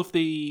took all of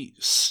the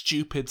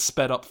stupid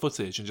sped up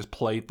footage and just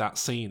played that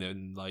scene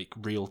in like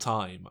real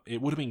time, it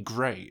would have been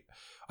great.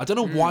 I don't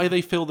know why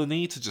they feel the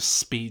need to just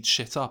speed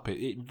shit up.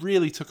 It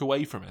really took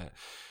away from it.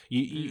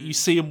 You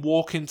see him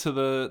walk into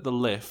the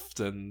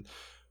lift, and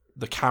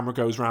the camera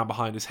goes around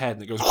behind his head,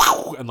 and it goes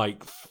and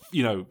like,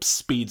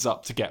 speeds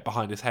up to get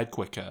behind his head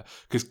quicker,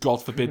 because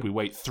God forbid we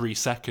wait 3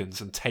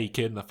 seconds and take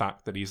in the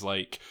fact that he's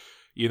like,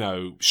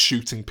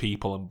 shooting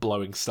people and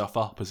blowing stuff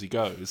up as he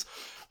goes.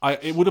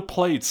 It would have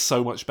played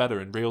so much better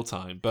in real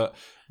time, but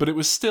it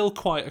was still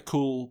quite a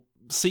cool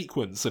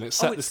sequence, and it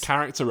set this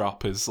character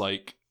up as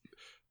like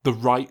the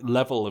right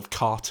level of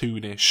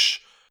cartoonish,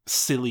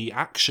 silly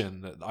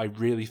action that I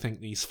really think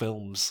these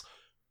films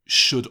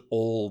should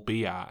all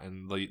be at,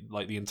 and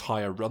like the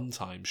entire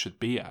runtime should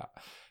be at.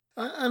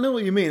 I know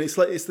what you mean. It's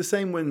like it's the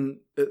same when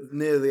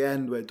near the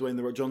end where Dwayne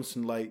The Rock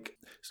Johnson, like,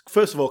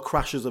 first of all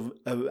crashes an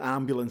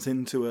ambulance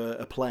into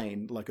a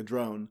plane, like a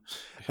drone,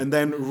 and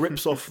then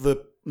rips off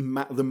the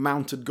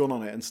mounted gun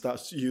on it and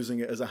starts using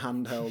it as a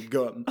handheld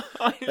gun.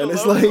 And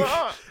it's like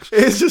that.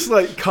 It's just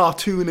like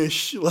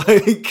cartoonish,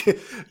 like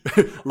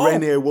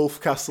Rainier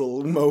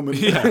Wolfcastle moment.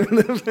 Yeah.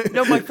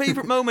 No, my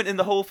favourite moment in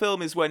the whole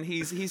film is when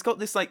he's got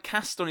this like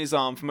cast on his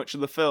arm for much of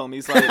the film.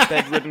 He's like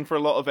bedridden for a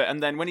lot of it,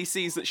 and then when he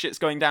sees that shit's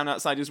going down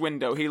outside his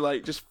window, he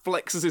like just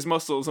flexes his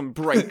muscles and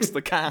breaks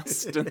the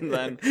cast and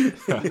then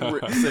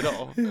rips it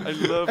off. I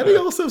love it. And he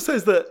also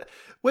says that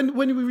when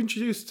we were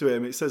introduced to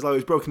him, it says like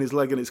he's broken his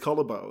leg and his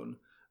collarbone.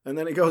 And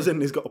then he goes in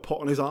and he's got a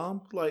pot on his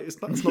arm. Like,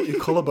 that's not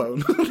your collarbone.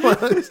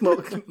 Like, it's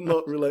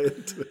not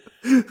related to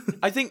it.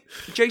 I think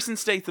Jason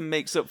Statham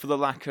makes up for the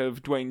lack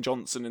of Dwayne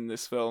Johnson in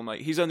this film.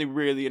 Like, he's only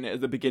really in it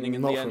at the beginning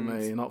and the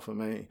end. Not for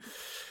me.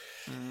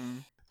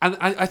 And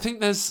I think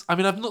there's... I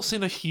mean, I've not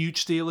seen a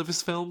huge deal of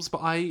his films, but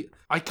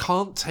I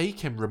can't take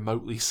him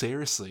remotely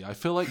seriously. I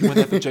feel like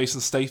whenever Jason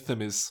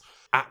Statham is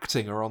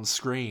acting or on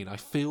screen, I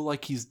feel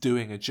like he's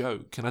doing a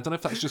joke. And I don't know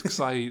if that's just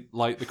because I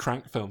like the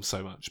Crank film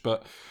so much,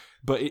 but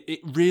it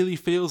really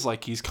feels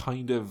like he's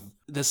kind of...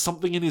 There's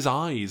something in his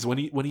eyes when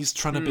he's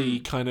trying to be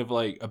kind of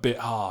like a bit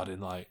hard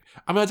and like...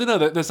 I mean, I don't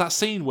know, there's that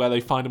scene where they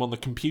find him on the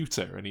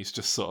computer and he's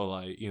just sort of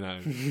like, you know,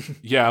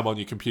 yeah, I'm on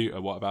your computer,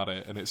 what about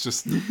it? And it's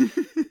just...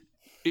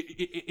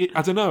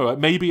 I don't know,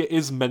 maybe it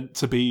is meant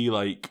to be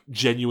like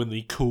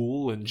genuinely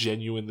cool and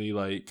genuinely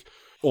like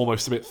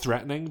almost a bit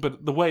threatening,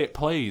 but the way it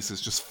plays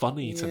is just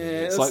funny to me.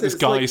 It's like this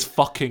guy's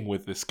fucking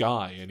with this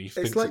guy and he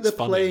thinks it's funny. It's like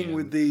they're playing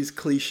with these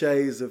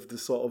cliches of the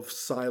sort of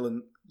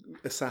silent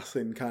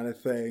assassin kind of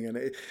thing, and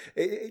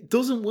it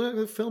doesn't work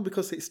with the film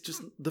because it's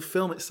just the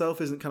film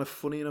itself isn't kind of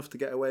funny enough to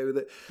get away with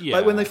it. Yeah.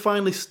 Like when they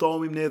finally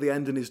storm him near the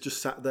end and he's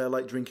just sat there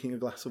like drinking a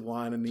glass of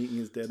wine and eating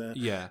his dinner,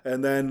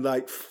 and then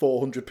like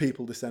 400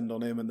 people descend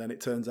on him and then it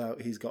turns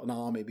out he's got an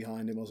army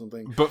behind him or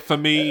something. But for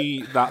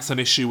me, that's an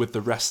issue with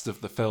the rest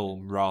of the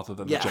film rather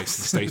than the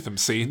Jason Statham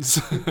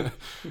scenes.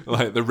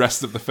 Like the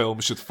rest of the film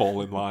should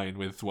fall in line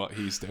with what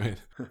he's doing.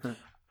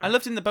 I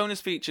loved in the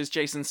bonus features,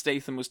 Jason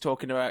Statham was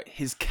talking about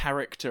his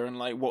character and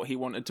like what he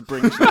wanted to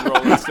bring to the role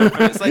and stuff.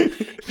 And it's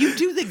like, you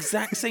do the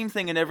exact same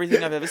thing in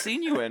everything I've ever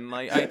seen you in.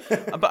 Like,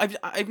 but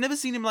I've never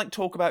seen him like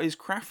talk about his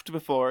craft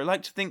before. I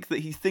like to think that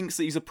he thinks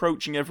that he's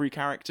approaching every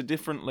character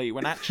differently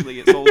when actually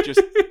it's all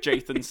just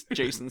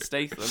Jason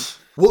Statham.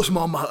 What's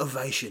my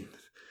motivation?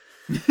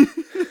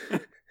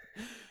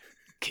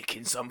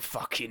 Kicking some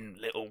fucking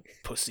little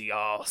pussy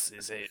arse,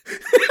 is it?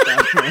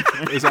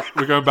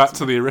 We're going back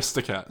to the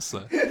Aristocats.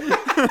 So.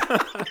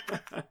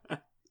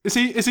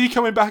 Is he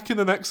coming back in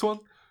the next one?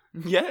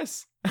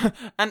 Yes,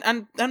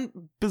 and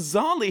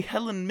bizarrely,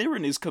 Helen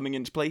Mirren is coming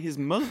in to play his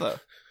mother.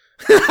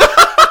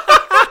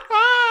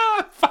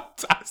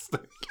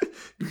 Fantastic!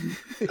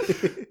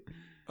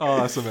 Oh,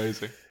 that's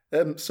amazing.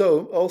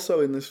 So,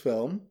 also in this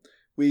film,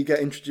 we get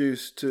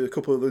introduced to a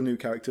couple of the new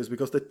characters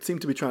because they seem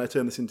to be trying to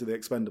turn this into the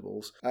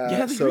Expendables.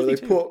 They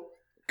put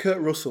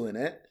Kurt Russell in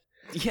it.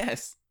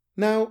 Yes.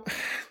 Now,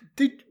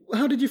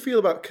 how did you feel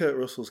about Kurt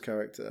Russell's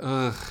character?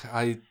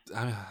 I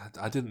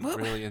didn't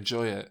really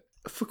enjoy it.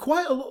 For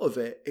quite a lot of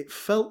it, it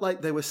felt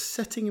like they were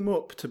setting him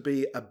up to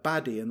be a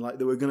baddie and like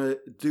they were going to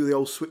do the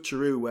old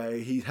switcheroo where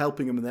he's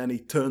helping them and then he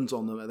turns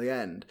on them at the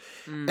end.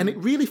 And it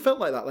really felt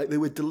like that. Like they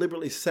were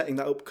deliberately setting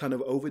that up, kind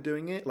of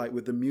overdoing it, like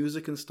with the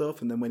music and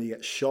stuff. And then when he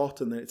gets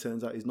shot and then it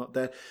turns out he's not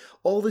dead.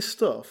 All this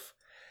stuff.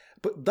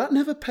 But that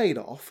never paid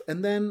off.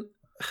 And then...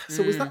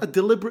 So was that a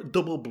deliberate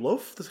double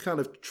bluff to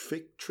kind of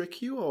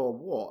trick you or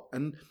what?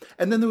 And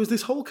then there was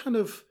this whole kind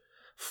of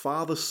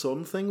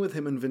father-son thing with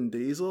him and Vin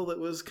Diesel that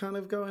was kind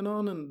of going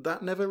on, and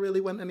that never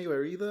really went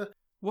anywhere either.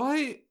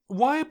 Why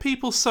are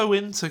people so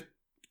into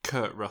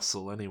Kurt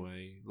Russell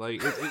anyway?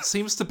 Like it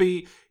seems to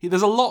be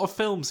there's a lot of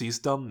films he's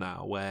done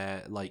now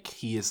where like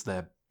he is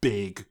their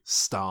big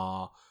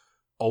star.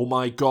 Oh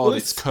my god,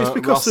 it's Kurt Russell.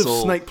 It's because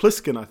of Snake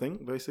Plissken, I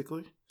think,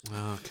 basically.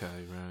 Okay,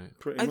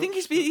 right. I think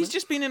he's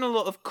just been in a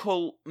lot of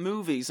cult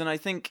movies, and I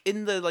think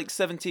in the like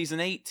 70s and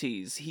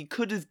 80s, he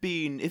could have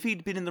been, if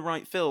he'd been in the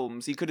right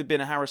films, he could have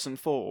been a Harrison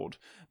Ford.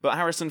 But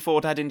Harrison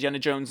Ford had Indiana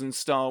Jones and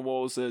Star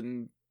Wars,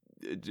 and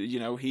you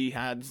know he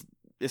had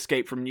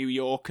Escape from New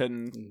York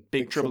and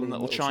Big Trouble in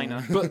Little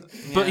China.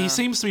 But he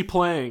seems to be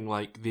playing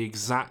like the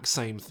exact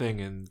same thing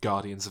in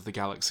Guardians of the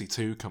Galaxy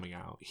 2 coming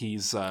out.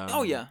 He's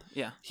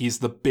he's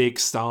the big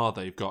star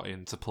they've got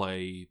in to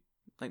play.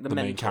 Like the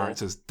main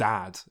character's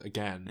dad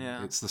again.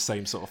 Yeah. It's the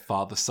same sort of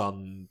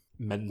father-son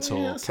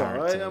mentor character. All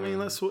right. I mean,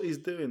 that's what he's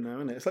doing now,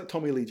 isn't it? It's like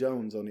Tommy Lee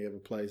Jones only ever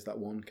plays that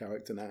one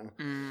character now.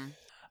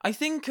 I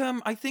think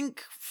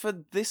for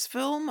this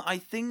film, I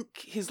think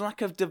his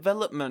lack of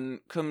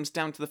development comes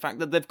down to the fact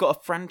that they've got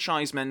a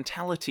franchise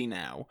mentality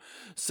now.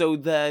 So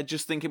they're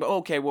just thinking,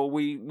 okay, well,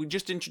 we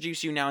just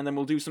introduce you now and then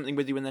we'll do something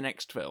with you in the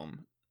next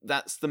film.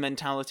 That's the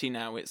mentality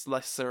now. It's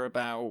lesser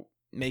about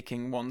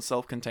making one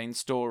self-contained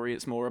story.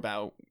 It's more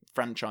about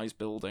franchise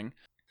building.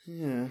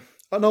 Yeah.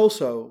 And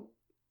also,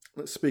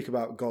 let's speak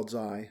about God's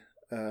Eye,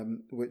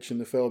 which in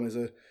the film is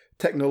a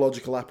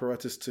technological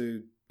apparatus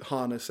to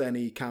harness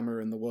any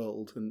camera in the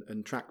world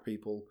and track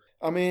people.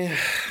 I mean,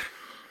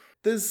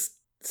 there's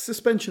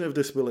suspension of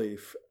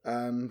disbelief,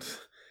 and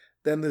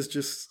then there's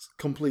just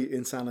complete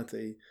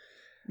insanity.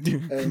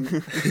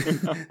 And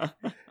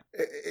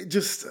it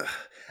just...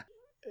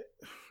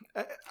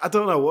 I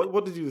don't know.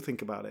 What did you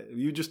think about it? Are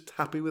you just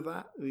happy with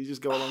that? Did you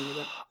just go along with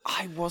it?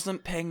 I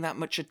wasn't paying that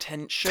much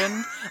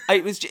attention.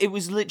 It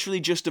was literally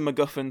just a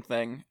MacGuffin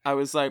thing. I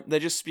was like, they're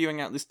just spewing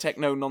out this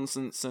techno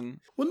nonsense and...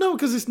 Well, no,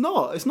 because it's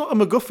not. It's not a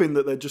MacGuffin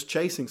that they're just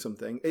chasing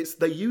something. It's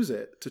they use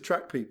it to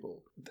track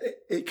people.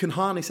 It can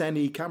harness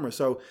any camera.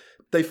 So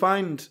they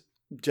find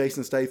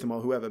Jason Statham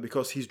or whoever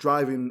because he's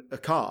driving a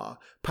car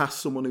past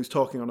someone who's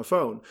talking on a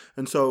phone.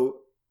 And so...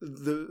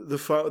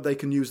 they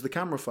can use the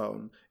camera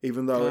phone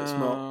even though it's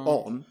not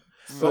on,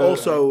 but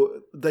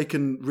also they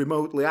can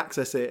remotely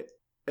access it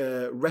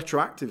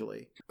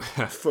retroactively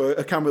for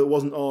a camera that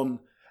wasn't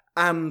on,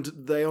 and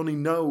they only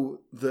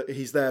know that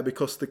he's there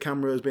because the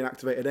camera has been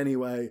activated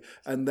anyway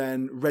and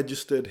then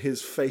registered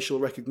his facial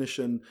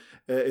recognition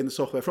in the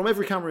software from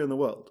every camera in the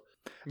world.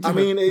 I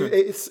mean,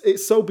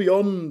 it's so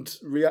beyond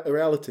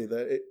reality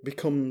that it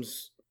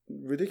becomes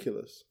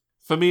ridiculous.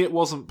 For me, it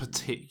wasn't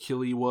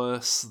particularly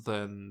worse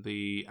than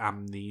the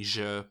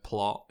amnesia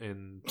plot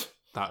in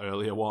that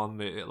earlier one.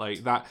 It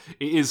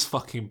is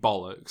fucking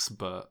bollocks,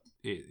 but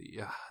I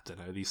don't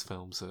know. These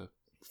films are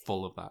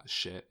full of that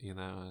shit, you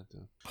know.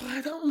 But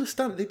I don't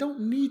understand. They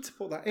don't need to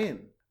put that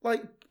in.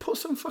 Like, put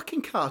some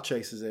fucking car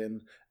chases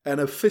in and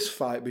a fist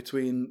fight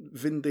between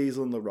Vin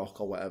Diesel and The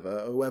Rock or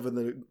whatever, whoever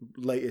the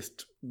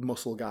latest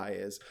muscle guy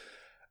is.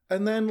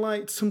 And then,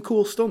 like, some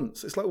cool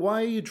stunts. It's like,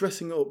 why are you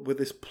dressing up with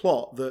this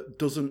plot that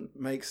doesn't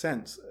make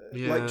sense?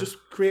 Yeah. Like, just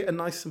create a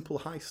nice, simple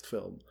heist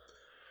film.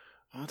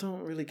 I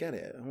don't really get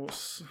it.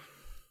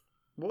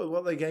 What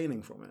are they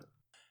gaining from it?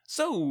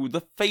 So,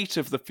 the fate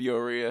of the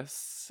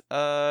Furious.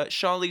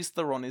 Charlize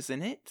Theron is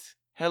in it.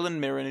 Helen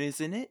Mirren is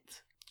in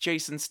it.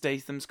 Jason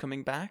Statham's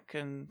coming back,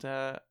 and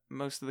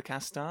most of the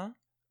cast are.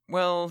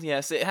 Well,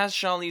 yes, it has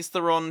Charlize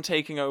Theron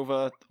taking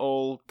over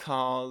all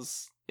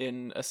cars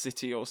in a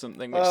city or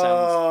something, which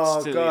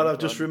sounds silly. Oh God, I've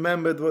just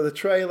remembered with the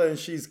trailer, and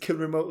she can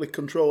remotely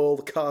control all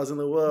the cars in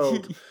the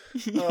world.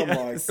 Oh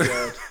my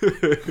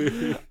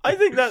God. I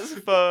think that's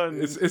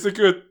fun. It's a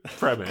good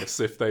premise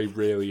if they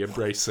really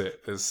embrace it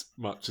as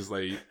much as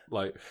they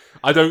like.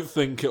 I don't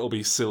think it'll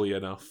be silly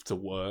enough to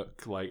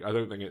work. Like, I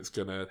don't think it's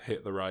gonna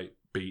hit the right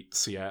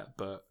beats yet,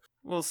 but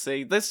we'll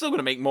see. They're still going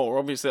to make more.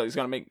 Obviously, it's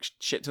going to make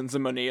shit tons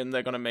of money, and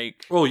they're going to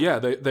make. Oh yeah,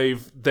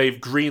 they've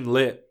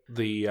greenlit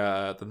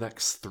the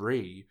next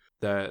 3.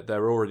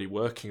 They're already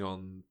working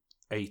on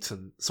 9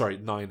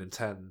 and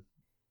 10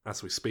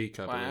 as we speak.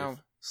 I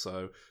believe.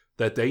 So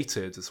they're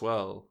dated as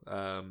well.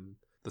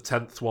 The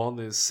 10th one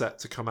is set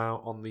to come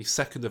out on the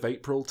 2nd of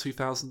April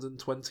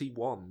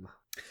 2021.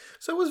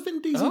 So has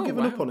Vin Diesel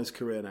given up on his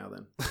career now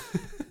then?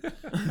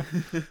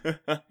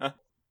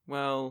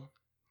 Well,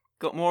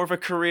 got more of a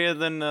career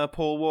than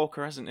Paul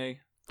Walker, hasn't he?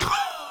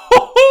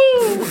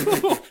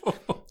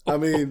 I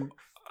mean,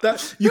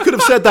 that you could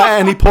have said that at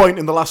any point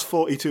in the last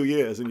 42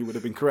 years and you would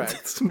have been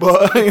correct.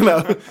 But, you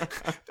know,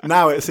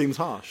 now it seems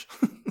harsh.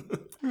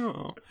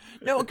 Oh.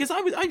 No, because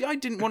I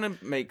didn't want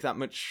to make that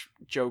much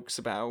jokes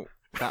about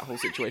that whole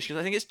situation.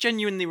 I think it's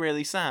genuinely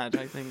really sad.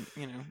 I think,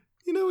 you know.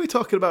 You know, we're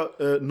talking about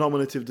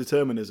nominative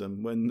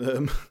determinism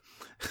when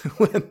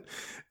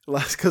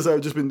because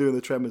I've just been doing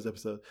the Tremors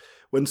episode,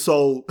 when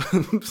Sol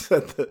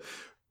said that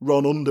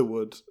Ron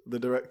Underwood, the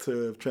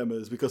director of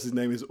Tremors, because his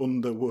name is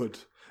Underwood,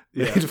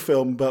 made a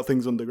film about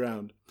things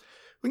underground. I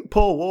think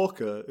Paul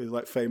Walker is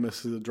like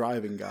famous as a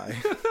driving guy.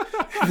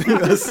 I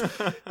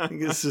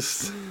think it's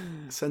just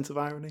a sense of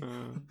irony.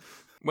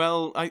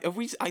 Well, I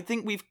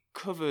think we've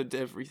covered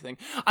everything.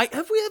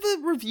 Have we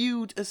ever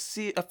reviewed a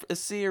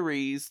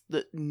series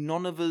that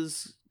none of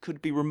us could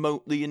be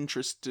remotely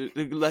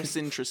less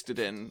interested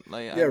in?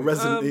 Like,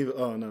 Resident Evil.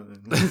 Oh no.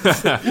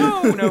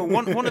 No.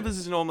 One of us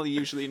is normally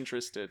usually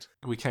interested.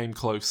 We came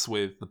close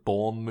with the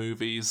Bourne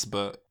movies,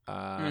 but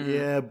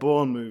yeah,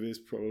 Bourne movies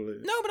probably.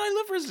 No, but I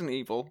love Resident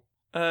Evil.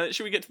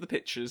 Should we get to the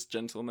pictures,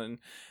 gentlemen?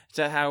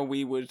 To how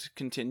we would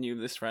continue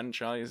this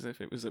franchise if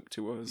it was up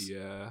to us?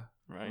 Yeah.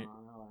 Right.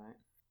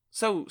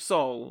 So,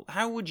 Sol,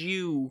 how would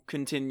you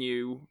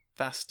continue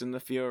Fast and the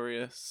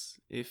Furious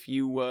if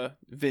you were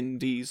Vin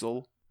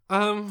Diesel?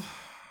 Well,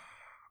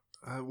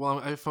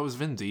 if I was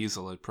Vin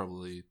Diesel, I'd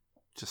probably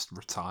just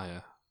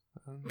retire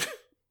and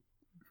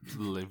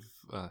live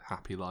a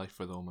happy life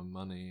with all my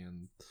money.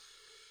 And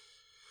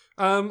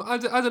I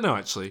don't know,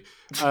 actually.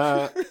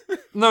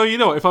 No, you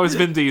know what? If I was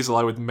Vin Diesel,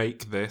 I would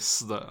make this.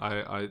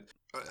 That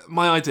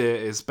my idea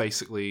is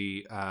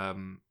basically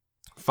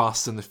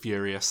Fast and the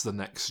Furious, the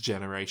next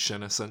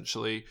generation,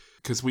 essentially,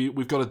 because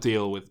we've got to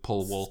deal with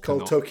Paul Walker. It's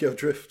called Tokyo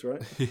Drift,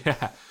 right?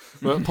 Yeah,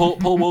 but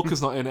Paul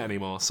Walker's not in it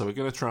anymore, so we're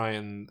going to try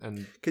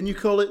and. Can you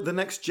call it the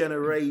next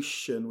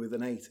generation with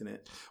an 8 in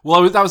it?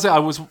 Well, that was it. I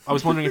was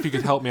wondering if you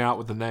could help me out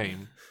with the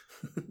name.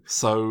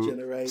 So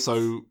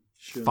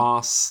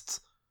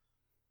Fast.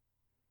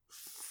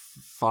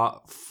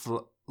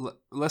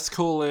 Let's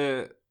call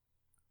it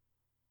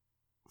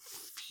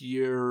Far.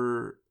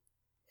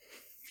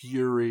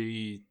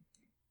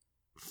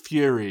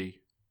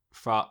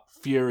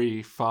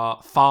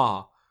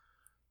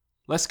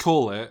 Let's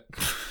call it.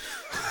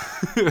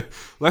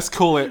 Let's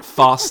call it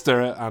Faster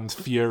and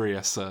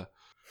Furiouser.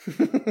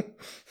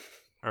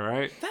 All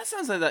right. That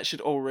sounds like that should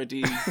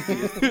already be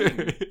a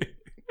thing.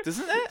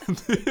 Doesn't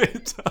it?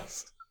 It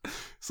does.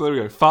 So there we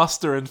go.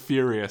 Faster and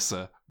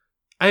Furiouser.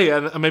 Hey,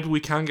 and maybe we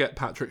can get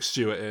Patrick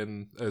Stewart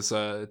in as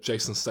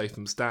Jason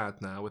Statham's dad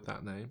now with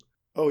that name.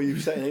 Oh, are you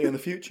setting it in the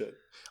future?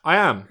 I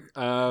am.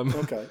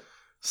 Okay.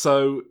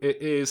 So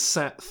it is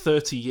set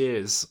 30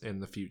 years in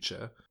the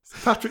future.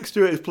 Patrick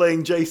Stewart is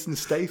playing Jason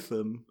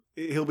Statham.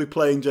 He'll be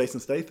playing Jason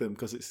Statham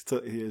because it's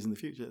 30 years in the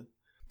future.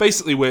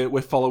 Basically,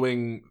 we're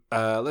following.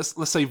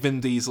 Let's say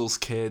Vin Diesel's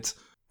kid.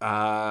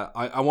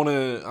 I want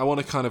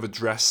to kind of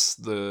address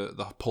the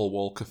Paul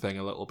Walker thing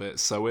a little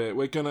bit. So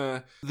we're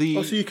gonna so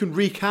you can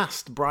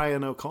recast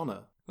Brian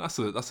O'Connor. That's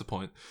a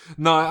point.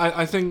 No,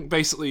 I think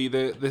basically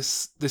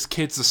this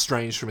kid's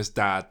estranged from his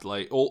dad.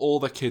 Like all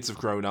the kids have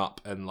grown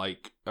up and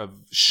like have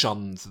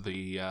shunned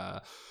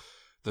the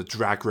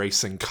drag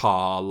racing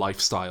car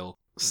lifestyle.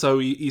 So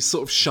he's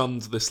sort of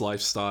shunned this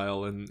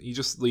lifestyle and he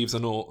just leads a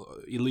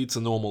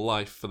normal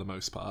life for the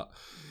most part.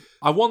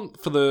 I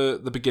want for the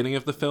beginning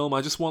of the film,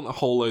 I just want a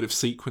whole load of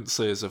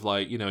sequences of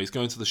like, he's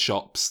going to the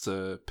shops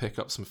to pick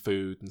up some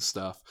food and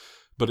stuff.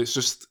 But he's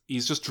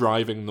just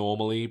driving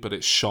normally, but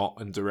it's shot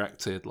and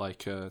directed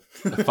like a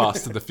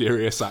Fast and the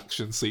Furious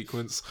action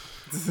sequence.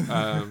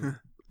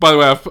 By the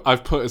way,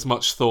 I've put as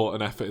much thought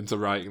and effort into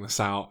writing this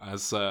out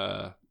as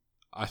I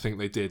think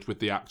they did with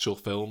the actual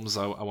films.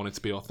 I want it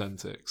to be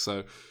authentic,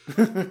 so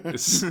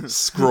it's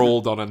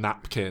scrawled on a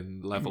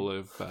napkin level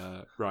of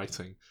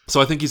writing.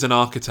 So I think he's an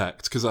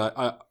architect because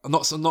I'm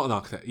not an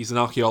architect. He's an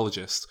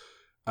archaeologist.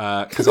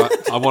 Because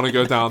I want to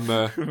go down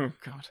the. Oh,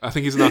 God. I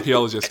think he's an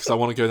archaeologist because I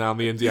want to go down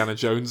the Indiana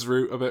Jones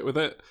route a bit with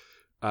it.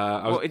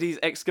 He's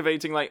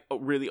excavating like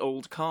really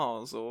old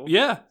cars or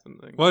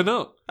something. Why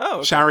not? Oh,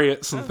 okay.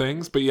 Chariots and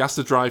things, but he has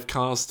to drive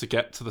cars to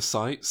get to the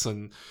sites,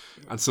 and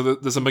so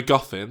there's a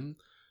MacGuffin,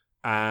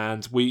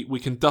 and we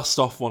can dust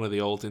off one of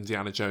the old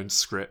Indiana Jones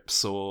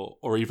scripts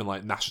or even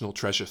like National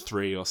Treasure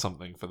 3 or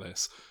something for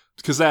this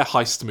because they're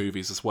heist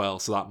movies as well,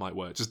 so that might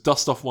work. Just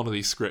dust off one of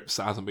these scripts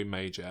that hasn't been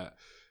made yet.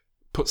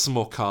 Put some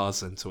more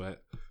cars into it,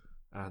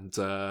 and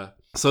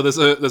so there's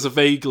a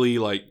vaguely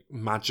like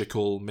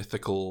magical,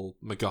 mythical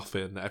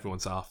MacGuffin that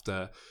everyone's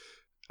after,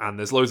 and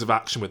there's loads of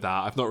action with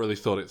that. I've not really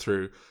thought it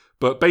through,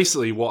 but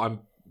basically what I'm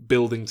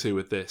building to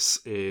with this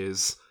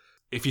is,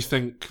 if you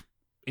think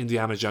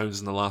Indiana Jones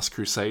and the Last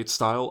Crusade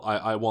style,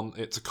 I want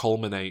it to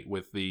culminate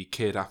with the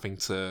kid having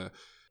to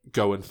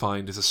go and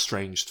find his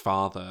estranged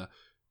father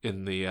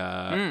in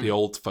the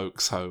old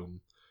folks'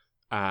 home.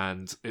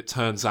 And it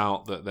turns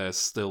out that there's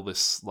still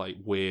this like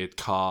weird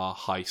car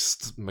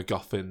heist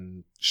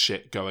MacGuffin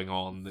shit going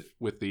on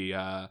with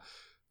the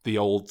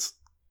old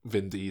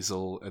Vin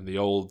Diesel and the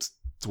old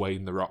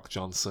Dwayne "The Rock"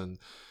 Johnson.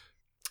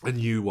 A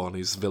new one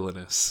is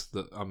villainous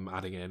that I'm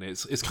adding in.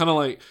 It's kind of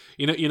like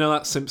you know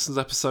that Simpsons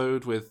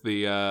episode with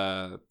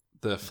the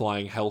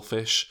flying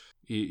hellfish.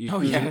 You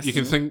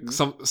can think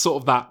some sort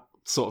of that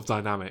sort of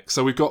dynamic.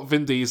 So we've got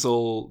Vin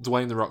Diesel,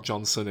 Dwayne "The Rock"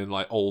 Johnson in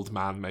like old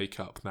man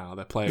makeup now.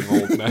 They're playing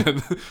old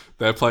men.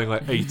 They're playing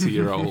like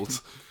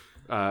 80-year-old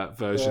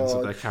versions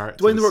of their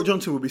characters. Dwayne "The Rock"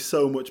 Johnson would be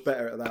so much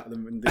better at that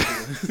than Vin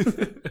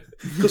Diesel.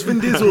 Because Vin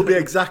Diesel would be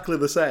exactly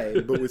the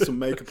same, but with some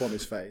makeup on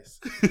his face.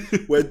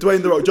 Where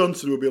Dwayne "The Rock"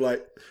 Johnson would be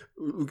like,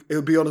 it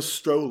would be on a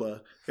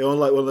stroller, on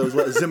like one of those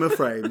like Zimmer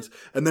frames,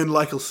 and then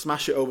like he'll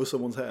smash it over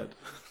someone's head.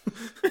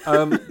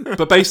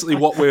 But basically,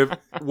 what we're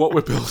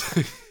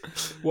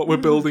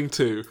building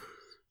to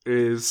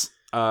is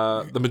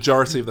the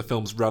majority of the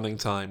film's running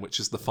time,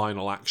 which is the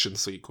final action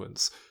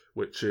sequence,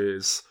 which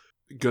is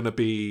going to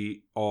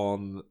be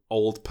on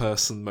old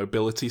person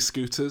mobility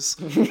scooters.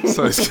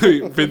 So it's going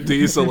to be Vin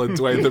Diesel and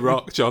Dwayne "The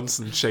Rock"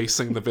 Johnson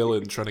chasing the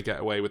villain, trying to get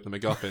away with the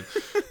MacGuffin.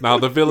 Now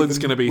the villain's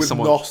going to be with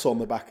someone NOS on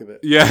the back of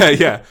it.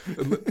 Yeah.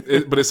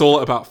 But it's all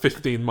at about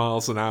 15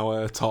 miles an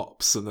hour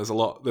tops, and there's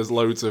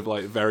loads of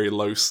like very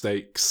low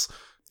stakes,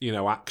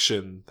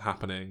 action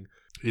happening.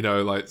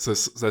 Like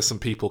there's some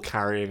people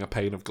carrying a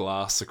pane of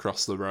glass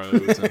across the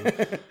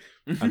road,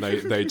 and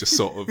they just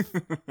sort of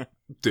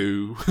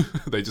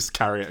they just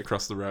carry it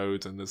across the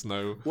road, and there's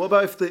no. What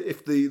about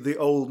if the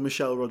old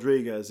Michelle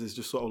Rodriguez is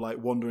just sort of like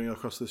wandering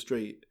across the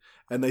street,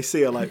 and they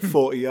see her like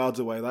 40 yards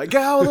away, like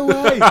get out of the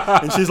way,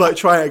 and she's like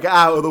trying to get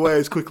out of the way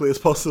as quickly as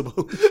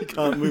possible. She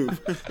can't move.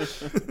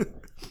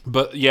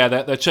 But yeah,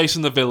 they're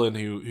chasing the villain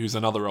who's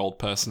another old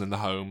person in the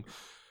home.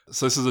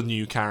 So this is a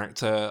new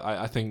character.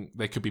 I think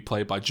they could be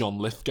played by John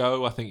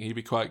Lithgow. I think he'd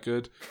be quite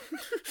good.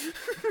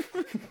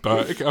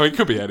 But it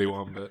could be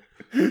anyone, but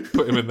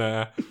put him in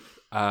there.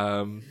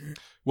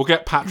 We'll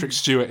get Patrick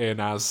Stewart in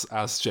as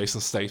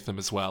Jason Statham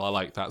as well. I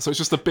like that. So it's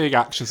just a big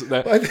action.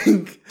 I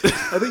think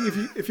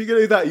if you're gonna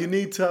do that, you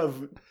need to have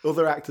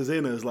other actors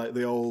in as like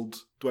the old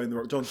Dwayne The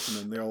Rock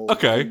Johnson and the old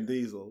Vin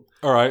Diesel.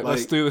 All right,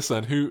 let's do this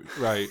then.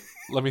 Right,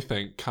 let me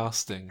think.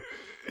 Casting.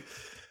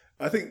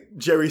 I think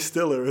Jerry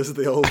Stiller as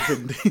the old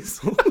Vin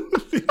Diesel.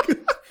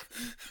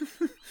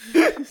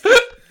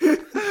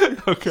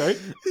 Okay.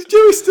 Is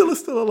Jerry Stiller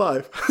still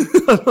alive?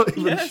 I'm not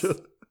even sure.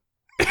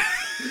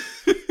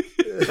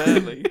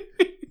 Barely.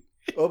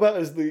 What about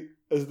as the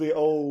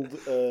old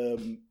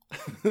Dwayne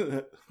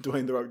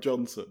The Rock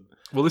Johnson?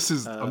 Well, this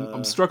is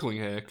I'm struggling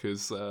here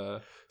because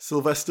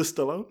Sylvester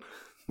Stallone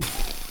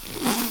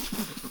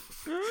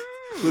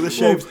with a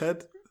shaved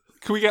head.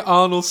 Can we get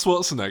Arnold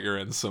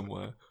Schwarzenegger in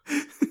somewhere?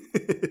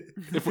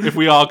 if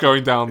we are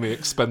going down the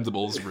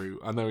Expendables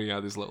route, I know he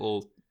had his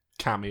little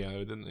cameo,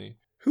 didn't he?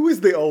 Who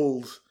is the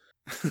old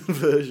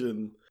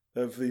version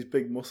of these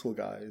big muscle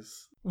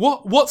guys?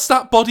 What's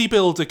that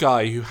bodybuilder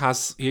guy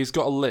he's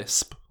got a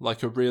lisp,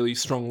 like a really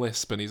strong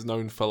lisp, and he's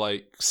known for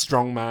like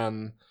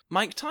strongman?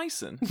 Mike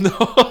Tyson?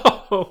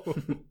 No,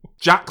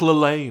 Jack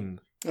LaLanne.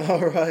 Oh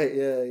right,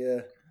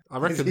 yeah. I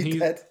reckon he's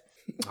dead.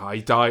 Oh,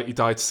 he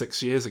died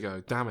 6 years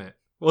ago. Damn it.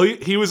 Well,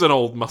 he was an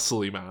old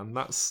muscly man.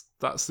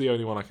 That's the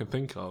only one I can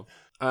think of.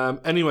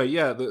 Anyway,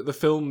 yeah, the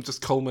film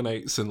just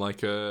culminates in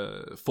like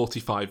a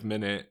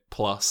 45-minute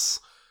plus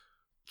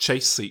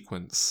chase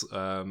sequence.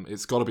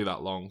 It's got to be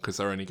that long because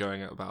they're only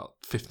going at about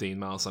 15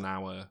 miles an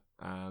hour,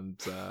 and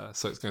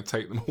so it's going to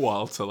take them a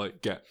while to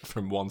like get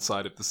from one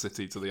side of the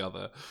city to the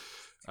other.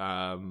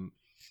 And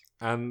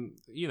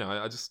you know,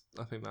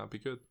 I think that'd be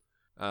good.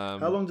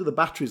 How long do the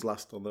batteries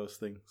last on those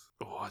things?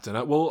 Oh, I don't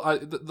know. Well,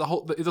 the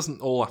whole it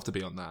doesn't all have to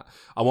be on that.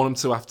 I want them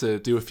to have to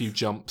do a few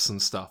jumps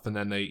and stuff, and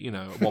then they, you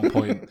know, at one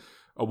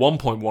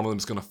point, one of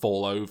them's going to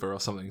fall over or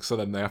something. So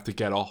then they have to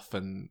get off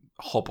and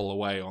hobble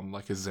away on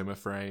like a Zimmer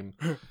frame.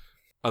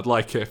 I'd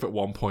like it if at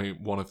one point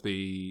one of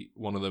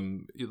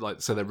them,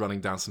 like, say they're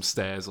running down some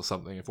stairs or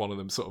something. If one of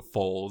them sort of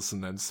falls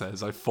and then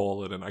says, "I've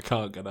fallen and I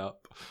can't get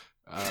up."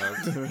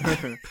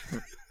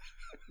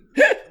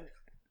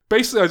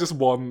 Basically, I just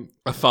want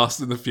a Fast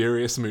and the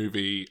Furious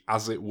movie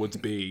as it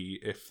would be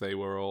if they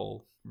were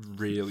all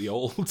really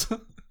old.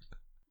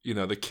 You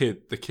know, the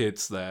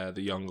kids there,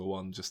 the younger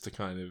one, just to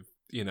kind of,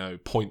 you know,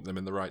 point them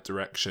in the right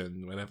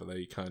direction whenever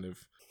they kind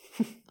of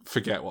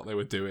forget what they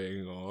were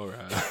doing or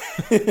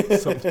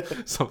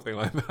something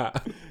like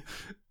that.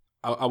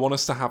 I want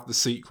us to have the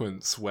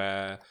sequence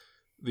where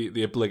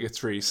the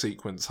obligatory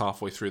sequence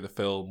halfway through the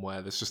film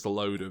where there's just a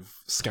load of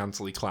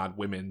scantily clad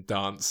women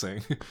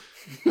dancing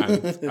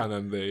and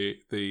then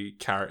the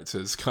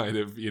characters kind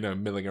of, you know,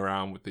 milling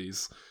around with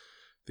these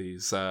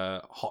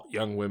hot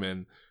young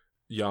women,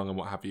 young and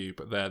what have you,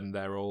 but then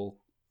they're all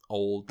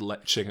old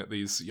leching at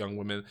these young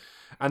women.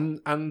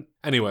 And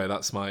anyway,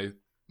 that's my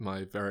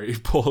very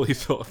poorly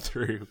thought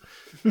through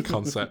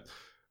concept.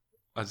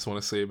 I just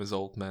want to see them as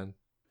old men.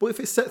 But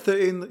if it's set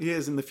 13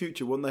 years in the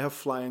future, wouldn't they have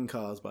flying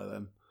cars by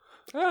then?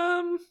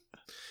 In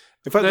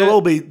fact, they'll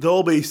all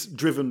be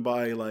driven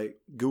by like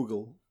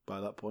Google by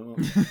that point.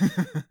 Won't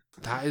they?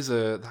 That is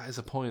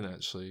a point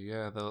actually.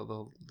 Yeah,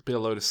 there'll be a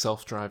load of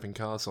self-driving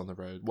cars on the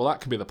road. Well, that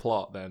could be the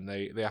plot then.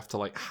 They have to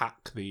like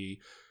hack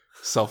the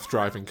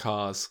self-driving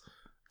cars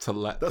to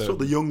let. That's what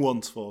the young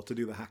one's for, to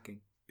do the hacking.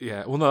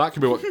 Yeah. Well, no, that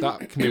can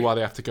be why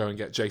they have to go and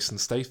get Jason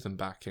Statham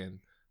back in.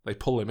 They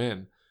pull him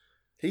in.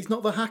 He's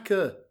not the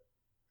hacker.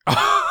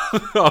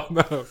 Oh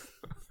no.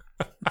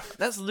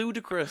 That's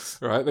ludicrous.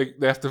 Right,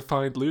 they have to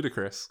find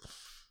Ludacris.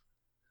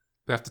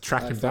 They have to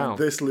track him down.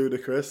 This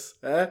Ludacris,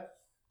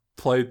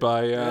 played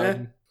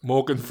by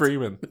Morgan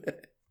Freeman.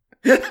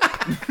 That'd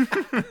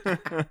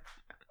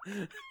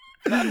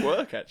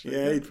work, actually.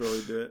 Yeah, he'd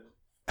probably do it.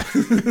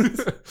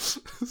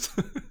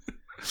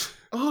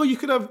 Oh, you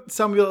could have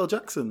Samuel L.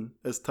 Jackson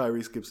as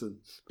Tyrese Gibson.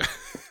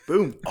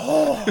 Boom.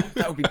 Oh,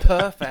 that would be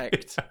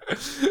perfect.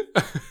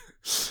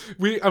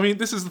 I mean,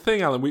 this is the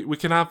thing, Alan. We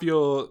can have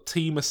your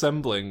team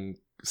assembling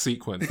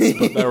sequence,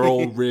 but they're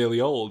all really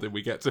old, and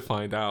we get to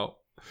find out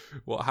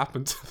what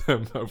happened to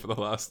them over the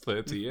last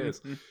 30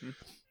 years.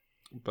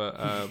 But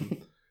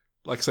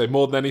like I say,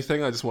 more than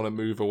anything, I just want to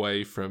move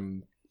away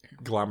from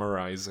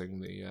glamorizing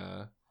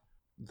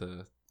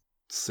the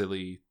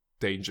silly,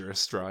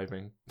 dangerous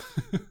driving.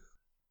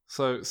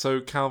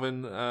 So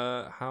Calvin,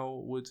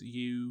 how would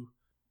you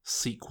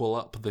sequel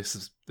up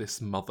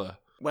this mother?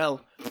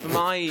 Well, for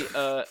my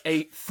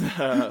eighth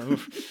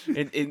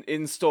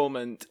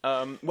installment,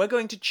 we're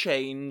going to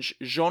change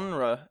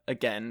genre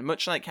again,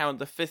 much like how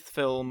the fifth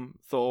film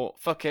thought,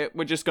 fuck it,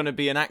 we're just going to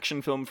be an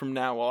action film from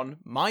now on.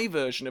 My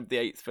version of the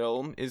eighth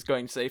film is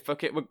going to say,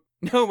 fuck it, we're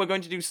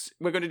going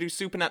to do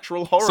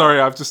supernatural horror. Sorry,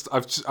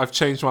 I've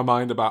changed my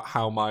mind about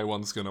how my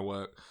one's going to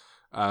work.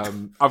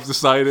 I've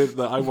decided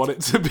that I want it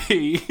to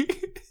be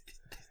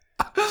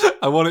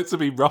I want it to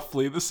be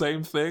roughly the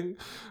same thing,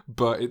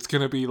 but it's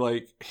going to be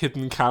like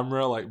hidden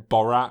camera, like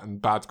Borat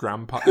and Bad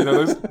Grandpa. You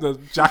know, the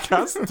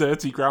Jackass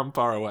Dirty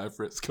Grandpa or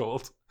whatever it's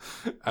called.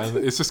 And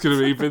it's just going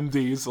to be Vin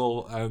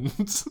Diesel and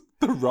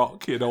The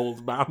Rock in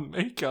old man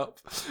makeup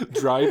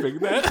driving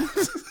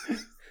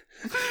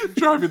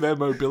their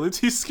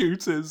mobility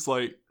scooters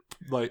like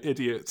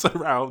idiots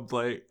around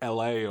like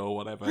LA or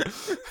whatever,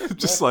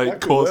 just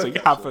like causing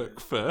havoc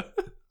for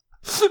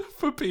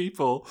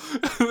people,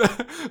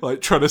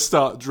 like trying to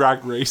start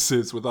drag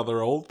races with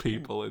other old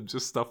people and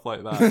just stuff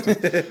like that.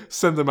 Just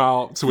send them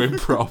out to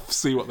improv,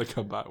 see what they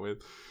come back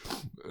with,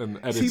 and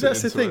edit. See,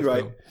 that's the thing,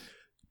 right?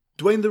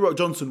 Dwayne The Rock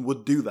Johnson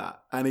would do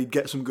that, and he'd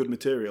get some good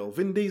material.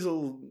 Vin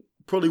Diesel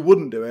probably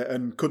wouldn't do it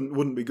and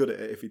wouldn't be good at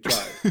it if he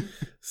tried.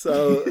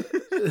 So,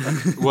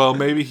 well,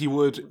 maybe he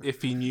would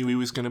if he knew he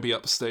was going to be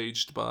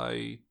upstaged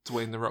by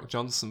Dwayne The Rock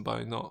Johnson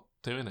by not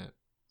doing it.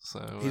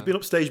 So he's been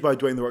upstaged by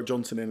Dwayne The Rock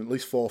Johnson in at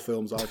least 4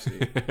 films I've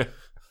seen.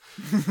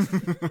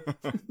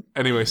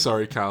 Anyway,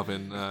 sorry,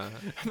 Calvin.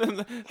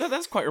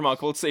 That's quite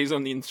remarkable to say he's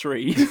only in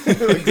 3.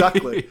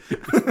 Exactly.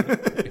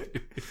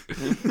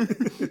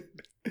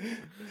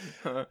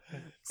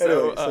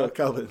 So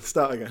Calvin,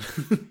 start again.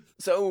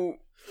 So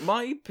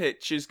my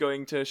pitch is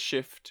going to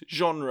shift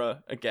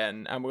genre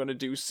again, and we're going to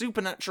do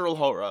supernatural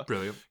horror.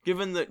 Brilliant.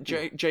 Given that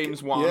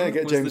James Wan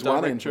get was James the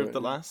Wan director into of the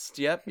it. last.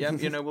 Yep.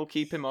 We'll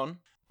keep him on.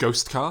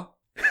 Ghost car.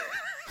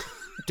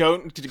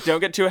 Don't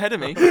get too ahead of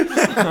me.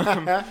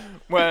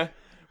 We're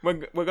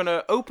going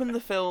to open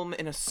the film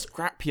in a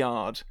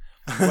scrapyard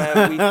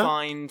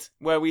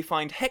where we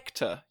find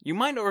Hector. You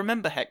might not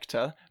remember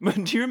Hector,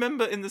 but do you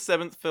remember in the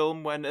 7th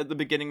film when at the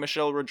beginning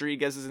Michelle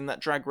Rodriguez is in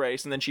that drag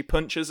race and then she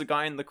punches a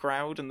guy in the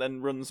crowd and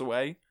then runs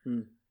away?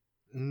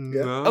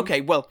 No. Okay,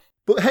 well,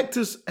 But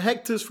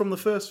Hector's from the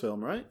first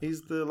film, right?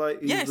 He's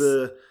Yes.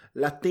 the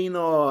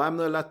Latino. I'm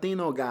the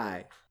Latino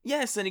guy.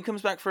 yes, and he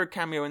comes back for a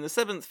cameo in the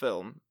 7th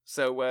film.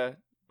 So we're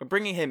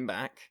bringing him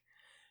back.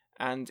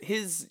 And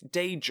his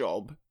day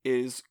job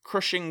is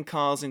crushing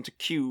cars into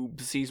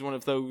cubes. He's one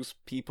of those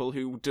people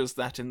who does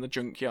that in the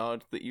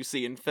junkyard that you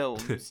see in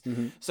films.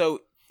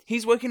 So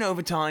he's working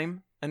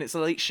overtime, and it's a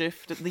late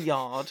shift at the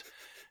yard,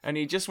 and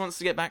he just wants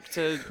to get back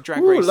to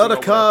drag racing. A lot of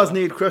or cars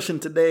whatever. need crushing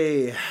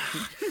today.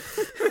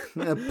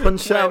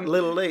 Punch out a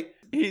little late.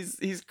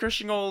 He's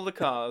crushing all the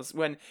cars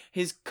when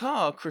his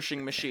car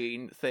crushing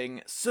machine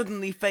thing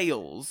suddenly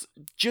fails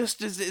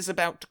just as it's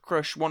about to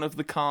crush one of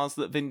the cars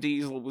that Vin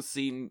Diesel was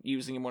seen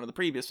using in one of the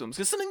previous films.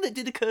 Because something that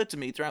did occur to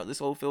me throughout this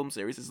whole film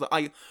series is that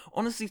I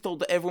honestly thought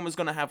that everyone was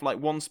going to have like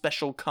one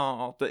special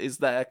car that is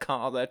their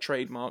car, their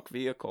trademark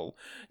vehicle.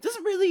 It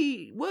doesn't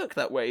really work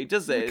that way,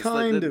 does it? It's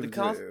like Kind the of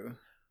cars, do.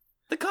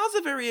 the cars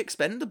are very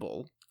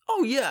expendable.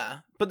 Oh, yeah.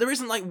 But there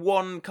isn't, like,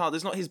 one car.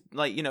 There's not his,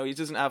 like, you know, he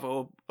doesn't have,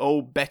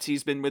 oh,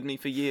 Betty's been with me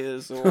for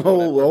years. Or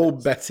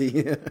old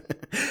Betty.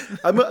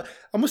 I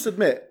must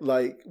admit,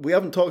 like, we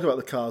haven't talked about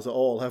the cars at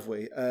all, have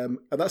we? And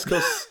that's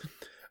because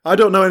I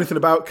don't know anything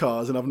about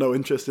cars and I've no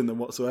interest in them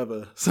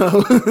whatsoever. So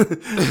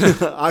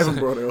I haven't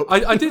brought it up.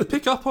 I did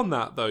pick up on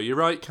that, though. You're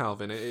right,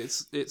 Calvin.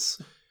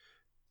 It's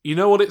you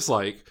know what it's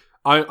like?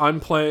 I'm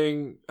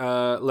playing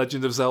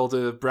Legend of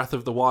Zelda Breath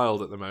of the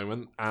Wild at the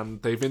moment,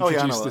 and they've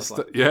introduced this.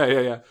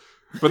 Yeah.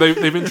 But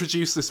they've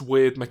introduced this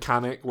weird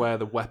mechanic where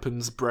the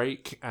weapons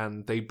break,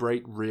 and they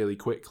break really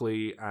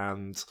quickly.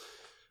 And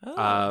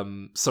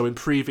so in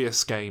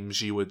previous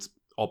games, you would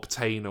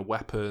obtain a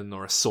weapon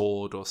or a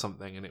sword or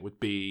something, and it would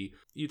be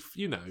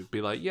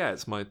be like, yeah,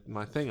 it's my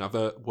thing. I've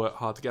worked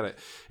hard to get it.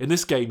 In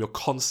this game, you're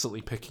constantly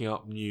picking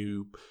up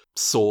new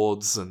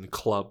swords and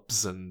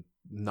clubs and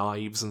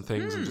knives and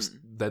things, and just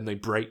then they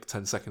break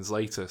 10 seconds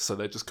later, so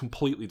they're just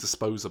completely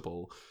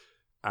disposable,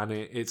 and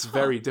it's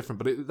very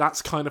different. But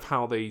that's kind of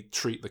how they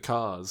treat the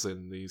cars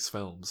in these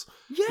films.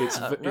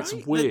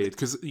 It's weird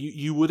because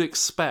you would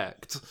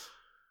expect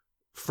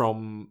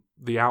from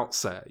the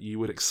outset, you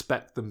would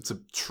expect them to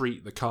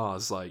treat the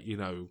cars like, you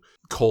know,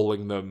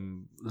 calling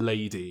them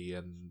lady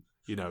and,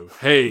 you know,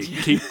 hey,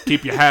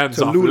 keep your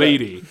hands off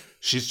lady,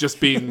 she's just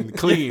been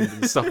cleaned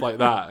and stuff like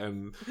that,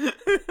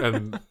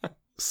 and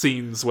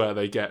scenes where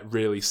they get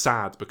really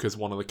sad because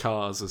one of the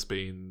cars has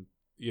been,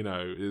 you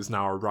know, is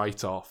now a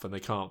write-off and they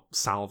can't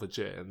salvage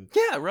it. And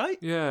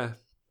Yeah.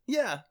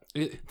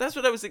 That's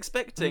what I was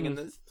expecting, and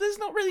there's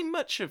not really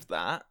much of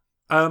that.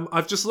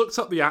 I've just looked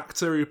up the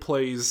actor who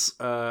plays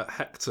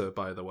Hector,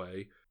 by the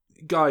way.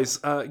 Guys,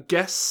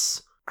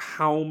 guess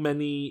how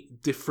many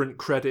different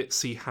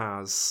credits he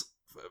has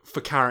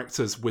for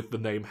characters with the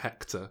name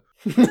Hector.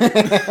 I'm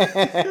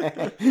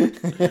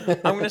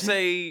going to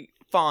say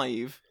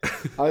 5.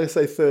 I would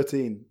say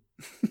 13.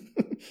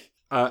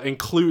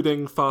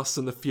 Including Fast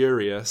and the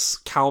Furious.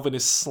 Calvin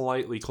is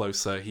slightly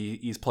closer.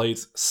 He's played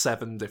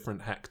 7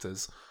 different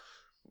Hectors.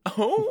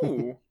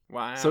 Oh,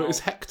 wow. So is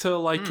Hector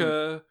like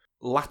a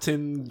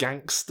Latin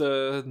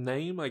gangster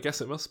name? I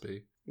guess it must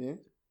be. Yeah.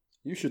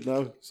 You should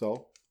know,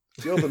 Sol.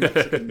 You're the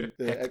Mexican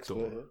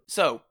expert.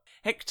 So,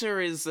 Hector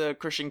is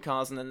crushing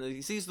cars, and then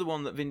he sees the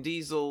one that Vin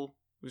Diesel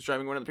was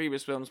driving one of the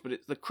previous films, but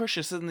the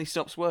crusher suddenly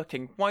stops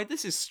working. Why,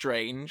 this is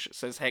strange,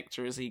 says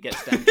Hector as he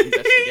gets down to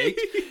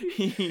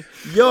investigate.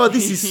 Yo,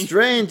 this is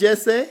strange,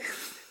 Jesse.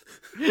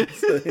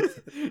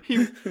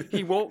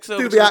 he walks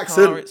over Do to the the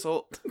accent.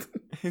 car.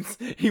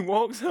 He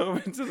walks over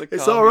to the car.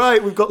 It's all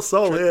right. We've got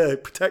Sol here.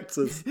 Protect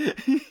us.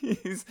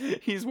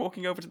 He's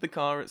walking over to the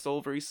car. It's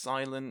all very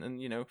silent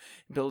and,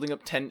 building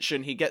up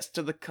tension. He gets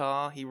to the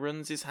car. He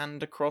runs his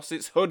hand across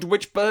its hood,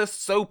 which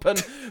bursts open.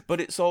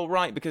 But it's all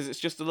right because it's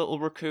just a little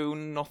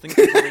raccoon. Nothing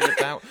to worry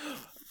about.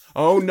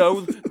 Oh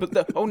no,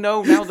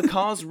 now the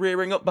car's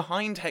rearing up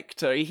behind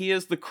Hector. He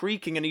hears the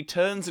creaking and he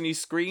turns and he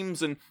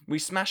screams and we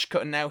smash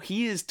cut and now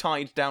he is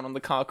tied down on the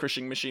car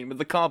crushing machine with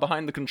the car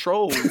behind the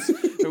controls,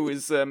 who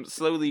is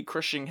slowly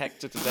crushing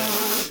Hector to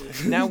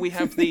death. Now we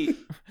have the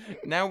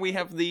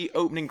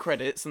opening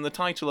credits and the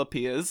title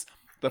appears,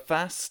 The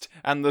Fast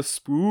and the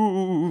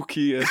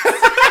Spookiest.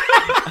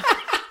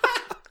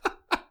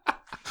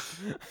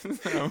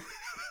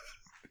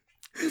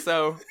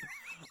 So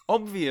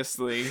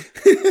obviously,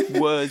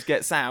 word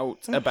gets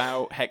out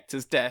about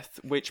Hector's death,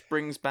 which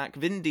brings back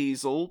Vin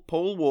Diesel,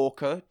 Paul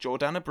Walker,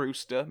 Jordana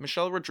Brewster,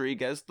 Michelle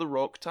Rodriguez, The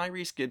Rock,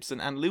 Tyrese Gibson,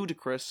 and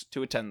Ludacris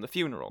to attend the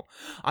funeral.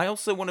 I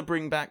also want to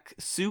bring back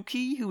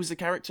Suki, who was a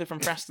character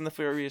from Fast and the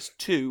Furious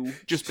 2,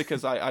 just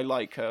because I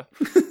like her.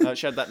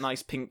 She had that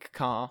nice pink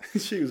car.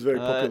 She was a very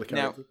popular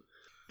character.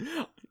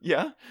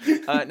 Yeah.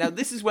 Now,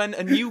 this is when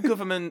a new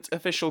government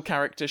official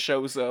character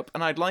shows up,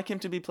 and I'd like him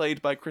to be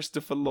played by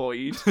Christopher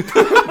Lloyd.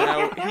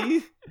 Now,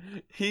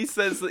 he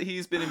says that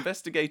he's been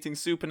investigating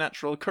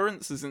supernatural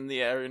occurrences in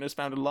the area and has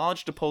found a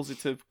large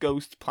deposit of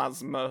ghost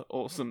plasma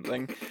or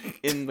something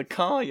in the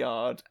car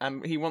yard,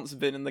 and he wants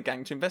Vin and the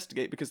gang to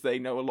investigate because they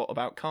know a lot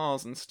about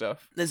cars and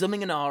stuff. There's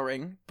umming and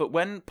ahhing, but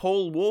when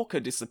Paul Walker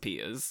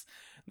disappears,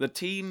 the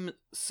team...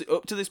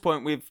 Up to this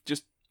point, we've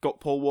just got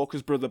Paul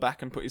Walker's brother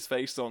back and put his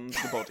face on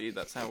the body.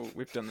 That's how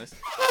we've done this.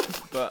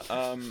 But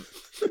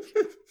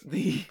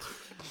the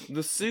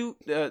suit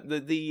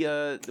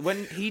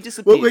when he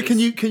disappears. Well, wait, can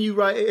you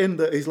write it in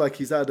that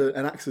he's had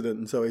an accident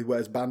and so he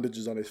wears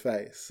bandages on his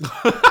face,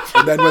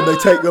 and then when they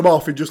take them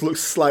off, he just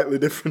looks slightly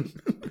different.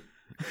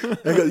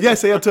 They go,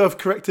 yes, he had to have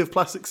corrective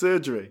plastic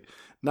surgery.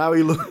 Now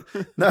he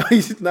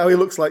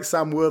looks like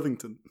Sam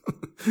Worthington.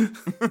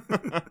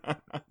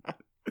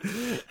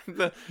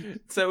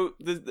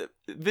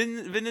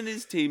 Vin and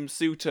his team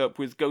suit up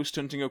with ghost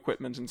hunting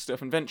equipment and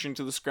stuff and venture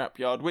into the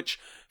scrapyard, which,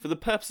 for the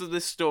purpose of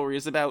this story,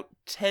 is about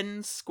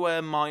 10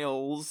 square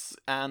miles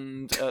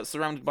and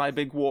surrounded by a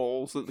big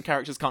wall so that the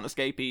characters can't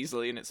escape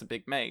easily, and it's a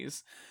big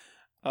maze.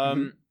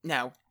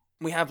 Now,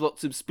 we have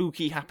lots of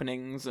spooky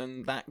happenings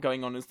and that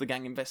going on as the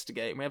gang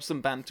investigate. And we have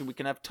some banter. We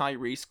can have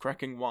Tyrese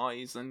cracking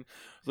wise and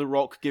The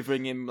Rock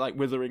giving him like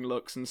withering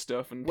looks and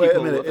stuff. And wait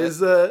a minute,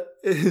 is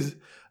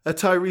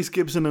Tyrese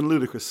Gibson and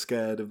Ludacris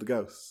scared of the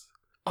ghosts?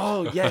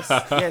 Oh yes,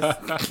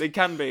 they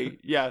can be.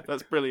 Yeah,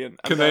 that's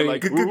brilliant. And Can they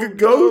like,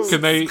 ghosts?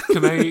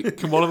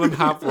 Can one of them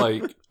have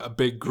like a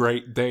big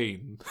Great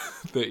Dane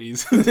that he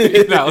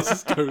now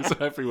just goes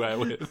everywhere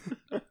with?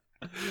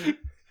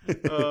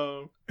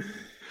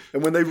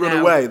 And when they run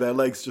away, their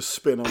legs just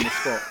spin on the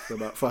spot for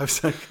about 5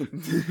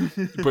 seconds.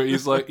 But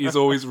he's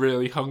always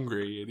really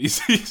hungry, and he's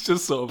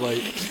just sort of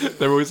like,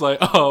 they're always like,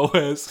 oh,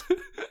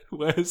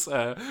 where's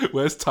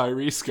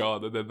Tyrese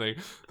gone? And then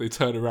they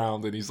turn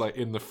around and he's like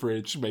in the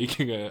fridge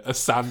making a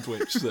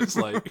sandwich that's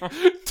like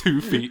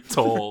 2 feet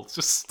tall,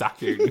 just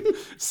stacking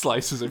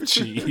slices of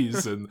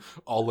cheese and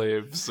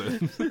olives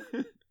and.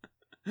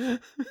 I'm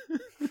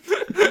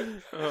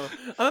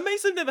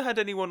amazed I've never had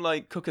anyone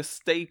like cook a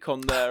steak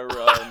on their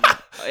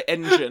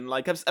engine.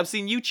 Like I've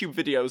seen YouTube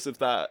videos of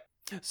that.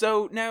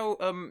 So now,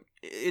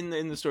 in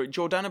the story,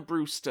 Jordana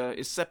Brewster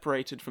is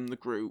separated from the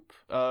group.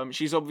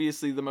 She's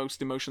obviously the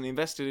most emotionally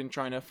invested in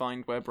trying to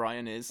find where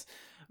Brian is.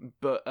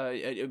 But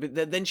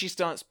then she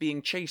starts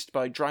being chased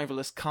by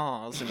driverless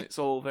cars, and it's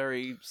all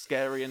very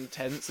scary and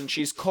tense, and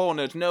she's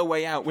cornered, no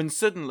way out, when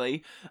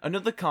suddenly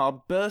another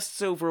car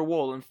bursts over a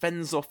wall and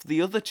fends off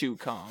the other 2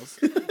 cars.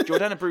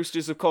 Jordana Brewster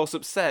is, of course,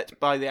 upset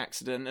by the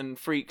accident and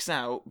freaks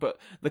out, but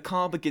the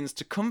car begins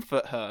to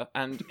comfort her,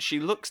 and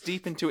she looks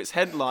deep into its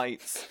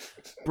headlights.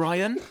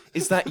 Brian,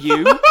 is that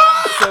you?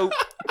 So,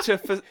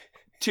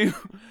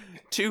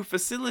 to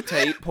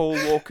facilitate Paul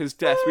Walker's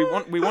death, we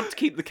want to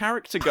keep the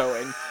character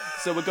going,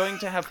 so we're going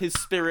to have his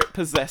spirit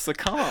possess a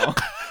car.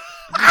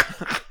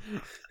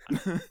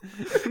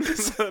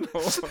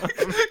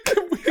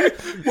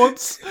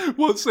 Once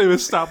they've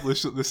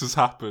established that this has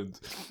happened,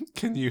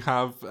 can you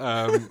have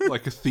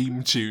like a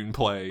theme tune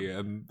play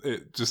and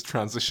it just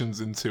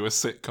transitions into a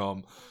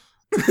sitcom?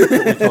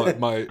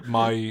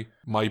 Like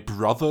my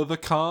brother the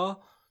car,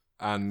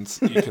 and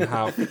you can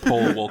have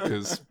Paul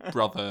Walker's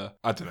brother.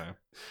 I don't know.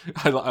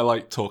 I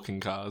like talking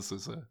cars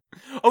as a.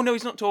 Oh no,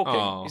 he's not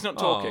talking. He's not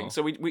talking.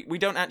 So we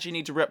don't actually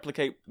need to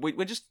replicate.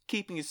 We're just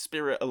keeping his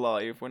spirit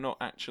alive. We're not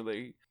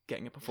actually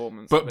getting a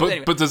performance. But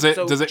anyway, does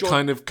it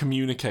kind of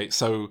communicate?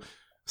 So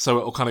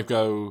it'll kind of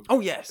go. Oh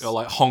yes. It'll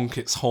like honk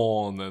its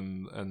horn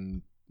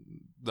and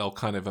they'll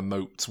kind of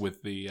emote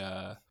with the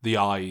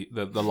eye,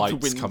 the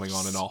lights coming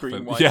on and off.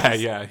 And,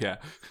 yeah.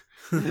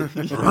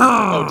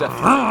 Oh,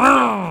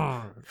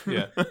 definitely.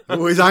 Yeah.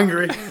 Always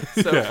angry.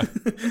 So,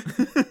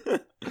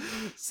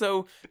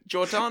 so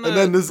Jordana And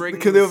then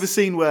brings... can they have a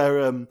scene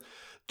where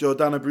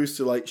Jordana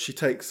Brewster, like, she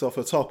takes off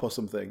her top or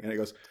something, and it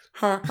goes,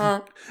 ha,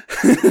 ha.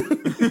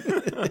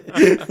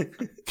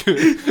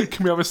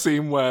 Can we have a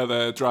scene where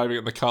they're driving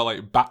and the car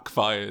like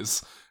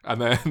backfires,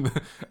 and then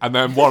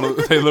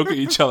they look at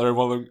each other and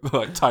one of them,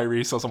 like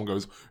Tyrese or someone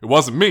goes, "It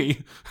wasn't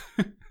me."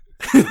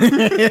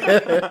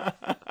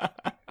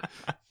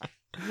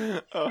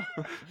 Oh,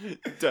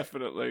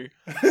 definitely.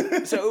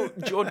 So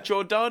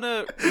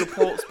Jordana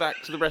reports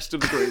back to the rest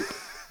of the group,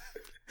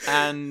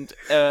 and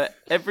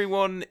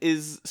everyone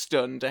is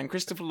stunned, and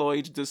Christopher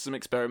Lloyd does some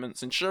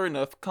experiments, and sure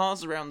enough,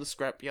 cars around the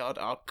scrapyard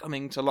are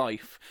coming to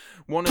life.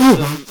 One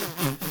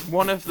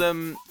of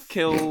them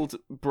killed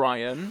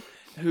Brian,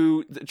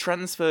 who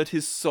transferred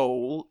his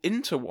soul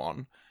into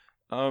one.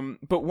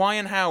 But why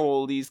and how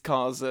all these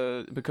cars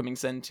are becoming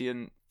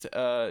sentient?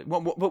 But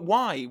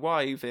why?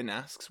 Why, Vin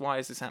asks. Why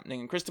is this happening?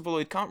 And Christopher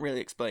Lloyd can't really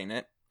explain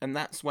it. And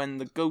that's when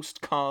the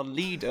ghost car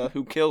leader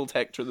who killed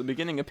Hector at the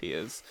beginning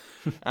appears.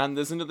 And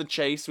there's another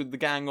chase with the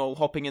gang all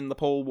hopping in the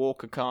Paul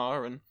Walker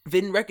car. And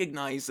Vin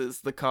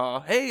recognizes the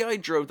car. "Hey, I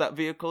drove that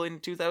vehicle in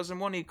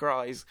 2001, he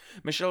cries.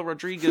 Michelle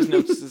Rodriguez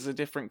notices a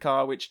different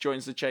car which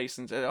joins the chase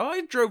and says, "Oh,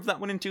 I drove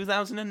that one in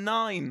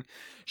 2009.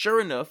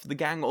 Sure enough, the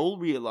gang all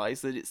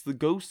realise that it's the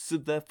ghosts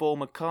of their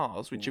former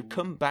cars which have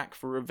come back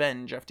for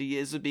revenge after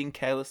years of being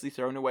carelessly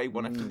thrown away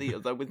one after the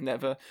other with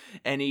never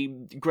any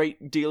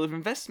great deal of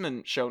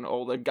investment shown at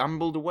all. They're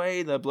gambled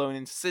away, they're blown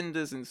into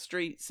cinders in the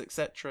streets,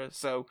 etc.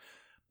 So,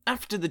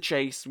 after the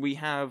chase, we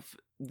have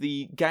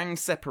the gang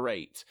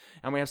separate,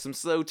 and we have some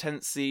slow,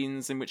 tense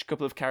scenes in which a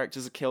couple of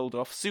characters are killed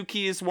off.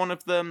 Suki is one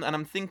of them, and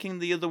I'm thinking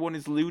the other one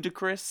is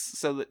Ludacris,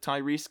 so that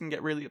Tyrese can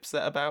get really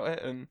upset about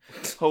it and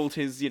hold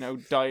his,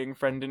 dying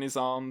friend in his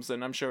arms,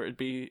 and I'm sure it'd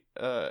be,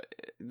 that,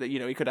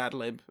 he could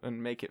ad-lib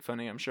and make it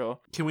funny, I'm sure.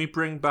 Can we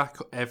bring back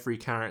every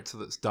character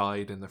that's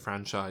died in the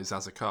franchise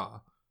as a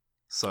car?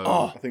 So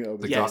I think that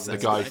would be the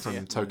guy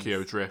from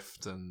Tokyo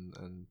Drift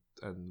and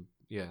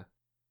yeah.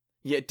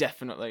 Yeah,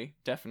 definitely.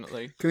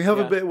 Can we have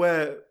a bit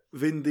where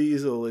Vin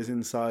Diesel is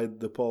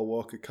inside the Paul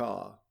Walker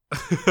car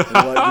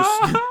and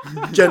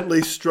just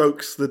gently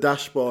strokes the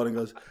dashboard and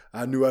goes,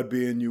 "I knew I'd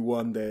be in you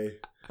one day."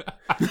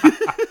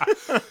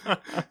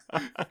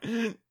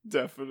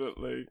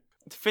 Definitely.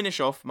 To finish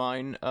off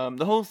mine,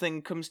 the whole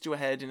thing comes to a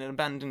head in an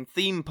abandoned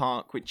theme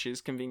park, which is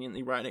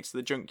conveniently right next to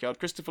the junkyard.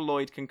 Christopher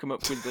Lloyd can come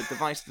up with the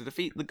device to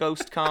defeat the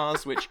ghost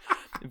cars, which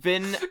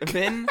Vin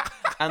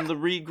and the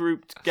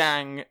regrouped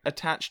gang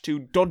attach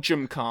to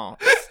Dodgem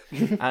carts.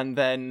 And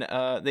then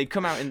they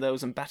come out in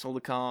those and battle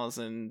the cars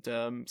and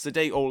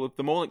sedate all of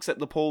them, all except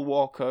the Paul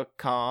Walker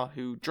car,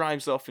 who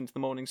drives off into the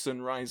morning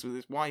sunrise with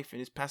his wife in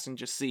his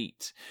passenger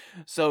seat.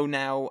 So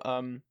now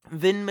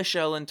Vin,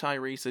 Michelle, and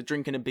Tyrese are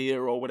drinking a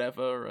beer or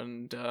whatever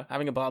and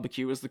having a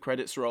barbecue as the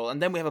credits roll.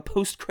 And then we have a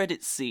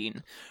post-credits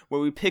scene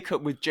where we pick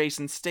up with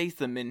Jason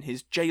Statham in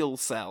his jail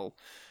cell.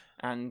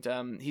 And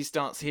he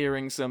starts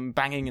hearing some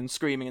banging and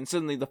screaming, and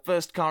suddenly the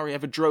first car he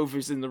ever drove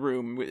is in the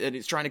room, and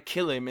it's trying to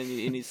kill him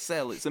in his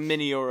cell. It's a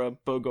Mini or a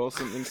Bug or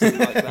something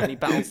like that. And he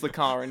battles the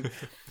car, and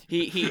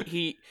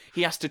he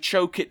has to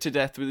choke it to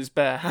death with his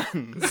bare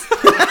hands.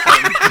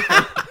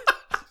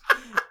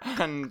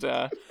 And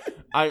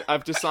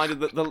I've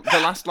decided that the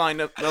last line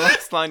of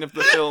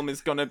the film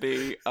is gonna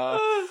be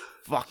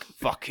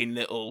fucking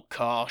little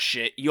car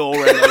shit. Your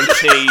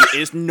MOT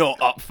is not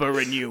up for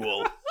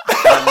renewal.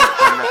 And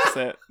that's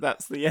it.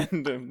 That's the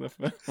end of the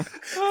film.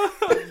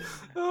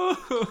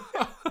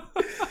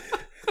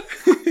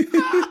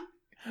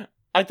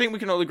 I think we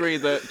can all agree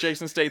that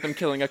Jason Statham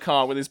killing a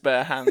car with his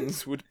bare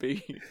hands would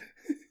be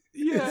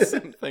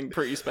something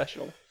pretty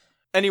special.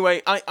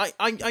 Anyway,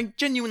 I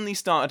genuinely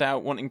started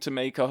out wanting to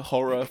make a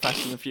horror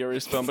Fast and the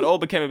Furious film, but it all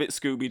became a bit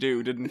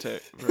Scooby-Doo, didn't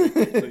it? Very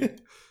quickly.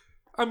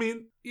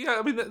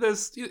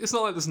 It's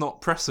not like there's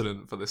not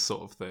precedent for this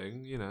sort of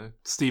thing.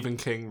 Stephen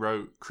King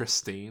wrote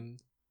Christine.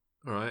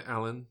 All right,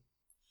 Alan,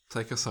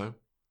 take us home.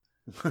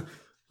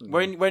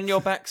 When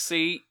you're back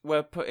seat,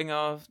 we're putting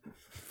our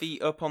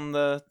feet up on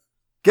the...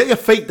 Get your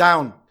feet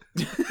down.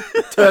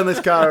 Turn this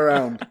car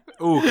around.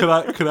 Oh,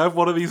 could I have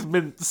one of these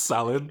mints,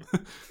 Alan?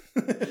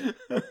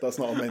 That's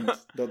not a mint.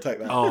 Don't take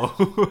that.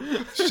 Oh,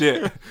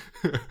 shit.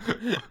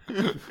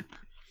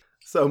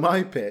 So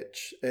my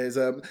pitch is,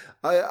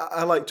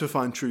 I like to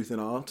find truth in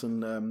art,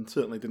 and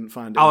certainly didn't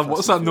find it. Alan,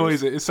 what's that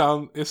noise? It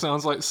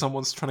sounds like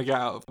someone's trying to get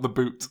out of the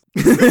boot.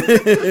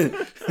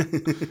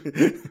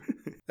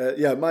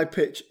 My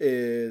pitch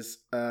is,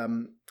 I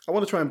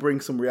want to try and bring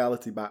some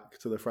reality back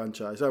to the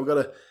franchise. So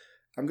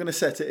I'm gonna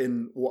set it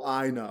in what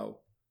I know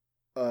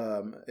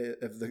of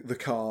the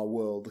car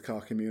world, the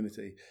car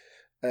community.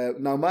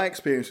 Now, my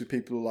experience with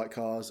people who like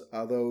cars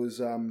are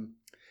those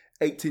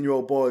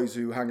 18-year-old boys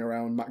who hang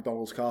around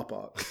McDonald's car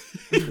park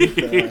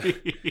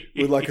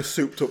with like a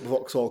souped-up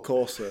Vauxhall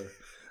Corsa.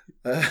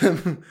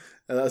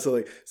 And that's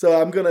the thing.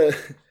 So I'm gonna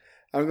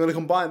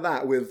combine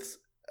that with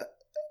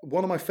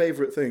one of my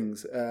favourite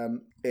things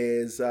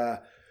is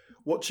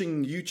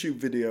watching YouTube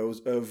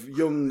videos of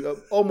young,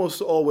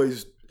 almost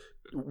always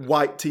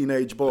white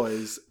teenage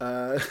boys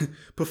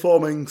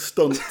performing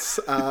stunts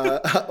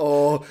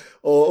or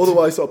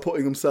otherwise sort of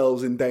putting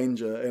themselves in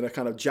danger in a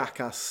kind of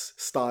Jackass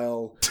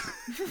style,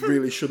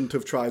 really shouldn't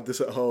have tried this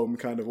at home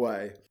kind of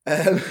way.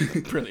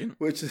 Brilliant.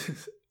 Which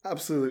is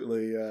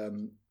absolutely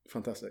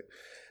fantastic.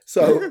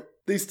 So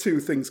these two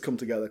things come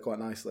together quite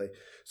nicely.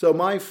 So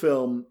my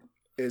film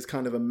is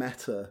kind of a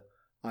meta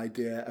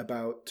idea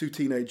about two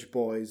teenage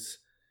boys,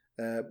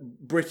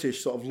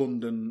 British sort of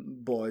London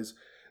boys.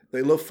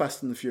 They love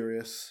Fast and the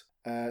Furious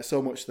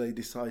so much they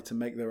decide to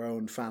make their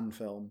own fan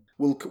film.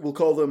 We'll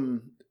call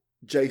them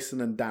Jason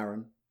and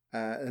Darren,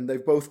 and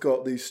they've both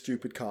got these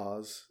stupid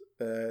cars.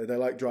 They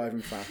like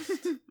driving fast.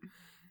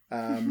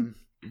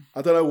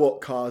 I don't know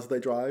what cars they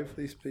drive,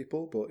 these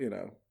people, but you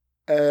know.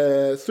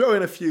 Throw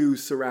in a few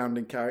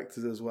surrounding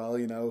characters as well,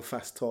 you know,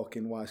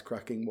 fast-talking,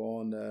 wisecracking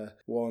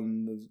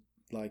one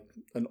like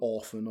an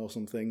orphan or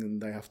something,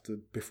 and they have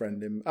to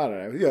befriend him. I don't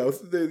know, you know,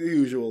 the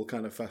usual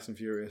kind of Fast and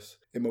Furious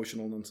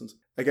emotional nonsense.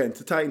 Again,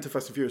 to tie into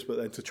Fast and Furious, but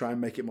then to try and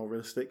make it more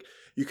realistic,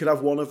 you could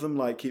have one of them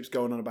like keeps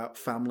going on about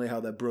family, how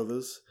they're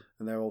brothers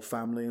and they're all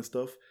family and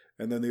stuff,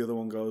 and then the other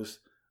one goes,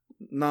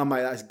 "Nah,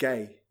 mate, that's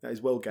gay. That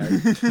is well gay,"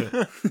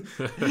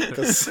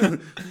 because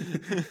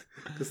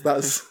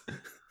that's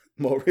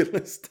more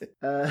realistic.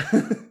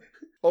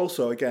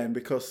 Also, again,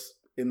 because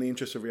in the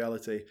interest of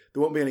reality,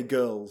 there won't be any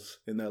girls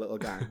in their little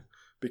gang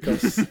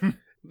because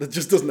that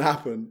just doesn't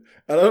happen.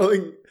 And I don't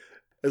think,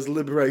 as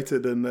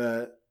liberated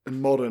and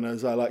modern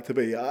as I like to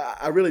be,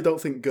 I really don't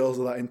think girls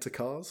are that into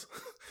cars,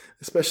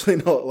 especially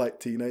not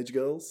like teenage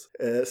girls.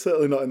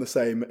 Certainly not in the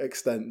same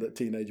extent that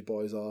teenage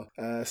boys are.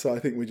 So I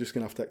think we're just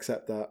going to have to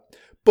accept that.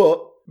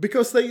 But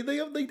because they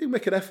do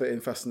make an effort in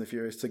Fast and the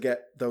Furious to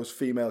get those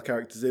female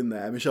characters in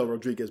there, Michelle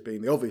Rodriguez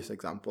being the obvious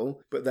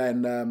example, but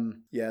then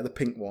the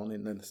pink one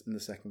in the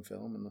second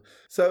film,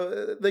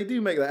 so they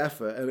do make that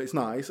effort, and it's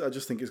nice. I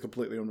just think it's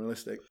completely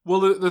unrealistic.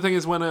 Well, the thing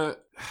is, when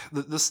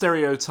the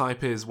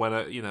stereotype is when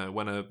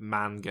a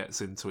man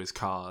gets into his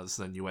cars,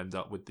 then you end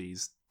up with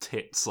these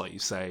tits, like you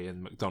say,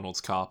 in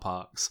McDonald's car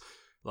parks,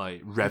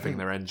 like revving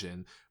their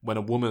engine. When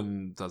a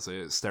woman does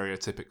it,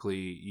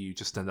 stereotypically, you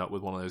just end up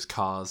with one of those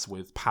cars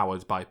with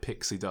 "powered by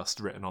pixie dust"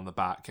 written on the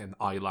back and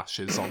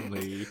eyelashes on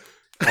the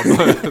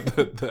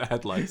the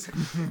headlights.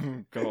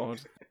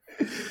 God.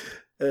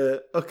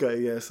 Okay,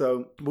 yeah.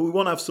 So we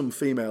want to have some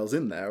females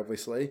in there,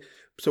 obviously.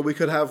 So we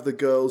could have the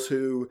girls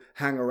who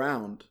hang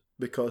around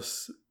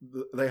because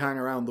they hang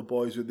around the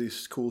boys with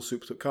these cool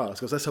souped up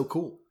cars because they're so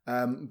cool.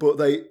 But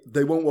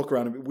they won't walk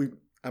around.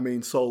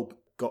 Sol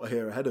got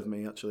here ahead of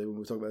me, actually, when we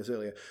were talking about this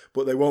earlier,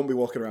 but they won't be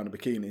walking around in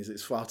bikinis.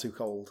 It's far too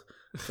cold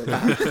for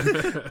that.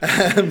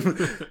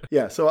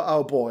 So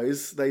our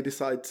boys, they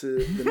decide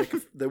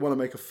they want to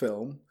make a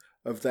film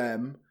of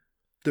them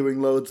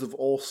doing loads of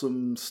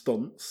awesome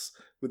stunts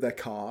with their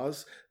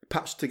cars,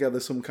 patch together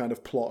some kind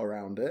of plot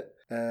around it,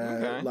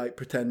 like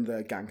pretend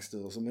they're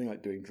gangsters or something,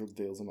 like doing drug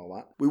deals and all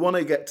that. We want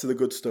to get to the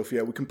good stuff,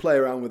 we can play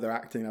around with their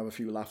acting, have a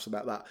few laughs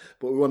about that,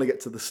 but we want to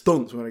get to the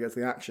stunts, we want to get to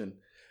the action.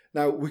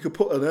 Now, we could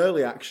put an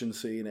early action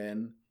scene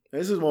in.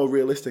 This is a more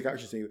realistic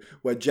action scene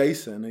where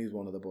Jason, he's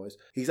one of the boys,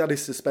 he's had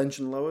his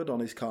suspension lowered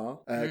on his car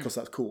because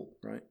that's cool,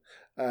 right?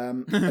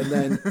 And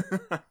then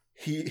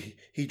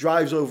he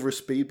drives over a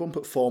speed bump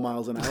at 4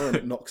 miles an hour and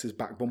it knocks his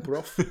back bumper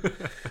off.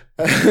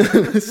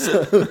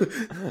 So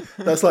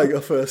that's like a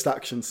first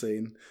action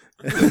scene.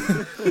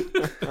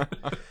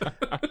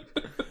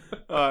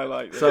 I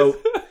like this. So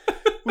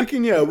we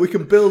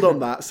can build on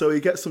that. So you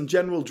get some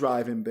general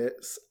driving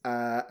bits,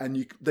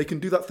 and they can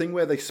do that thing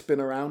where they spin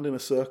around in a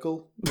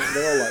circle.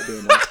 They all like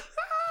doing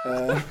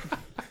that.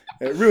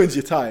 It ruins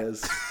your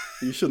tyres.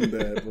 You shouldn't do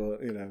it,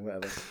 but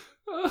whatever.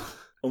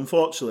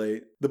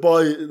 Unfortunately,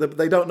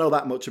 they don't know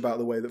that much about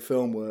the way that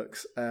film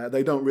works.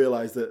 They don't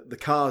realise that the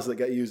cars that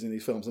get used in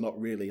these films are not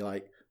really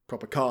like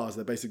proper cars.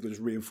 They're basically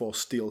just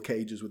reinforced steel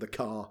cages with a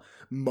car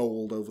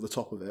mould over the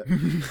top of it,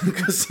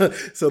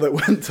 so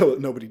that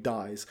nobody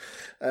dies.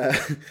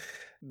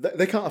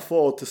 They can't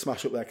afford to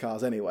smash up their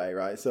cars anyway,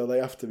 right? So they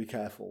have to be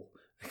careful,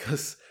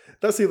 because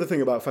that's the other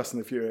thing about Fast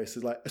and the Furious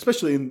is, like,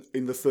 especially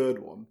in the third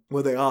one,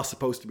 where they are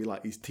supposed to be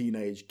like these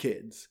teenage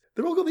kids,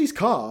 they've all got these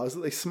cars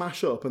that they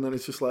smash up, and then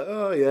it's just like,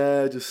 oh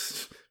yeah,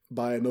 just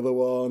buy another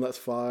one, that's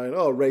fine. Oh,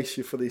 I'll race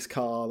you for this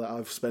car that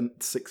I've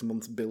spent 6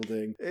 months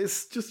building.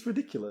 It's just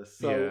ridiculous.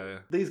 So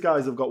these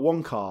guys have got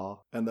one car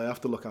and they have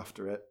to look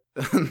after it.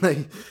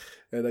 And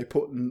they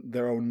put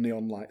their own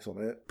neon lights on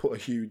it, put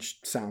a huge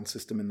sound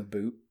system in the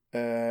boot.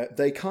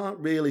 They can't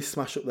really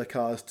smash up their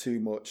cars too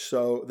much,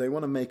 so they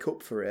want to make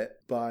up for it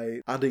by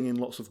adding in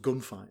lots of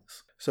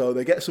gunfights. So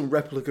they get some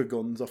replica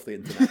guns off the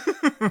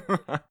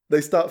internet. They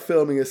start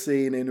filming a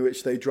scene in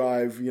which they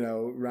drive,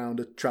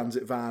 around a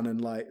transit van and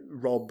like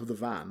rob the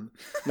van.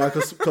 Now,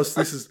 because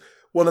this is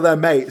one of their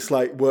mates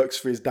like works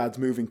for his dad's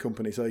moving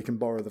company, so he can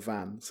borrow the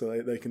van,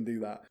 so they can do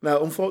that.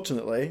 Now,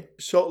 unfortunately,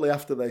 shortly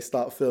after they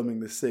start filming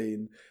this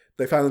scene,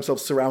 they find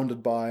themselves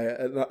surrounded by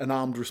an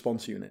armed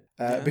response unit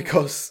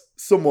because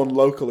someone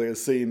locally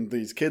has seen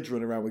these kids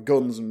running around with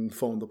guns and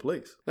phoned the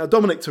police. Now,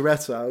 Dominic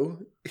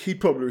Toretto,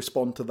 he'd probably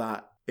respond to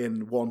that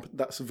in one.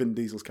 That's Vin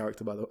Diesel's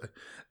character, by the way.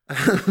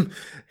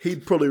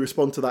 He'd probably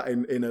respond to that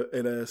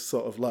in a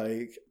sort of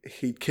like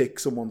he'd kick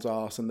someone's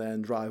arse and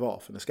then drive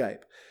off and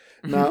escape.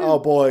 Now, our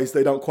boys,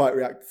 they don't quite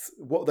react.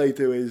 What they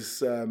do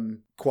is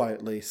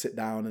quietly sit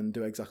down and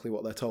do exactly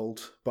what they're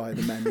told by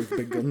the men with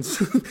big guns,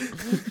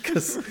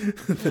 because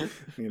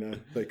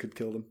they could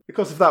kill them.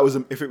 Because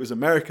if it was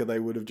America, they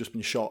would have just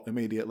been shot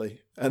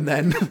immediately and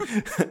then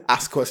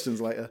ask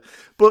questions later.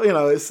 But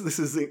this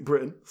is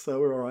Britain, so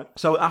we're all right.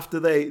 So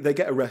after they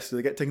get arrested,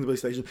 they get taken to the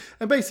police station,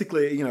 and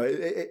basically,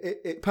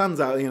 it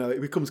pans out.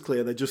 It becomes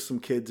clear they're just some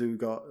kids who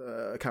got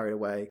carried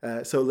away.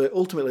 So they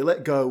ultimately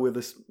let go with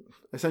this.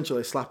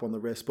 Essentially a slap on the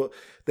wrist, but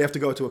they have to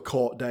go to a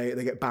court date.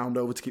 They get bound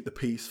over to keep the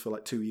peace for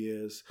like 2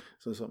 years,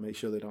 so to make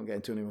sure they don't get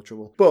into any more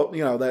trouble. But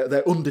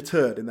they're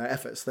undeterred in their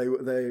efforts.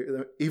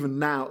 They're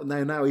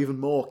now even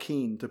more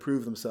keen to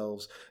prove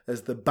themselves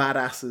as the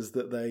badasses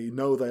that they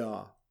know they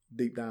are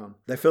deep down.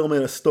 They're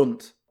filming a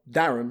stunt.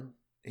 Darren,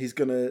 he's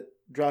gonna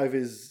drive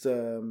his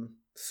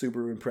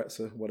Subaru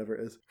Impreza, whatever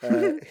it is.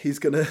 He's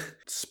gonna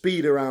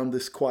speed around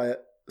this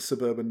quiet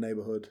suburban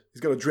neighborhood.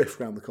 He's going to drift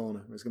around the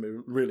corner. It's going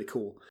to be really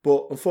cool.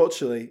 But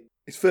unfortunately,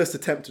 his first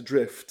attempt to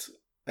drift,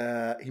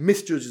 he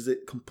misjudges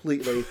it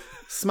completely,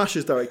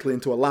 smashes directly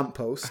into a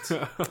lamppost.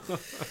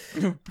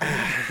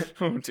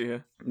 Oh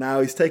dear. Now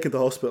he's taken to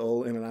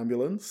hospital in an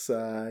ambulance.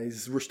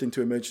 He's rushed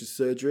into emergency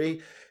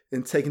surgery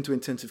and taken to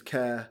intensive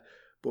care.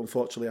 But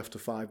unfortunately, after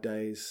 5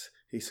 days,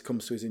 he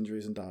succumbs to his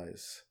injuries and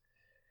dies.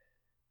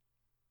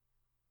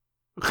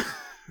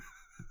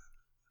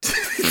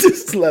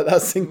 Just let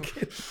that sink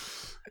in.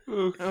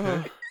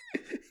 Okay.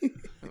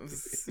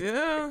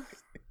 Yeah.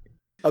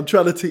 I'm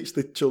trying to teach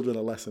the children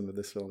a lesson with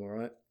this film, all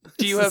right?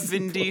 Do you have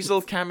Vin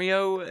Diesel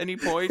cameo at any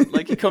point?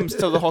 Like he comes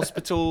to the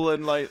hospital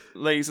and like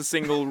lays a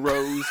single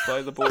rose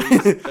by the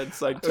boy's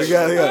bedside table.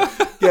 Yeah.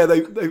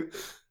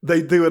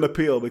 They do an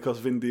appeal because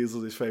Vin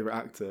Diesel's his favourite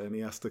actor, and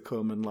he has to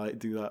come and like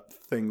do that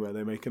thing where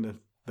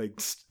they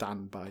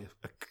stand by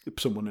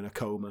someone in a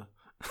coma.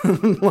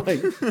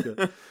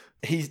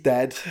 He's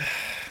dead.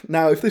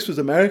 Now, if this was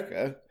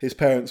America, his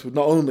parents would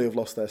not only have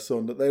lost their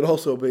son, but they'd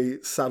also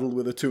be saddled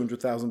with a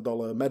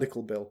 $200,000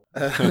 medical bill.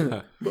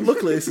 But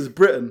luckily, this is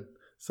Britain,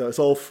 so it's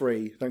all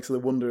free, thanks to the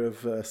wonder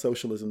of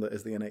socialism that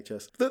is the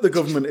NHS, that the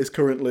government is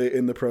currently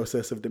in the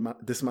process of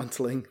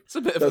dismantling. It's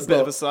a bit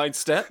of a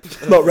sidestep.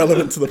 Not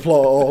relevant to the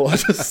plot at all. I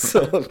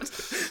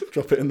just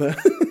drop it in there.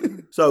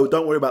 So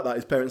don't worry about that.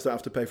 His parents don't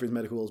have to pay for his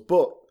medical bills,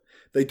 but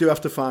they do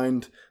have to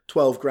find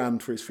 12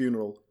 grand for his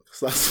funeral.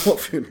 So that's what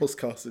funerals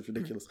cost. It's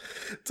ridiculous.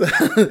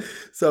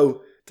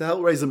 So to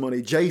help raise the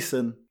money,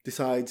 Jason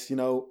decides,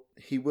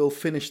 he will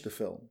finish the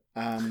film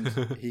and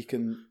he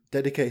can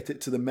dedicate it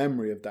to the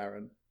memory of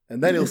Darren.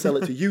 And then he'll sell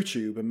it to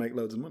YouTube and make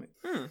loads of money.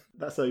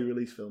 That's how you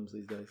release films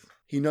these days.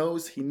 He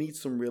knows he needs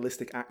some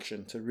realistic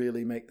action to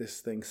really make this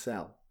thing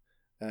sell.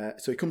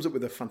 So he comes up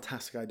with a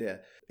fantastic idea.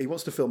 He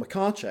wants to film a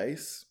car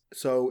chase,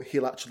 so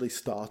he'll actually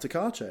start a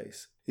car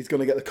chase. He's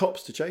going to get the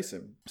cops to chase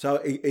him.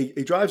 So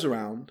he drives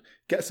around,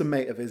 gets a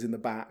mate of his in the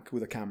back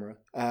with a camera,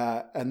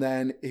 and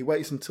then he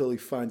waits until he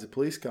finds a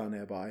police car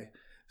nearby.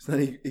 So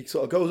then he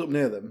sort of goes up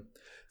near them,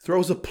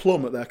 throws a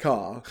plum at their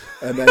car,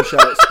 and then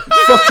shouts,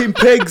 "Fucking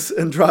pigs!"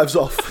 and drives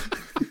off.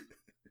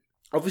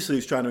 Obviously,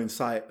 he's trying to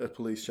incite a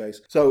police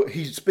chase. So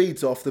he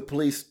speeds off. The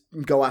police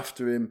go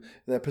after him.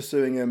 They're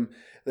pursuing him.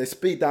 They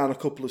speed down a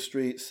couple of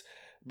streets.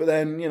 But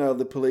then,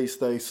 the police,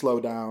 they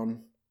slow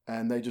down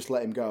and they just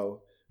let him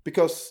go.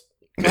 Because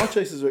car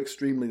chases are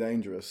extremely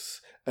dangerous.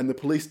 And the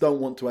police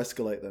don't want to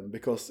escalate them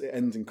because it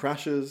ends in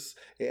crashes.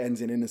 It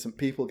ends in innocent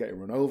people getting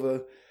run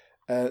over.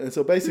 And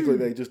so basically,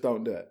 they just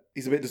don't do it.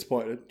 He's a bit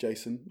disappointed,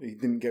 Jason. He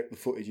didn't get the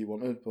footage he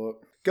wanted, but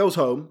goes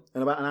home.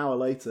 And about an hour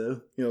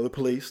later, the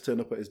police turn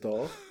up at his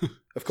door.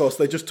 Of course,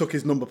 they just took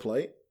his number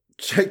plate,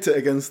 checked it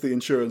against the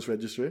insurance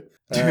registry.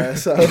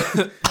 So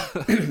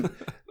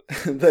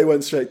they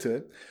went straight to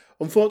it.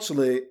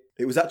 Unfortunately,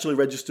 it was actually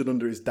registered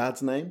under his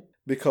dad's name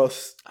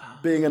because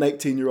being an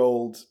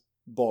 18-year-old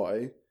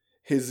boy,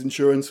 his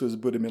insurance was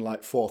putting him in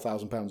like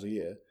 £4,000 a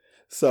year.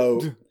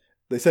 So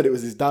they said it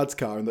was his dad's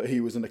car and that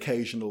he was an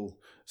occasional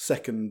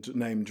second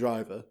name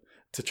driver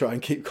to try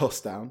and keep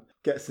costs down.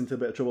 Gets into a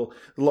bit of trouble.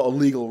 A lot of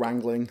legal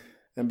wrangling.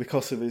 And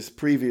because of his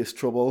previous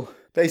trouble,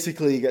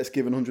 basically he gets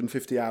given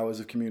 150 hours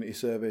of community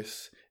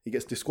service. He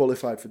gets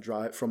disqualified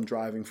from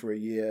driving for a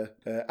year.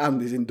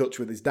 And he's in Dutch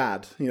with his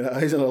dad.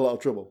 He's in a lot of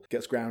trouble.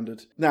 Gets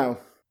grounded. Now,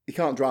 he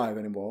can't drive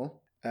anymore.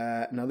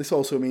 Now, this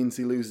also means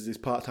he loses his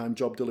part-time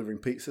job delivering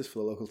pizzas for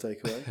the local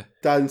takeaway.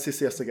 Dad insists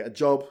he has to get a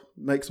job,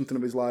 make something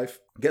of his life,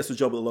 gets a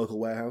job at the local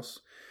warehouse,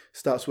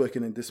 starts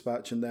working in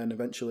dispatch, and then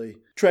eventually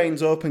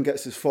trains up and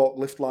gets his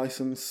forklift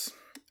license.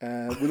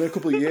 Within a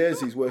couple of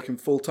years, he's working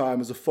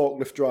full-time as a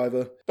forklift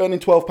driver, earning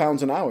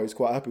 £12 an hour. He's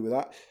quite happy with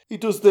that. He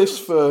does this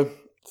for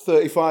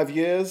 35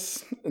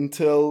 years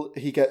until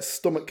he gets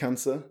stomach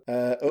cancer,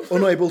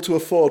 unable to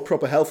afford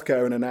proper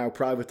healthcare in a now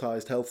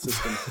privatised health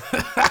system.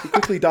 He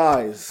quickly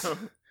dies,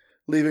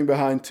 leaving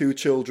behind 2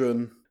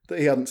 children that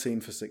he hadn't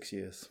seen for 6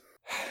 years.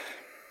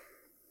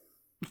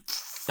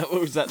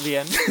 Was that the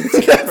end?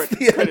 That's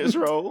the Credits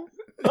end. roll?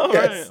 Oh,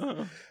 Yes. right.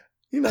 Oh.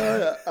 You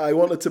know, I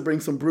wanted to bring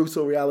some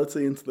brutal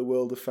reality into the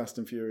world of Fast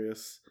and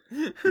Furious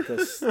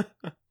because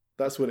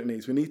that's what it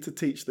needs. We need to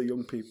teach the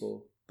young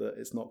people that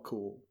it's not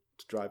cool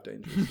to drive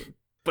dangerously.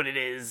 But it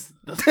is.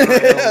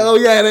 Oh,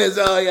 yeah, it is.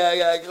 Oh,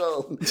 yeah,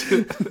 cool.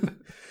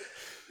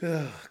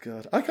 Oh,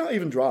 God. I can't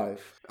even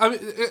drive. I mean,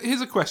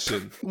 here's a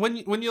question: when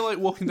you're like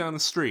walking down the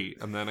street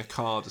and then a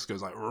car just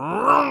goes like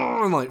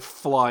and like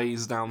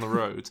flies down the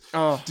road,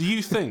 Oh, do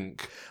you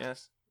think,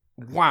 yes.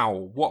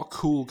 "Wow, what a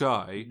cool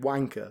guy,"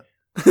 Wanker.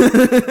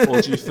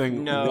 or do you think,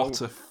 No. "What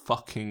a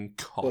fucking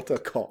cock"? What a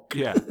cock.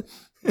 Yeah,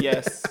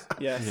 Yes,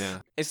 yes. yeah.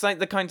 It's like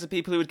the kinds of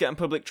people who would get on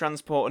public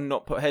transport and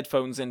not put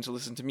headphones in to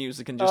listen to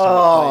music and just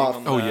Oh, have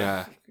it playing on Oh their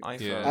yeah,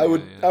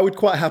 iPhone. Yeah. I would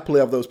quite happily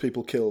have those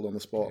people killed on the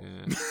spot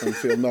yeah, and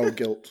feel no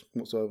guilt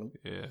whatsoever.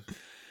 yeah.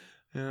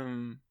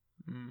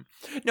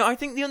 No, I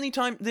think the only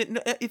time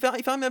that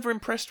if I'm ever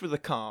impressed with a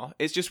car,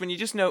 it's just when you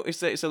just notice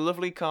that it's a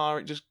lovely car.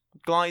 It just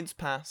glides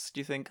past.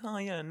 You think, oh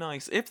yeah,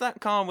 nice. If that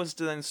car was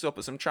to then stop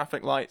at some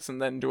traffic lights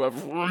and then do a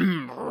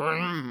vroom,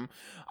 vroom,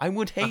 I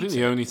would I hate think it.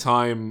 the only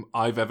time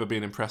I've ever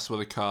been impressed with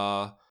a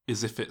car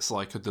is if it's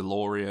like a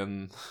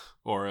DeLorean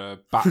or a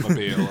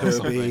Batmobile or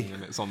something,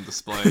 and it's on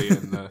display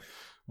in the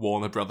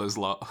Warner Brothers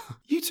lot.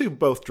 You two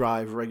both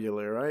drive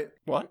regularly, right?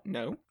 What?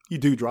 No, You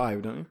do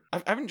drive, don't you?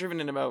 I haven't driven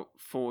in about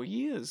 4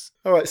 years.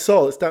 All right,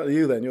 Saul, it's down to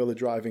you then. You're the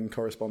driving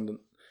correspondent.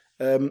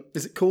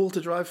 Is it cool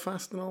to drive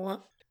fast and all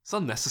that? It's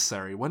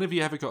unnecessary. When have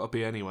you ever got to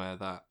be anywhere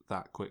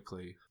that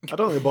quickly? I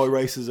don't think boy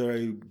racers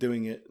are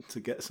doing it to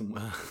get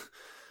somewhere.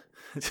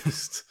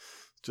 just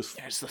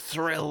There's the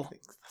thrill.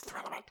 the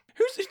thrill of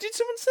it. Did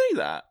someone say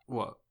that?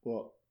 What?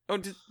 What? Oh,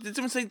 did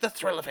someone say the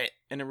thrill of it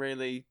in a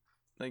really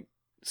like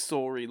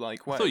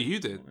story-like way? I thought you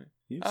did.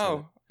 You said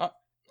Oh,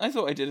 I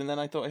thought I did, and then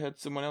I thought I heard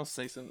someone else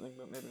say something,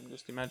 but maybe I'm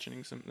just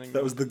imagining something. it.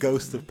 That was the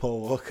ghost of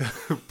Paul Walker.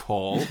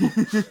 Paul.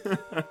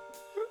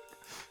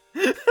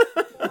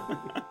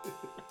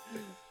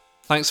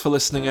 Thanks for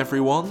listening,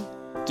 everyone.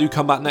 Do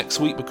come back next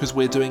week because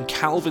we're doing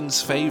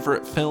Calvin's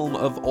favourite film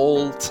of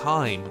all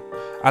time.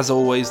 As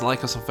always,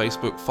 like us on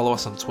Facebook, follow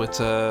us on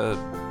Twitter,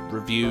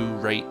 review,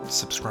 rate,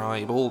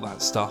 subscribe, all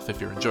that stuff.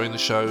 If you're enjoying the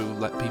show,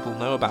 let people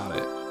know about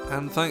it.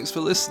 And thanks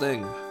for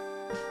listening.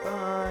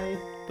 Bye.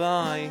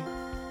 Bye.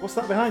 What's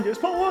that behind you? It's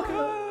Paul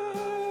Walker.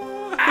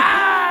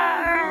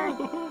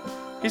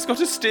 He's got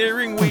a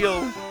steering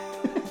wheel.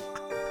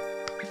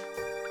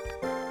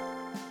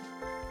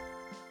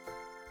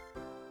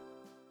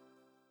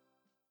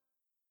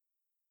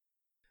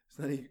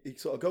 So then he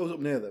sort of goes up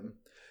near them,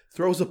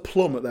 throws a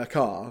plum at their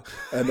car,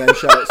 and then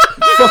shouts,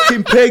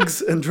 "Fucking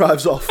pigs!" and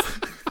drives off.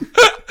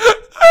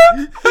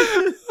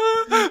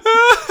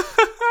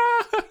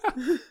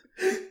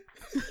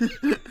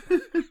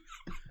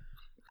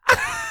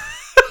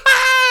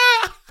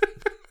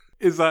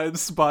 Is that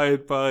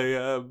inspired by...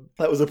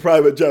 That was a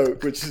private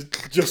joke, which is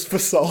just for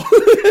Saul.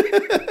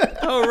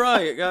 Oh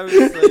right, I was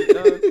like,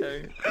 oh,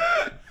 okay.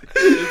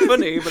 It's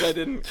funny, but I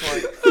didn't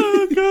quite.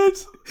 Oh, God.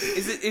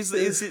 Is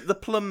it the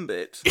plum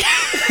bit?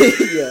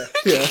 yeah.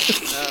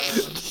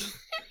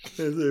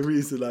 There's a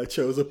reason I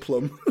chose a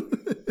plum.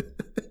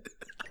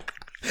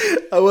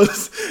 I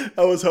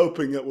was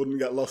hoping it wouldn't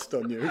get lost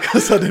on you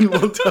because I didn't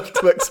want to have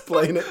to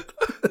explain it.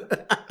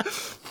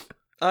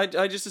 I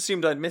just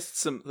assumed I'd missed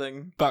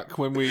something. Back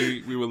when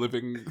we were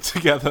living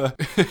together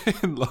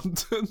in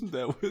London,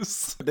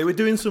 They were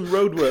doing some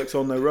roadworks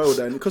on their road,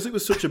 and because it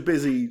was such a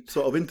busy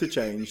sort of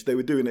interchange, they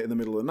were doing it in the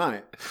middle of the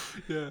night.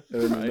 Yeah.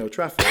 And there's no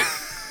traffic.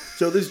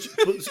 So there's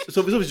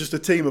just a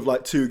team of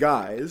like 2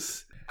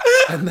 guys,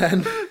 and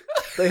then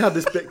they had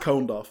this bit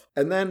coned off,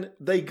 and then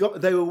they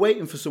were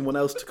waiting for someone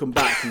else to come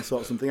back and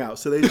sort something out.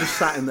 So they just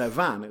sat in their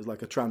van. It was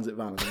like a transit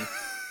van, I think.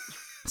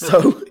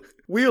 So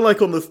we were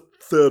like on the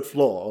 3rd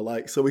floor,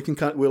 like, so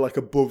we're like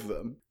above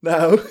them.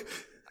 Now,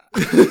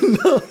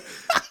 no,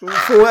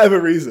 for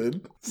whatever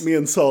reason, me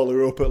and Saul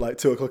are up at like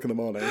 2:00 in the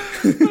morning.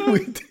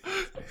 we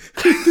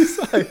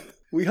decided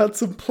we had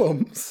some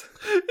plums.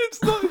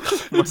 It's not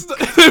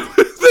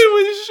they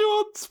were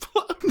Sean's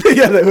plums.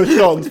 Yeah, they were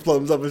Sean's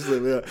plums, obviously.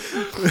 Yeah.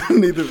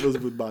 Neither of us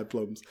would buy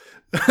plums.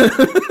 But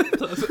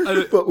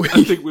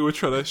I think we were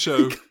trying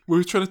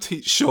to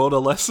teach Sean a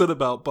lesson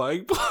about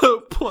buying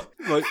plums.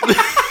 Like,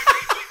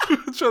 we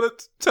were trying to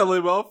tell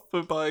him off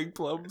for buying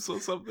plums or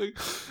something.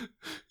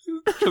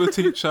 Trying to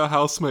teach our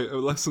housemate a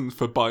lesson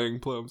for buying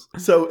plums.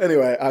 So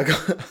anyway, I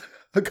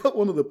got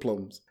one of the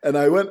plums, and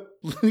I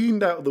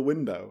leaned out of the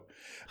window.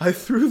 I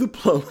threw the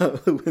plum out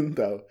of the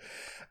window,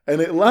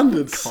 and it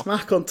landed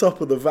smack on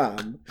top of the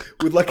van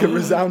with like a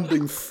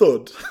resounding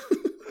thud.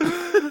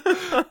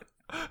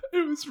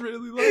 It was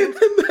really loud.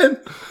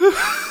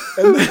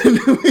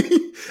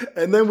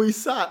 And then we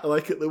sat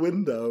like at the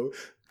window,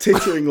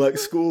 tittering like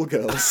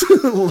schoolgirls,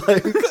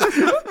 like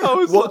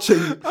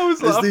watching as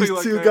these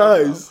like two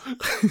guys.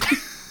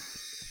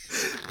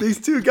 These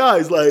two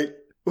guys like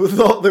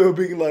thought they were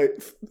being like,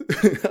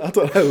 I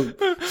don't know,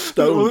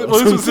 stoned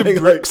well, this was in like,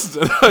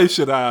 Brixton, I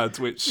should add,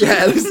 which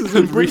this is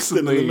in Brixton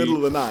in the middle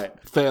of the night.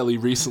 Fairly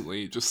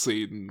recently, just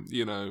seen,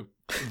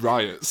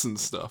 riots and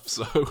stuff.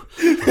 So,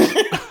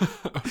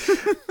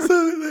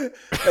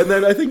 and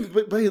then I think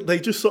they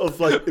just sort of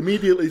like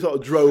immediately sort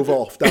of drove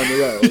off down the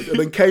road, and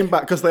then came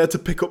back because they had to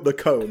pick up the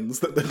cones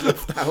that they'd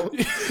left out,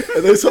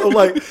 and they sort of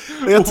like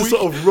they had to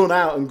sort of run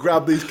out and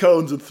grab these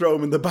cones and throw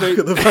them in the back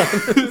of the van.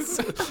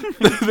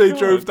 They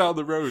drove down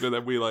the road, and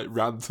then we like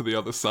ran to the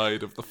other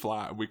side of the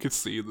flat, and we could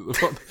see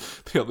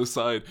the other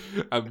side,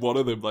 and one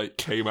of them like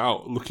came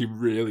out looking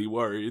really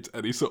worried,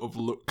 and he sort of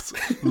looked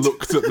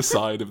at the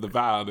side of the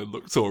van and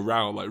looked all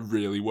around like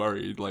really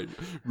worried, like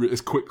as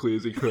quickly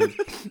as he could,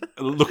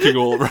 looking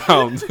all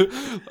around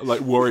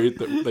like worried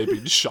that they'd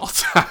been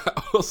shot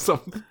at or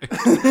something,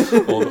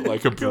 or that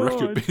like a brick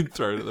had been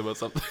thrown at them or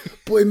something.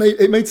 But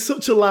it made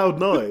such a loud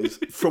noise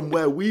from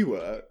where we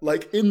were,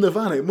 like in the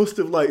van. It must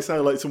have like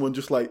sounded like someone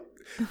just like,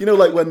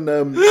 like when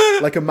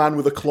like a man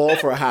with a claw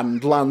for a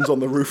hand lands on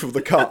the roof of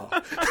the car,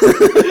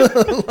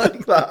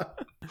 like that.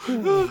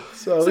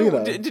 So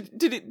did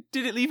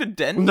it leave a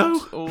dent?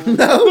 No, or...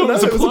 no, it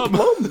was a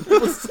plum.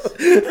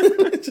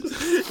 It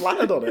just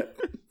splattered on it.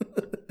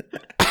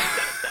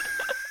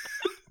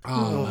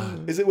 Oh,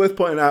 man. Is it worth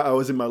pointing out I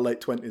was in my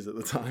late 20s at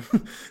the time?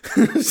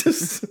 It's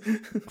just...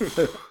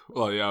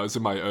 Well, yeah, I was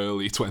in my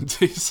early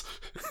 20s.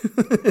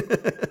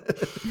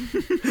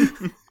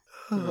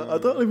 I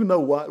don't even know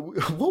why.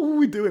 What were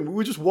we doing? We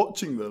were just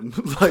watching them,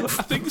 like, I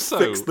think so.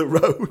 fix the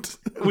road.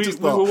 We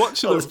were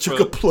watching them. Let's chuck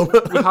a plumber.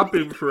 We had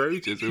been for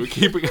ages. We were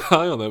keeping an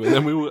eye on them, and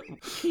then we were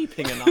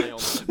keeping an eye on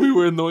them. We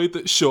were annoyed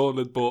that Sean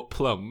had bought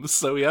plums,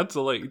 so he had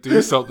to like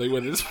do something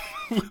with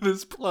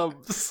his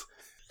plums.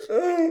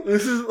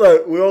 This is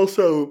like, we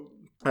also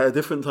at a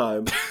different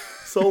time.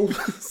 Sol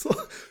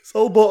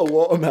bought a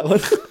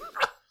watermelon.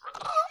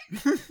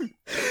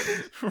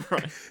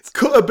 Right.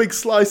 Cut a big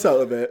slice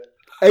out of it.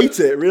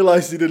 Ate it,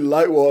 realised he didn't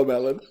like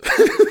watermelon.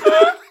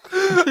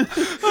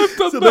 I've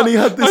done So that. then he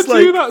had this I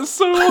do that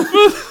so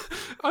often.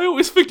 I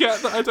always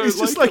forget that I don't It's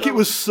like just like it. it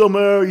was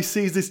summer, he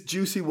sees this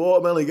juicy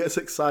watermelon, he gets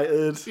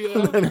excited,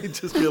 and then he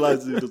just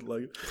realises he doesn't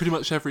like it. Pretty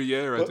much every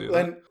year I do that.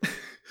 Then,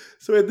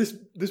 so we had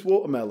this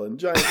watermelon,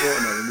 giant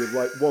watermelon, with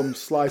like one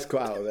slice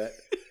cut out of it.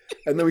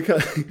 And then we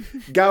kind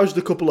of gouged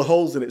a couple of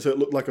holes in it so it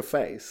looked like a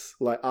face,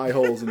 like eye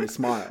holes and a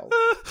smile.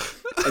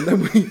 And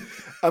then we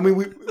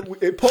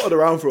it potted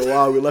around for a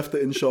while. We left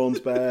it in Sean's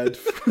bed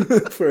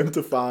for him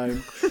to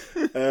find.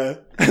 And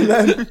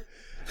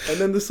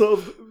then the sort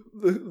of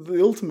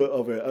the ultimate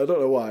of it, I don't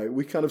know why,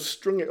 we kind of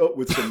strung it up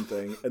with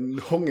something and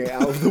hung it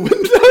out of the window.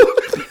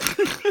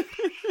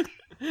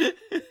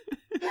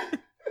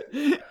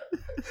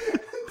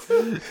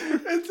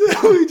 And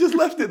so we just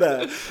left it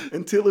there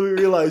until we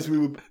realised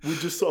we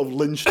just sort of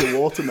lynched a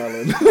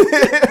watermelon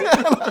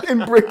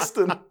in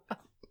Brixton.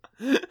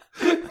 We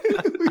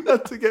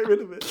had to get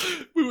rid of it.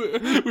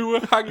 We were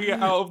hanging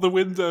it out of the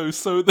window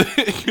so that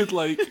it could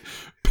like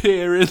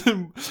peer in.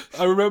 And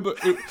I remember,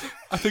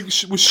 I think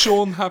was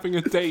Sean having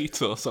a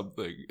date or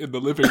something in the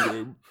living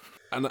room.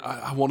 And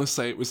I want to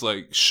say it was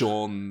like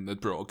Sean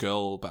had brought a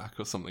girl back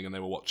or something, and they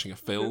were watching a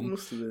film,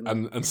 must have been.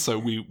 and so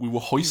we were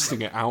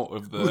hoisting it out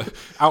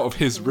of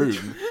his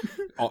room,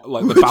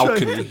 like the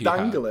balcony he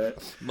dangle had,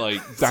 it,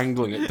 like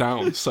dangling it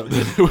down, so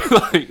that it would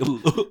like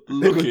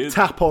look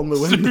tap on the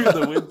window. through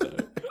the window.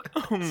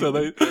 So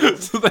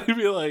they'd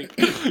be like,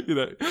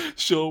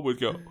 Sean would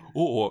go,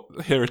 oh,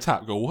 hear a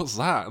tap, go, what's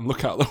that? And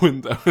look out the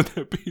window, and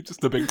there'd be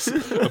just a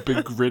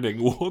big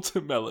grinning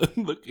watermelon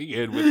looking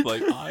in with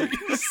like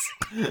eyes.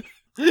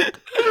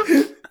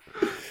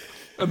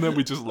 And then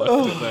we just left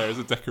it there as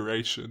a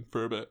decoration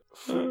for a bit.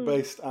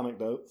 Fruit-based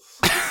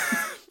anecdotes.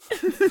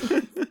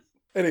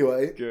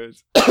 Anyway, Good.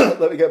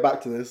 let me get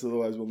back to this,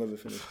 otherwise we'll never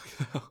finish.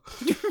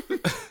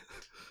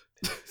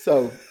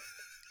 So,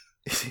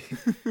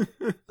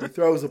 he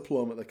throws a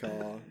plum at the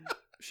car,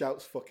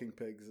 shouts fucking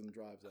pigs and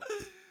drives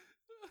off.